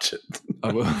rewatch it.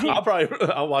 I will.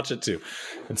 I'll watch it too.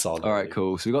 All right,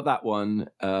 cool. So we got that one.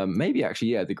 Maybe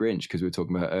actually, the Grinch, because we were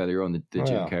talking about earlier on the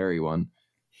Jim Carrey one.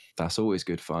 That's always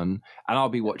good fun. And I'll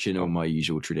be watching all my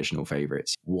usual traditional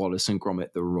favorites. Wallace and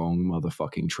Gromit, the wrong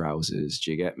motherfucking trousers.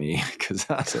 Do you get me? Because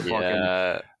that's a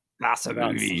fucking... That's a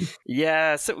movie.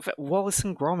 Yeah, so Wallace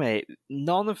and Gromit,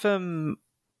 none of them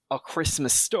are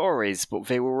Christmas stories, but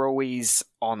they were always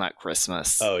on at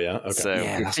Christmas. Oh, yeah? Okay. So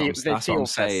that's what I'm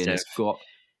saying.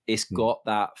 It's got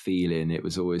that feeling. It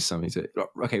was always something to...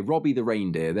 Okay, Robbie the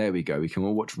Reindeer. There we go. We can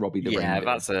all watch Robbie the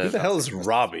Reindeer. Who the hell is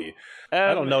Robbie?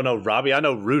 I don't know Robbie. I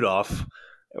know Rudolph.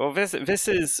 Well, this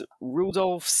is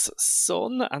Rudolph's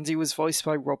son, and he was voiced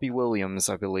by Robbie Williams,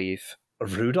 I believe.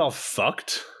 Rudolph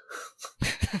fucked?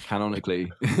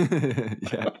 Canonically.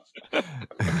 Yeah.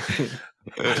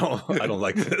 I don't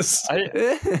like this. I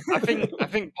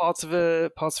think part of a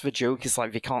joke is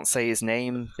like they can't say his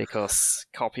name because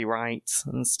copyright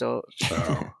and stuff.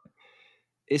 Oh.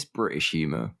 It's British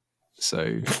humour,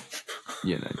 so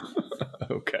you know.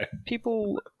 Okay.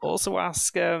 People also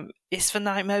ask, is The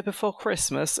Nightmare Before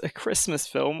Christmas a Christmas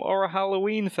film or a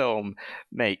Halloween film?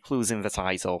 Mate, clue's in the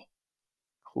title.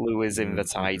 Clue is in the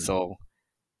title.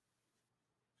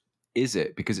 Is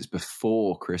it? Because it's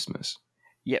before Christmas.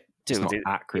 Yep, dude. It's not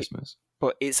at Christmas.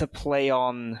 But it's a play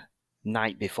on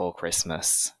Night Before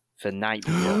Christmas. The Night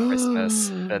Before Christmas.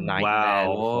 The Nightmare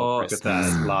Before Christmas. Look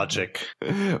at that logic.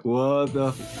 What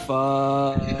the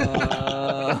fuck?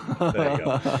 There you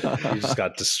go. You just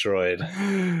got destroyed.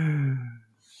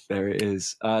 There it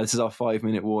is. This is our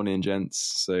 5-minute warning,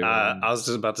 gents. So I was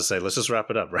just about to say, let's just wrap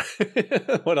it up, right?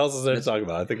 What else is there to talk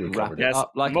about? I think we covered it. Yes,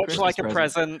 much like a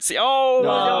present. Oh!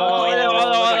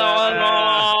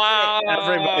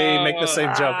 Everybody make the same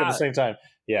joke at the same time.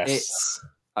 Yes.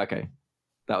 Okay.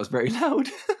 That was very loud.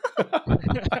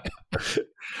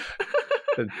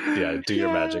 Yeah, do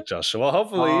your magic, Josh. Well,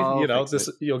 hopefully,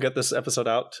 you'll get this episode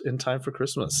out in time for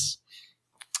Christmas.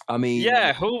 I mean,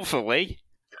 yeah, hopefully.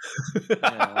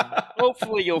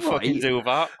 Hopefully you'll fucking do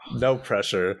that. No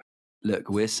pressure. Look,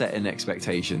 we're setting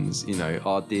expectations. You know,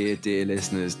 our dear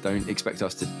listeners don't expect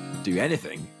us to do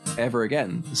anything ever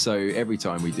again. So every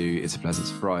time we do, it's a pleasant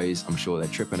surprise. I'm sure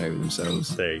they're tripping over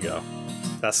themselves. There you go.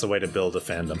 That's the way to build a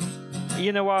fandom.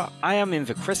 You know what? I am in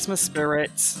the Christmas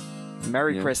spirit.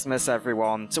 Merry Christmas,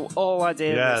 everyone. To all our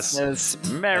dear listeners,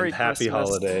 Merry and happy Christmas.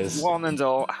 Holidays. One and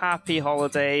all. Happy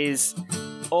holidays.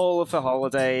 All of the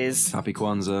holidays. Happy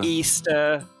Kwanzaa.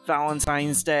 Easter,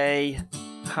 Valentine's Day,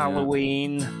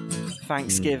 Halloween,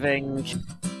 Thanksgiving.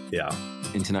 Yeah.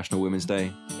 International Women's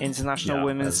Day. International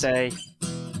Women's Day.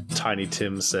 Tiny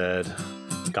Tim said,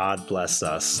 God bless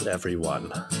us, everyone.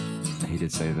 He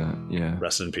did say that, yeah.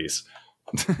 Rest in peace.